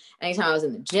plane, anytime I was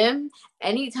in the gym,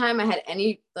 anytime I had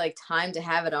any like time to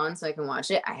have it on so I can watch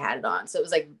it, I had it on. So it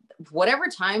was like whatever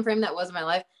time frame that was in my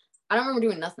life, I don't remember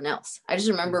doing nothing else. I just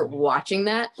remember watching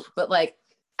that. But like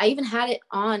I even had it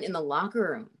on in the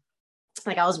locker room.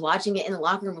 Like I was watching it in the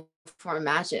locker room before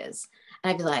matches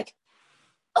and I'd be like,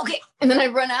 okay. And then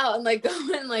I'd run out and like go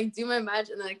and like do my match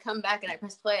and then I come back and I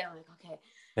press play and I'm like, okay.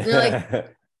 And they're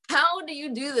like, how do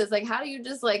you do this? Like, how do you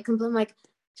just like I'm like,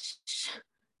 shh,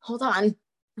 hold on.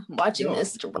 I'm watching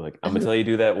this. Like, I'm gonna tell you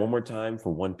do that one more time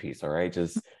for One Piece, all right?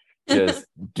 Just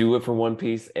do it for One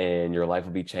Piece and your life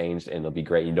will be changed and it'll be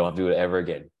great. You don't have to do it ever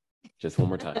again. Just one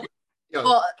more time.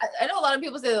 Well, I know a lot of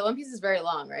people say that One Piece is very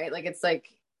long, right? Like it's like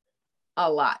a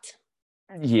lot.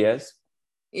 Yes.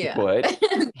 Yeah. But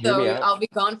so I'll be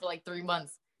gone for like 3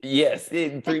 months. Yes,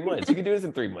 in 3 months. You can do this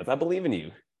in 3 months. I believe in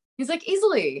you. He's like,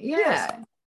 easily. Yeah. Yes.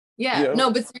 Yeah. You know?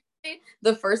 No, but seriously,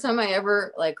 the first time I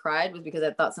ever like cried was because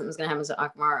I thought something was gonna happen to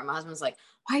Akamaru. And my husband was like,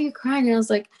 why are you crying? And I was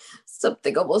like,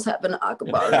 something almost happened to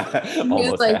Akamaru. He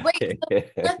was like, wait,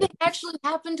 nothing actually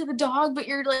happened to the dog, but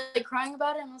you're like crying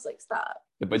about it. And I was like, stop.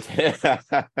 The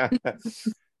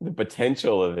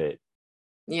potential of it.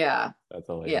 Yeah. That's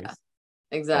hilarious. Yeah.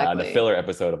 Exactly. The filler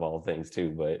episode of all things too,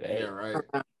 but hey, yeah, right.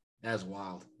 That's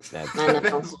wild. I know.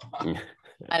 That's wild.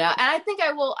 I know. And I think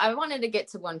I wanted to get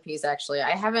to One Piece actually.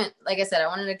 I haven't, like I said, I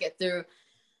wanted to get through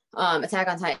Attack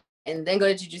on Titan and then go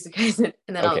to Jujutsu Kaisen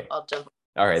and then Okay. I'll jump.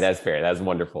 All right, that's fair. That's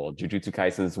wonderful. Jujutsu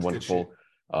Kaisen is wonderful.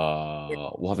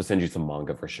 We'll have to send you some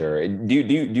manga for sure. Do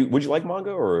you would you like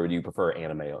manga or do you prefer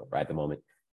anime right at the moment?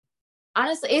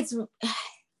 Honestly,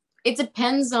 it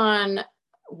depends on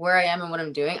where I am and what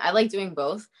I'm doing. I like doing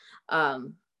both.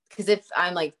 Because if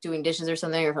I'm like doing dishes or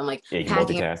something, or if I'm like Yeah, you can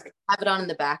packing, multitask. have it on in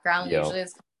the background. Yo. Usually,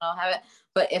 I'll have it.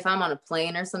 But if I'm on a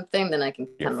plane or something, then I can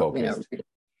You're kind of focused. read it.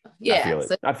 Yeah. I feel it.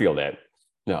 So, I feel that.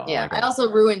 No. yeah. I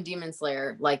also ruined Demon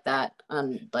Slayer like that,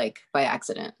 like by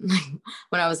accident.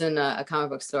 When I was in a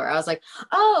comic book store, I was like,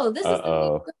 "Oh, this is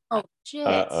the oh shit."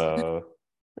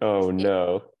 Oh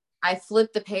no. I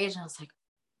flipped the page and I was like,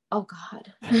 "Oh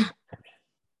God."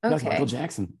 That's Okay. Michael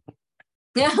Jackson.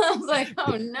 Yeah, I was like,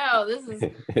 "Oh no, this is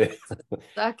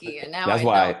sucky." And now That's I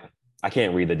why know. I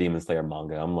can't read the Demon Slayer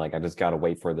manga. I'm like, I just gotta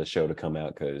wait for the show to come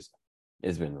out because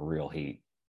it's been real heat.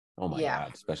 Oh my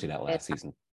god, especially that last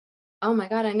season. Oh my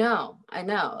God, I know.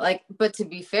 Like, but to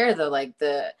be fair though, like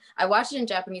I watched it in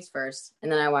Japanese first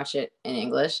and then I watched it in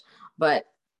English, but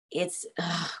it's,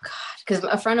 oh God. Cause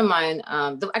a friend of mine,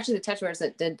 actually the tattoo artist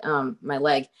that did my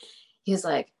leg, he was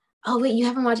like, oh wait, you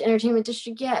haven't watched Entertainment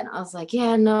District yet? And I was like,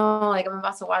 yeah, no, like I'm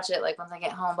about to watch it like once I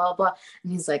get home, blah, blah.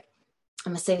 And he's like,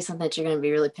 I'm gonna say something that you're gonna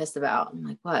be really pissed about. I'm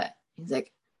like, what? He's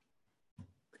like,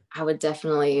 I would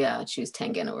definitely choose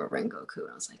Tengen over Rengoku.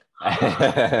 And I was like,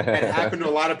 That happened to a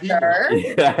lot of people.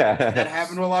 That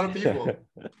happened to a lot of people.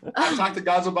 I've talked to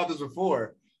Gazo about this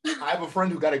before. I have a friend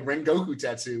who got a Rengoku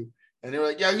tattoo, and they were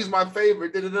like, yeah, he's my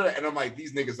favorite. And I'm like,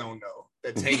 these niggas don't know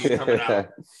that Tengen's coming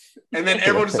out. And then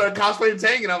everyone started cosplaying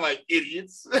Tengen, and I'm like,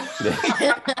 idiots.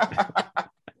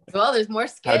 Well, there's more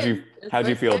skin. How'd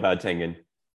you feel about Tengen?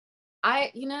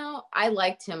 I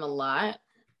liked him a lot,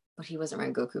 but he wasn't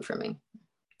Rengoku for me.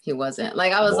 He wasn't.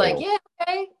 Like, I was like, yeah,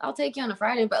 okay, I'll take you on a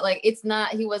Friday, but like, it's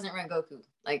not. He wasn't Rengoku.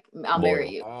 Like, I'll marry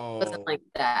you. Oh. It wasn't like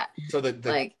that. So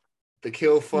the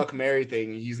kill, fuck, marry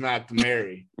thing. He's not the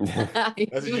marry. That's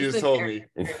what you just told me.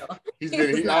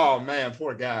 Oh man,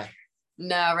 poor guy.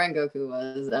 No, Rengoku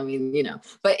was. I mean,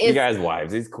 but he got his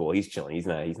wives. He's cool. He's chilling. He's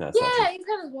not. Yeah, such he's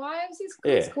got his wives. He's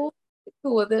cool. He's cool. He's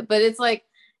cool with it. But it's like,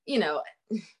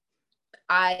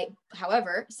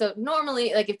 however, so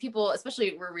normally, like if people,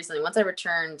 especially once I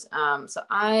returned, oh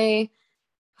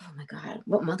my God,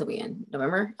 what month are we in?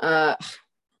 November?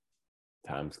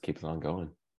 Times keeps on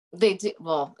going. They do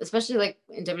well, especially like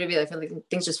in WWE. I feel like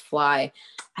things just fly.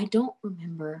 I don't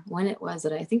remember when it was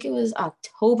that I think it was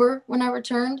October when I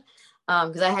returned,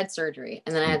 because I had surgery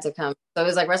and then I had to come. So it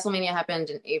was like WrestleMania happened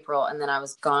in April, and then I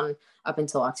was gone up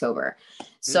until October.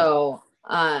 So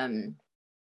when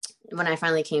I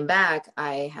finally came back,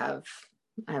 I have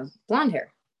blonde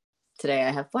hair. Today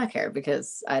I have black hair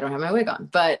because I don't have my wig on,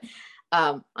 but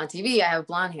on TV I have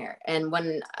blonde hair. And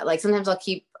when like sometimes I'll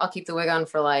keep the wig on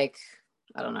for like,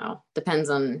 I don't know, depends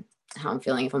on how I'm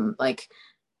feeling, if I'm like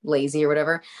lazy or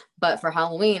whatever. But for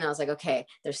Halloween I was like, okay,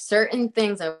 there's certain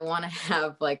things I want to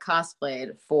have like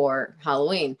cosplayed for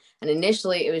Halloween. And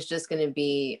initially it was just going to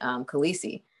be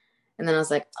Khaleesi, and then I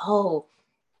was like, oh,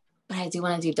 but I do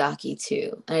want to do Daki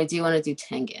too, and I do want to do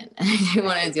Tengen, and I do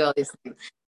want to do all these things.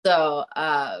 So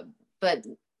but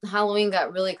Halloween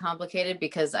got really complicated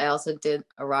because I also did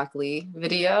a Rock Lee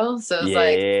video. So it was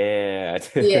I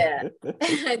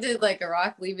did like a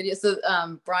Rock Lee video. So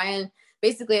Brian,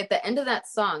 basically at the end of that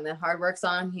song, that Hard Work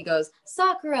song, he goes,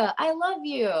 Sakura, I love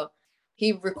you.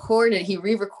 He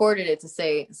re-recorded it to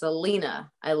say, Zelina,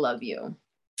 I love you.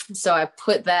 So I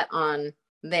put that on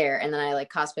there, and then I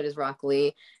like cosplayed as Rock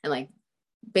Lee and like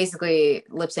basically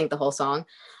lip synced the whole song.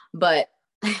 But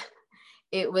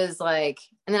it was like,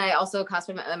 and then I also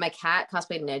cosplayed my cat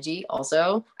cosplayed Neji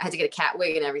also. I had to get a cat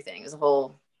wig and everything. It was a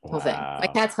whole thing. My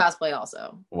cat's cosplay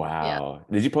also. Wow.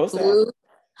 Yeah. Did you post that?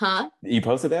 Huh? You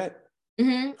posted that?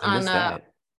 Mm-hmm. On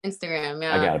Instagram.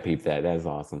 Yeah. I gotta peep that. That is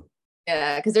awesome.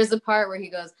 Yeah, because there's a part where he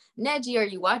goes, Neji, are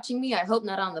you watching me? I hope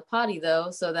not on the potty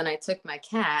though. So then I took my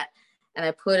cat and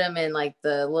I put him in like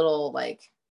the little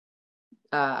like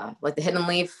the hidden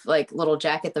leaf like little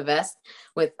jacket, the vest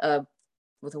with a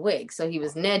wig. So he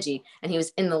was Neji and he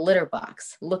was in the litter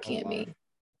box looking at me.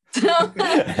 So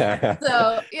yeah,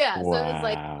 so it was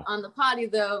like on the potty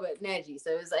though, but Neji.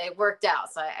 So it worked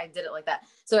out. So I did it like that.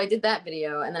 So I did that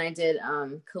video, and then I did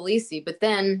Khaleesi, but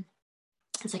then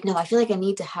I was like, no, I feel like I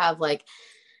need to have like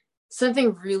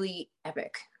something really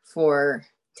epic for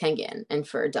Tengen and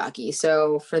for Daki.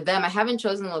 So for them, I haven't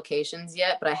chosen locations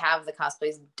yet, but I have the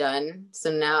cosplays done.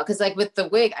 So now, because like with the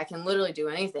wig, I can literally do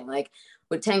anything. Like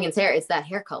with Tengen's hair, it's that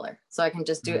hair color, so I can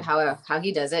just do it how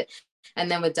he does it.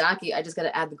 And then with Daki, I just got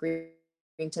to add the green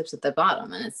tips at the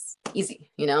bottom, and it's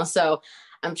easy, So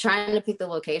I'm trying to pick the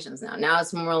locations now. Now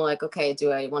it's more like, okay,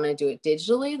 do I want to do it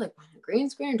digitally, like on a green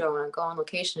screen? Do I want to go on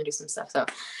location and do some stuff? So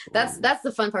that's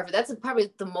the fun part. That's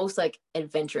probably the most like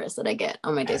adventurous that I get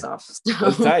on my days off. So.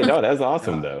 That's tight. No, that's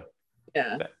awesome though.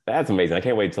 Yeah, that's amazing. I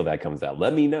can't wait till that comes out.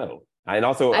 Let me know. And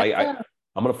also, I'm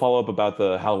gonna follow up about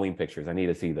the Halloween pictures. I need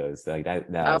to see those. Like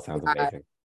that sounds amazing,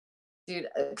 dude.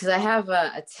 Because I have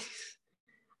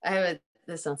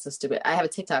this sounds so stupid. I have a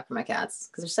TikTok for my cats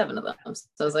because there's 7 of them. So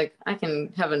I was like, I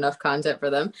can have enough content for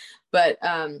them. But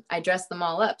I dressed them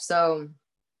all up. So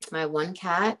my one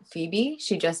cat, Phoebe,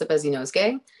 she dressed up as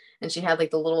Inosuke, and she had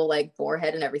like the little like boar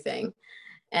head and everything.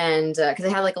 And because I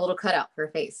had like a little cutout for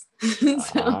her face.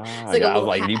 It's like I was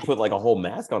like, you put like a whole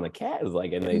mask on the cat. It's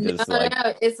like, and they just no.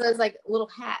 It says like little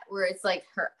hat where it's like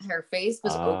her face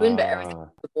was open, but everything was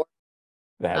the boar.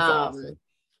 That's awesome.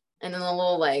 And then the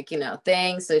little like,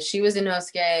 thing. So she was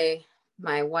Inosuke.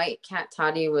 My white cat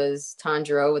Toddy was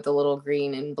Tanjiro with the little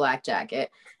green and black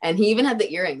jacket. And he even had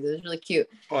the earrings. It was really cute.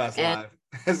 Oh, that's live.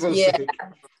 That's so sick.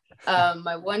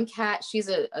 My one cat, she's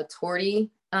a Torty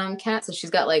cat. So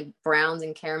she's got like browns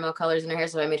and caramel colors in her hair.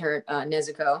 So I made her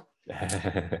Nezuko.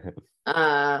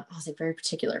 I was like very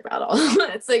particular about all.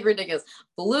 It's like ridiculous.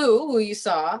 Blue, who you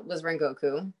saw, was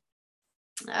Rengoku.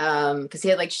 Because he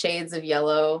had like shades of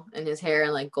yellow in his hair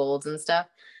and like golds and stuff.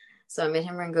 So I made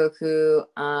him Rengoku.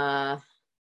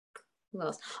 Who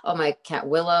else? Oh, my cat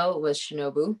Willow was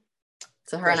Shinobu.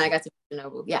 So her and I got to be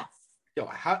Shinobu. Yeah. Yo,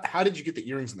 how did you get the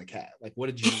earrings in the cat? Like,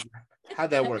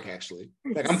 how'd that work actually?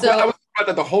 Like, I was about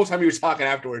that the whole time you were talking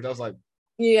afterwards. I was like,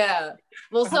 yeah.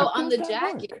 Well, so on the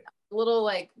jacket, little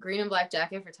like green and black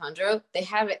jacket for Tanjiro, they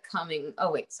have it coming.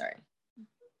 Oh wait, sorry.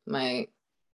 My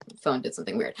phone did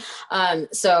something weird.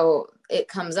 So it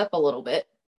comes up a little bit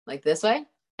like this way,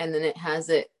 and then it has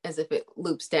it as if it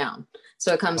loops down.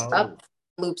 So it comes up,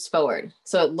 loops forward.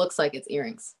 So it looks like it's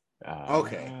earrings.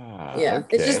 Okay. Yeah.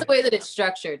 Okay. It's just the way that it's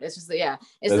structured. It's just, yeah.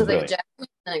 It's That's just like a jacket,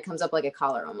 and it comes up like a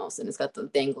collar almost, and it's got the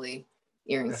dangly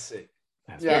earrings. That's it.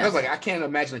 That's Yeah, Yeah. I was like, I can't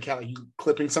imagine a cat like you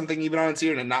clipping something even on its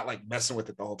ear and not like messing with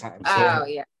it the whole time. Oh,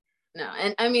 yeah. No.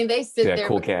 And I mean, they sit Yeah, there.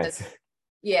 cool because- cats.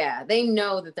 Yeah. They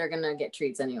know that they're going to get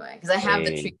treats anyway. Because I have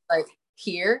the Hey. treats like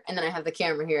here, and then I have the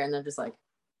camera here, and they're just like,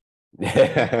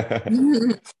 Tricks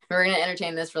we're going to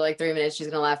entertain this for like 3 minutes. She's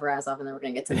going to laugh her ass off, and then we're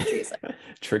going to get to the treats.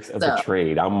 of So- the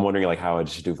trade. I'm wondering like how I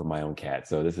should do for my own cat.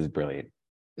 So this is brilliant.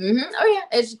 Oh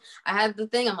yeah, I had the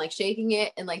thing. I'm like shaking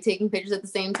it and like taking pictures at the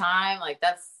same time. Like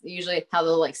that's usually how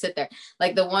they'll like sit there.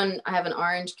 Like the one, I have an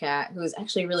orange cat who's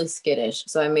actually really skittish,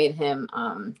 so I made him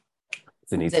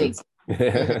Zenitsu.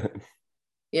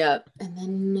 yeah. And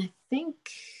then I think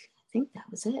that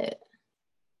was it.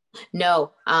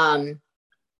 No,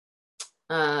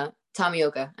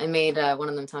 Tomioka. I made one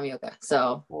of them Tomioka.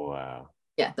 So Wow.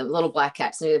 yeah, the little black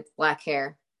cat. So black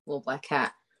hair, little black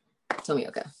cat,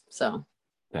 Tomioka. So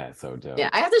That's so dope. yeah,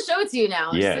 I have to show it to you now.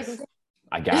 It's Yes. just like-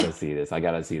 I gotta see this.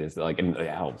 Like, and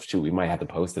oh shoot, we might have to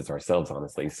post this ourselves,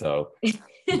 honestly. So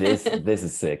this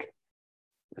is sick.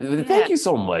 Thank you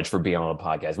so much for being on the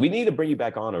podcast. We need to bring you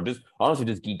back on, or just honestly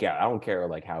just geek out. I don't care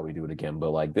like how we do it again,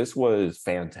 but like this was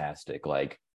fantastic.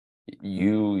 Like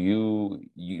you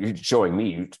showing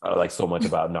me like so much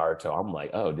about Naruto. I'm like,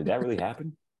 oh, did that really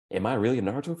happen? Am I really a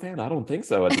Naruto fan? I don't think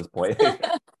so at this point.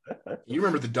 You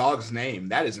remember the dog's name?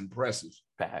 That is impressive.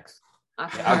 Facts.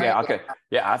 Okay. Okay.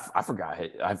 Yeah, I forgot.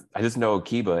 I just know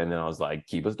Kiba, and then I was like,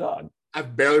 Kiba's dog. I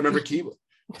barely remember Kiba.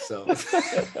 So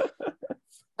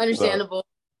Understandable.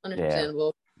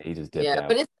 He just dipped Yeah, out.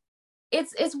 but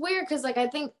it's weird because like I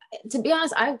think, to be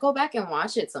honest, I go back and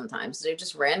watch it sometimes. They're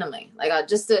just randomly like I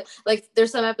just to like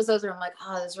there's some episodes where I'm like,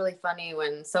 oh, that's really funny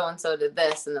when so and so did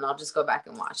this, and then I'll just go back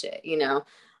and watch it.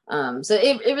 So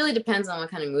it really depends on what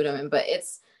kind of mood I'm in, but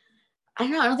I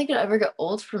don't know. I don't think it'll ever get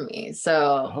old for me.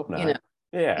 So I hope not.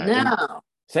 Yeah. no.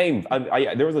 Same.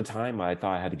 I there was a time I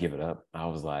thought I had to give it up. I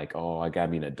was like, oh, I gotta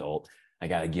be an adult. I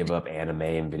gotta give up anime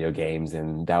and video games,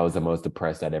 and that was the most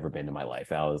depressed I'd ever been in my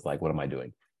life. I was like, what am I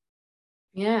doing?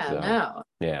 Yeah, So, no.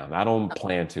 Yeah, I don't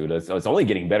plan to. It's only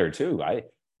getting better too.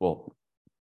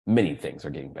 Many things are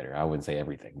getting better. I wouldn't say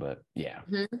everything, but yeah.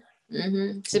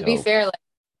 To be fair, like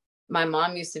my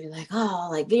mom used to be like, oh,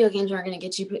 like video games aren't gonna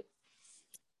get you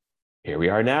Here we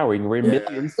are now. We're in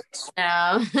millions.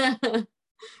 now.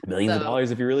 Millions of So-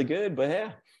 dollars if you're really good, but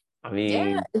yeah. I mean,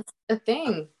 Yeah, it's a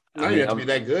thing. now you have to be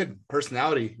that good.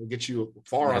 Personality will get you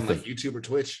far on That's like YouTube or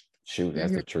Twitch. shoot,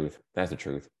 that's the truth. That's the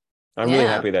truth. I'm really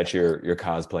Yeah. happy that you're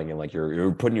cosplaying and like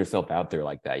you're putting yourself out there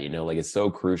like that. Like it's so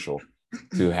crucial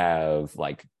to have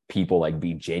like people like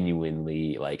be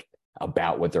genuinely like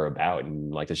about what they're about,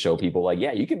 and like to show people like,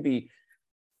 yeah, you can be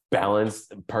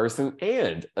balanced person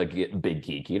and a big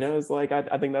geek. It's like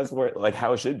I think that's where like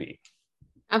how it should be.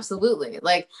 Absolutely.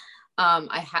 Like,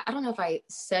 I don't know if I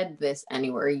said this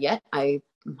anywhere yet. I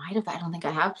might have. I don't think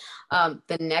I have.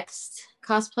 The next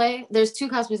cosplay, there's 2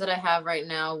 cosplays that I have right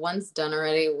now. One's done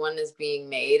already. One is being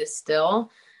made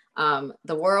still. The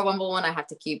Royal Rumble one, I have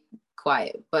to keep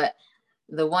quiet, but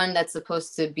the one that's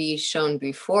supposed to be shown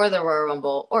before the Royal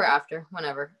Rumble or after,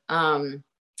 whenever.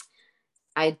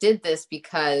 I did this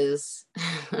because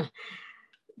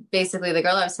basically the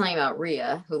girl I was telling you about,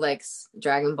 Rhea, who likes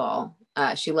Dragon Ball,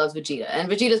 she loves Vegeta, and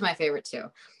Vegeta's my favorite too.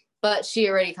 But she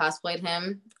already cosplayed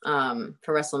him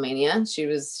for WrestleMania. She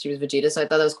was Vegeta, so I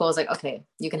thought that was cool. I was like, okay,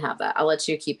 you can have that. I'll let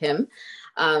you keep him.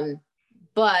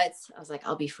 But I was like,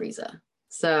 I'll be Frieza.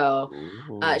 So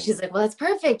she's like, well, that's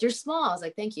perfect. You're small. I was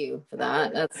like, thank you for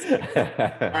that. That's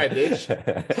all right, bitch.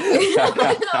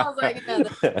 I was like, yeah,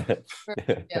 that's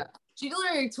perfect. Yeah. She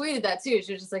literally tweeted that too.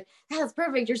 She was just like, yeah, that's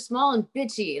perfect. You're small and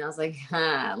bitchy. And I was like,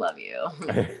 I love you.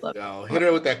 Love you. Yo, hit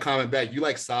her with that comment back. You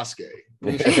like Sasuke.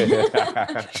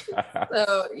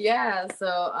 So yeah, so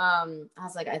I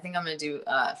was like, I think I'm gonna do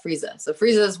Frieza. So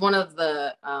Frieza is one of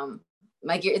the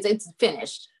my gear. It's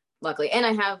finished, luckily, and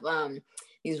I have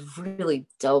these really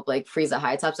dope like Frieza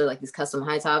high tops. They're like these custom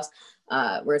high tops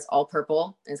where it's all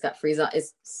purple and it's got Frieza.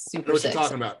 It's I know super what sick. you're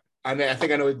talking about. I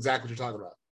think I know exactly what you're talking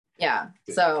about. Yeah,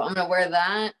 so I'm gonna wear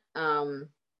that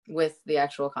with the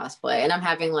actual cosplay, and I'm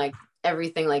having like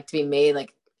everything like to be made,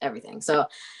 like everything. So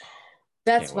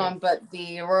that's Can't wait. one, but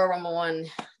the Royal Rumble one,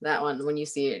 that one, when you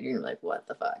see it, you're like, what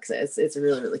the fuck? So it's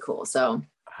really, really cool. So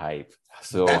Hype.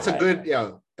 So That's a hype.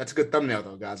 good, that's a good thumbnail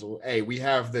though, guys. Well, hey, we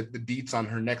have the deets on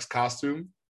her next costume.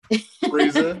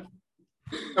 Frieza.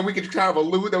 And we could kind of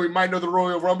allude that we might know the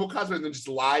Royal Rumble cosplay and then just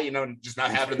lie, and just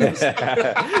not have it in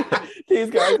These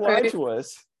guys lied to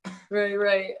us.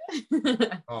 Right.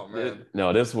 Oh man.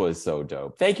 No, this was so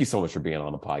dope. Thank you so much for being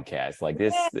on the podcast. Like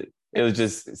this, it was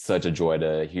just such a joy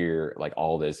to hear like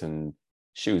all this, and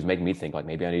she was making me think like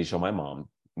maybe I need to show my mom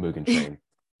Mugen Train.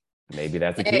 Maybe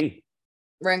that's the key.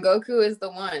 Rengoku is the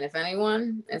one. If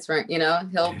anyone, it's right.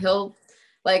 He'll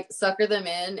like sucker them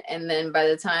in, and then by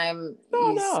the time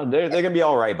they're gonna be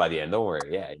all right by the end. Don't worry.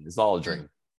 Yeah, it's all a dream.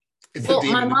 Well,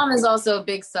 my mom is also a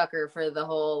big sucker for the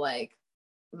whole like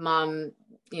mom,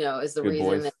 is the Good reason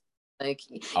boys. that like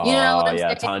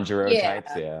Tanjiro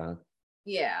types.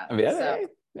 Yeah. I mean,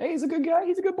 hey, he's a good guy.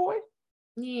 He's a good boy.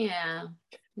 Yeah,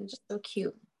 he's just so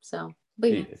cute. So,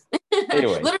 but yeah.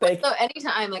 Anyway, literally, so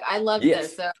anytime, like I love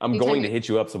this. So I'm going to hit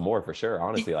you up some more for sure.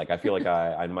 Honestly, like I feel like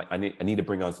I need to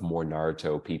bring on some more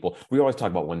Naruto people. We always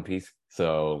talk about One Piece,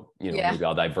 so maybe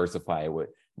I'll diversify with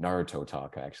Naruto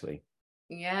talk. Actually,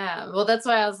 yeah. Well, that's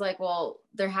why I was like, well,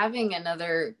 they're having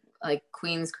another like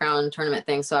Queen's Crown tournament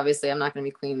thing, so obviously I'm not going to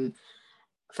be queen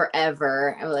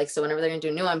forever. And like, so whenever they're going to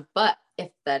do a new one, but if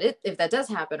that does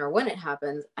happen, or when it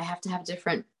happens, I have to have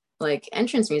different like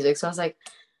entrance music. So I was like,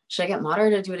 should I get Madara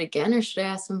to do it again, or should I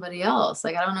ask somebody else?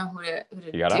 Like, I don't know who to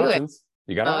you got do options. it.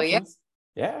 You got options.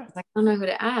 Yeah. I don't know who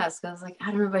to ask. I was like,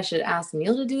 I don't know if I should ask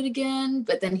Neil to do it again.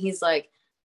 But then he's like,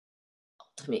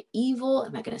 ultimate evil.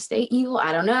 Am I going to stay evil?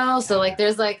 I don't know. So like,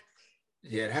 there's like.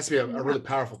 Yeah, it has to be a really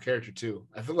powerful character too.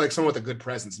 I feel like someone with a good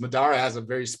presence. Madara has a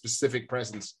very specific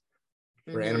presence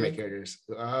for anime characters.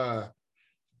 I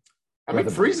mean,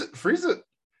 Frieza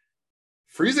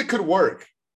could work.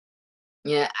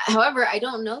 Yeah. However, I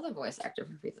don't know the voice actor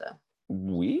for Frieza.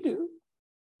 We do.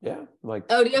 Yeah. Like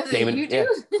do you do?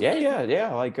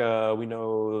 Yeah. Like we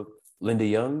know Linda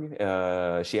Young.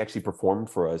 She actually performed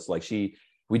for us. Like we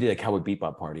did a Cowboy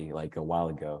Bebop party like a while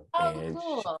ago. And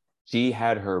cool. She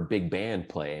had her big band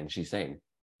play and she sang.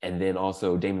 And then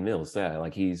also Damon Mills,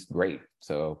 like he's great.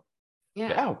 So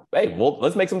yeah. Hey, well,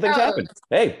 let's make some things happen.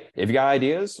 Hey, if you got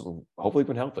ideas, hopefully we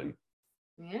can help you.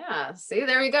 Yeah. See,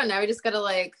 there we go. Now we just gotta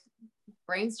like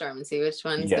brainstorm and see which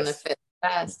one's gonna fit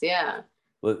best. Yeah.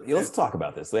 Let's talk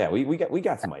about this. Yeah, we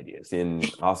got some ideas, and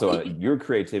also your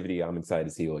creativity. I'm excited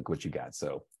to see like what you got.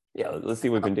 So yeah, let's see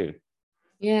what we can do.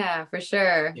 Yeah, for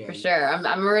sure. I'm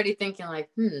already thinking like,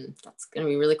 that's gonna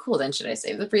be really cool. Then should I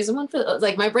save the Frieza one for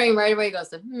like my brain right away goes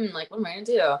to like what am I gonna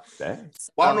do? Well,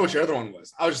 I don't know what your other one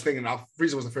was. I was just thinking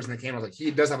Frieza was the first thing that came. I was like,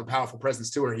 he does have a powerful presence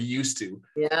too, or he used to.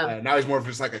 Yeah. Now he's more of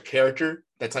just like a character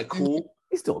that's like cool.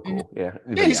 He's still cool. Yeah.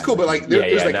 Yeah, he's cool, but like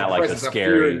there's like not a like presence, a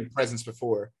scary presence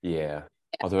before. Yeah.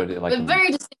 Although like but very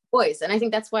distinct voice, and I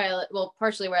think that's why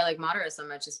partially why I like Madara so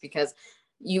much is because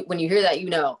when you hear that,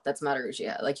 that's Madara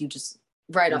Uchiha. Like you just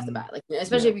right off the bat, like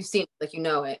especially if you've seen it, like it,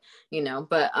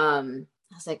 but I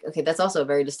was like, okay, that's also a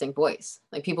very distinct voice.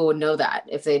 Like people would know that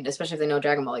especially if they know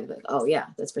Dragon Ball, like oh yeah,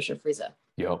 that's for sure Frieza.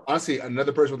 Yo, honestly,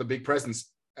 another person with a big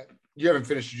presence. You haven't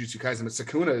finished Jujutsu Kaisen, but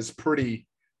Sukuna is pretty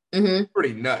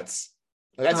nuts.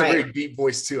 Like, that's a very deep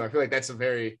voice too. I feel like that's a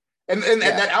very and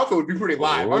that outfit would be pretty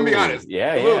live. I'm gonna be honest.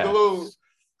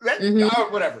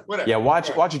 Whatever. Yeah, watch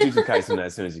Jujutsu Kaisen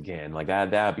as soon as you can. Like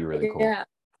that'd be really cool. Yeah.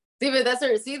 But this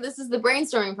is the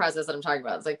brainstorming process that I'm talking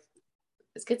about. It's like,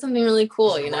 let's get something really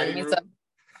cool, you know what I mean? So,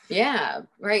 yeah,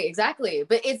 right, exactly.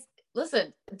 But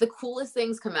listen, the coolest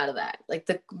things come out of that. Like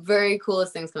the very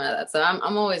coolest things come out of that. So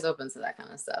I'm always open to that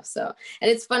kind of stuff. So, and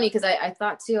it's funny because I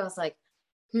thought too, I was like,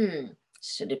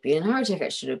 should it be an Naruto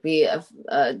ticket? Should it be a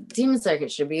Demon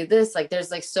Circuit? Should it be this? Like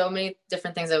there's like so many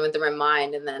different things that went through my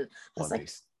mind. And then I was like,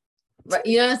 right,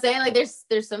 you know what I'm saying? Like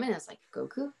there's so many. It's like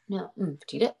Goku, no,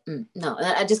 Vegeta, no. And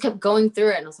I just kept going through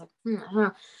it, and I was like, I don't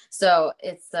know. So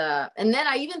it's and then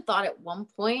I even thought at one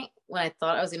point when I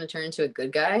thought I was going to turn into a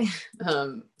good guy,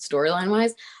 storyline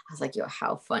wise, I was like, yo,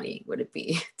 how funny would it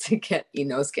be to get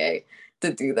Inosuke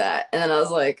to do that? And then I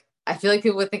was like, I feel like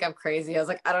people would think I'm crazy. I was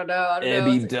like, I don't know. It'd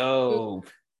be dope.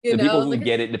 The people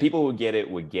who get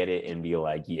it would get it and be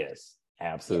like, yes.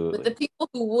 Absolutely. But the people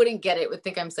who wouldn't get it would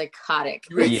think I'm psychotic.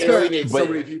 You alienate so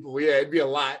many people. Yeah, it'd be a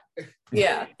lot.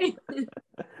 Yeah.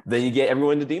 Then you get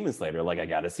everyone to Demon Slayer. Like, I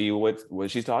got to see what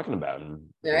she's talking about. And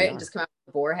right, just come out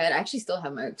with the boarhead. I actually still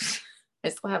have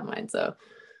mine. So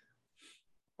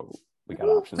we got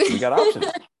options. We got options.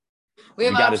 we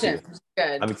have options.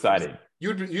 Good. I'm excited.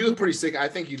 You look pretty sick. I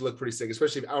think you'd look pretty sick,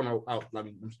 especially if, I don't know. I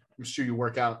mean, I'm sure you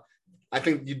work out. I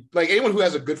think you like anyone who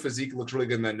has a good physique looks really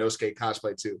good in that Inosuke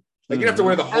cosplay too. Like you have to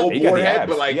wear the whole board head,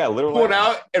 but like pull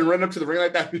out and run up to the ring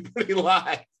like that would be pretty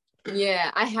live.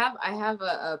 Yeah, I have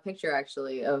a picture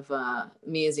actually of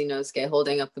me as Inosuke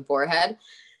holding up the board head.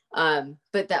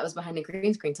 But that was behind a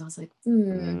green screen. So I was like,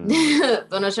 Mm.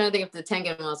 When I was trying to think of the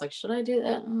Tengen one, I was like, should I do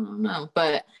that? I don't know.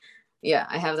 But yeah,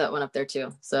 I have that one up there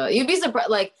too. So you'd be surprised.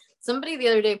 Like somebody the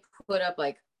other day put up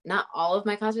like not all of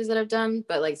my cosplays that I've done,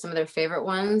 but like some of their favorite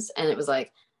ones. And it was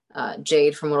like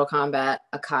Jade from Mortal Kombat,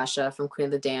 Akasha from Queen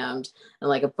of the Damned, and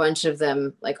like a bunch of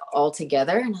them like all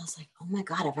together. And I was like, oh my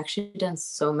God, I've actually done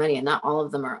so many and not all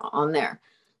of them are on there.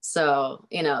 So,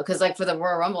 you know, because like for the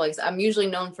Royal Rumble, like I'm usually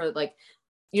known for like,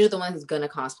 usually the one who's gonna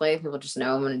cosplay. People just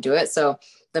know I'm gonna do it. So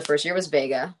the first year was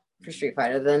Vega for Street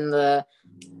Fighter. Then the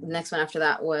next one after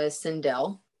that was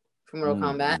Sindel from Mortal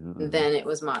Kombat. And then it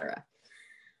was Madara.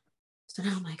 So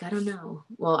now I'm like, I don't know.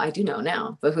 Well, I do know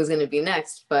now, but who's gonna be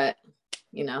next? But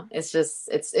you know, it's just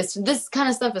it's this kind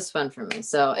of stuff is fun for me.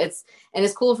 So it's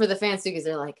cool for the fans too, because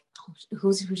they're like, oh,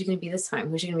 who's you gonna be this time?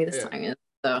 Who's you gonna be this time? And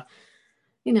so,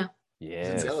 you know.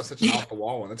 Yeah. Zendella's such an off the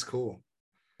wall one. That's cool.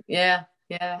 Yeah.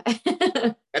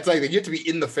 That's like you have to be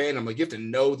in the fandom. Like you have to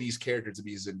know these characters to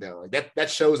be Zendella. Like that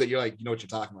shows that you're like, you know what you're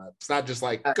talking about. It's not just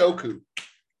like Goku. You know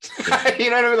what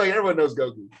I mean? Like everyone knows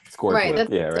Goku. Right.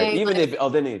 Yeah, right. Even if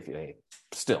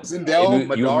still Zendella,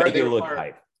 Madara, make it look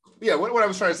hype. Yeah, what I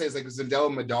was trying to say is like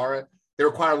Zendella, Madara, they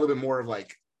require a little bit more of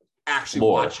like actually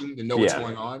watching to know what's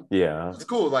going on. Yeah. It's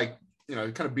cool. Like, you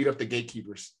know, kind of beat up the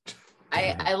gatekeepers.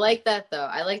 I like that though.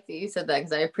 I like that you said that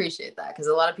because I appreciate that. Because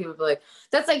a lot of people be like,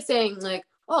 that's like saying like,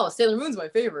 oh, Sailor Moon's my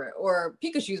favorite or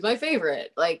Pikachu's my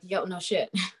favorite. Like, yo, no shit.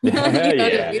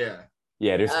 Yeah,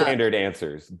 there's standard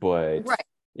answers, but right.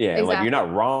 Yeah, exactly. Like you're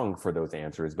not wrong for those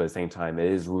answers, but at the same time, it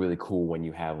is really cool when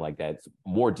you have like that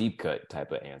more deep cut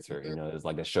type of answer. You know, it's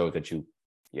like a show that you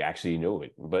actually know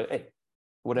it. But hey,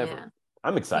 whatever. Yeah.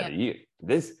 I'm excited.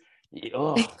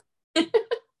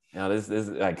 Now this is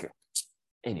like.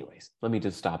 Anyways, let me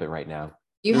just stop it right now.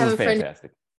 You have a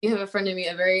fantastic. You have a friend in me,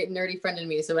 a very nerdy friend in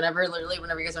me. So whenever you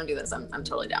guys want to do this, I'm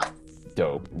totally down.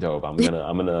 Dope. I'm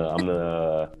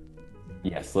gonna.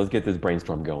 Yes, let's get this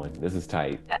brainstorm going. This is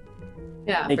tight.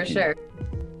 Yeah, for sure.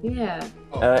 Yeah.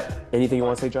 Anything you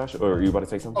want to say, Josh, or are you about to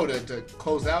say something? Oh, to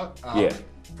close out. Yeah.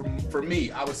 For me,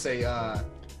 I would say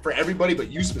for everybody, but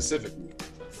you specifically,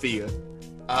 Thea.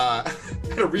 I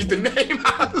had to read the name.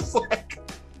 I was like.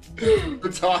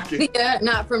 We're talking. Yeah,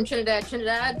 not from Trinidad.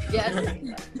 Yes.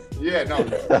 Yeah, no,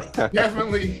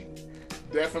 definitely.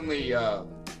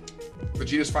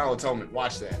 Vegeta's Final Atonement.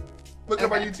 Watch that. Look it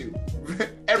up on YouTube.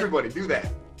 Everybody, do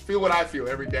that. Feel what I feel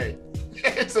every day.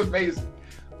 It's amazing.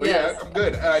 But yeah, I'm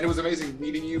good. It was amazing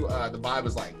meeting you. The vibe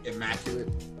was like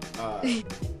immaculate.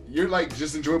 You're like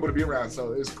just enjoyable to be around,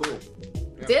 so it was cool.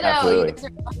 Yeah. Ditto. Absolutely. You guys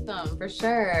are awesome for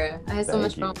sure. I had so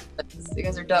much fun with this. You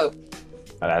guys are dope.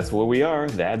 That's what we are.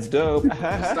 That's dope.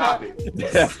 Stop it.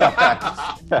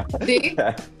 See?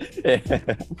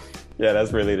 Yeah,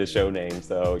 that's really the show name.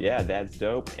 So yeah, that's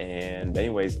dope. And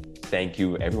anyways, thank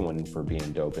you everyone for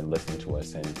being dope and listening to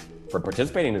us and for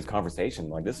participating in this conversation.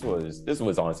 Like this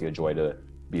was honestly a joy to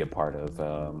be a part of.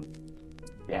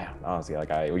 Honestly,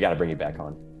 we got to bring it back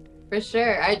on. For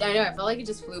sure. I know. I felt like it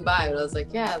just flew by, but I was like,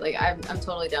 yeah, like I'm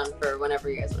totally down for whenever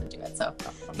you guys want to do it. So,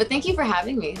 but thank you for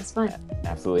having me. It's fun.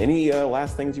 Absolutely. Any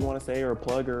last things you want to say or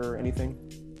plug or anything?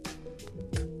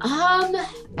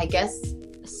 I guess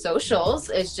socials.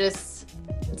 It's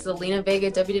Zelina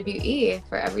Vega WWE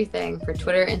for everything, for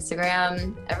Twitter,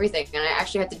 Instagram, everything. And I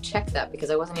actually had to check that because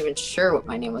I wasn't even sure what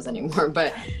my name was anymore.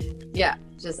 But yeah,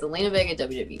 just Zelina Vega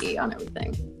WWE on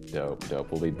everything. Dope.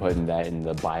 We'll be putting that in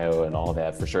the bio and all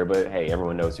that for sure. But hey,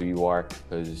 everyone knows who you are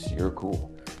because you're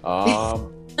cool.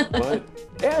 But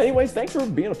yeah, anyways, thanks for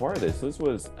being a part of this. This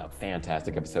was a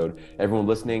fantastic episode. Everyone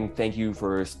listening, thank you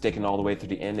for sticking all the way through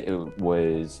the end. It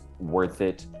was worth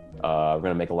it. We're going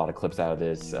to make a lot of clips out of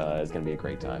this. It's going to be a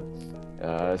great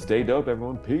time. Stay dope,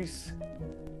 everyone. Peace.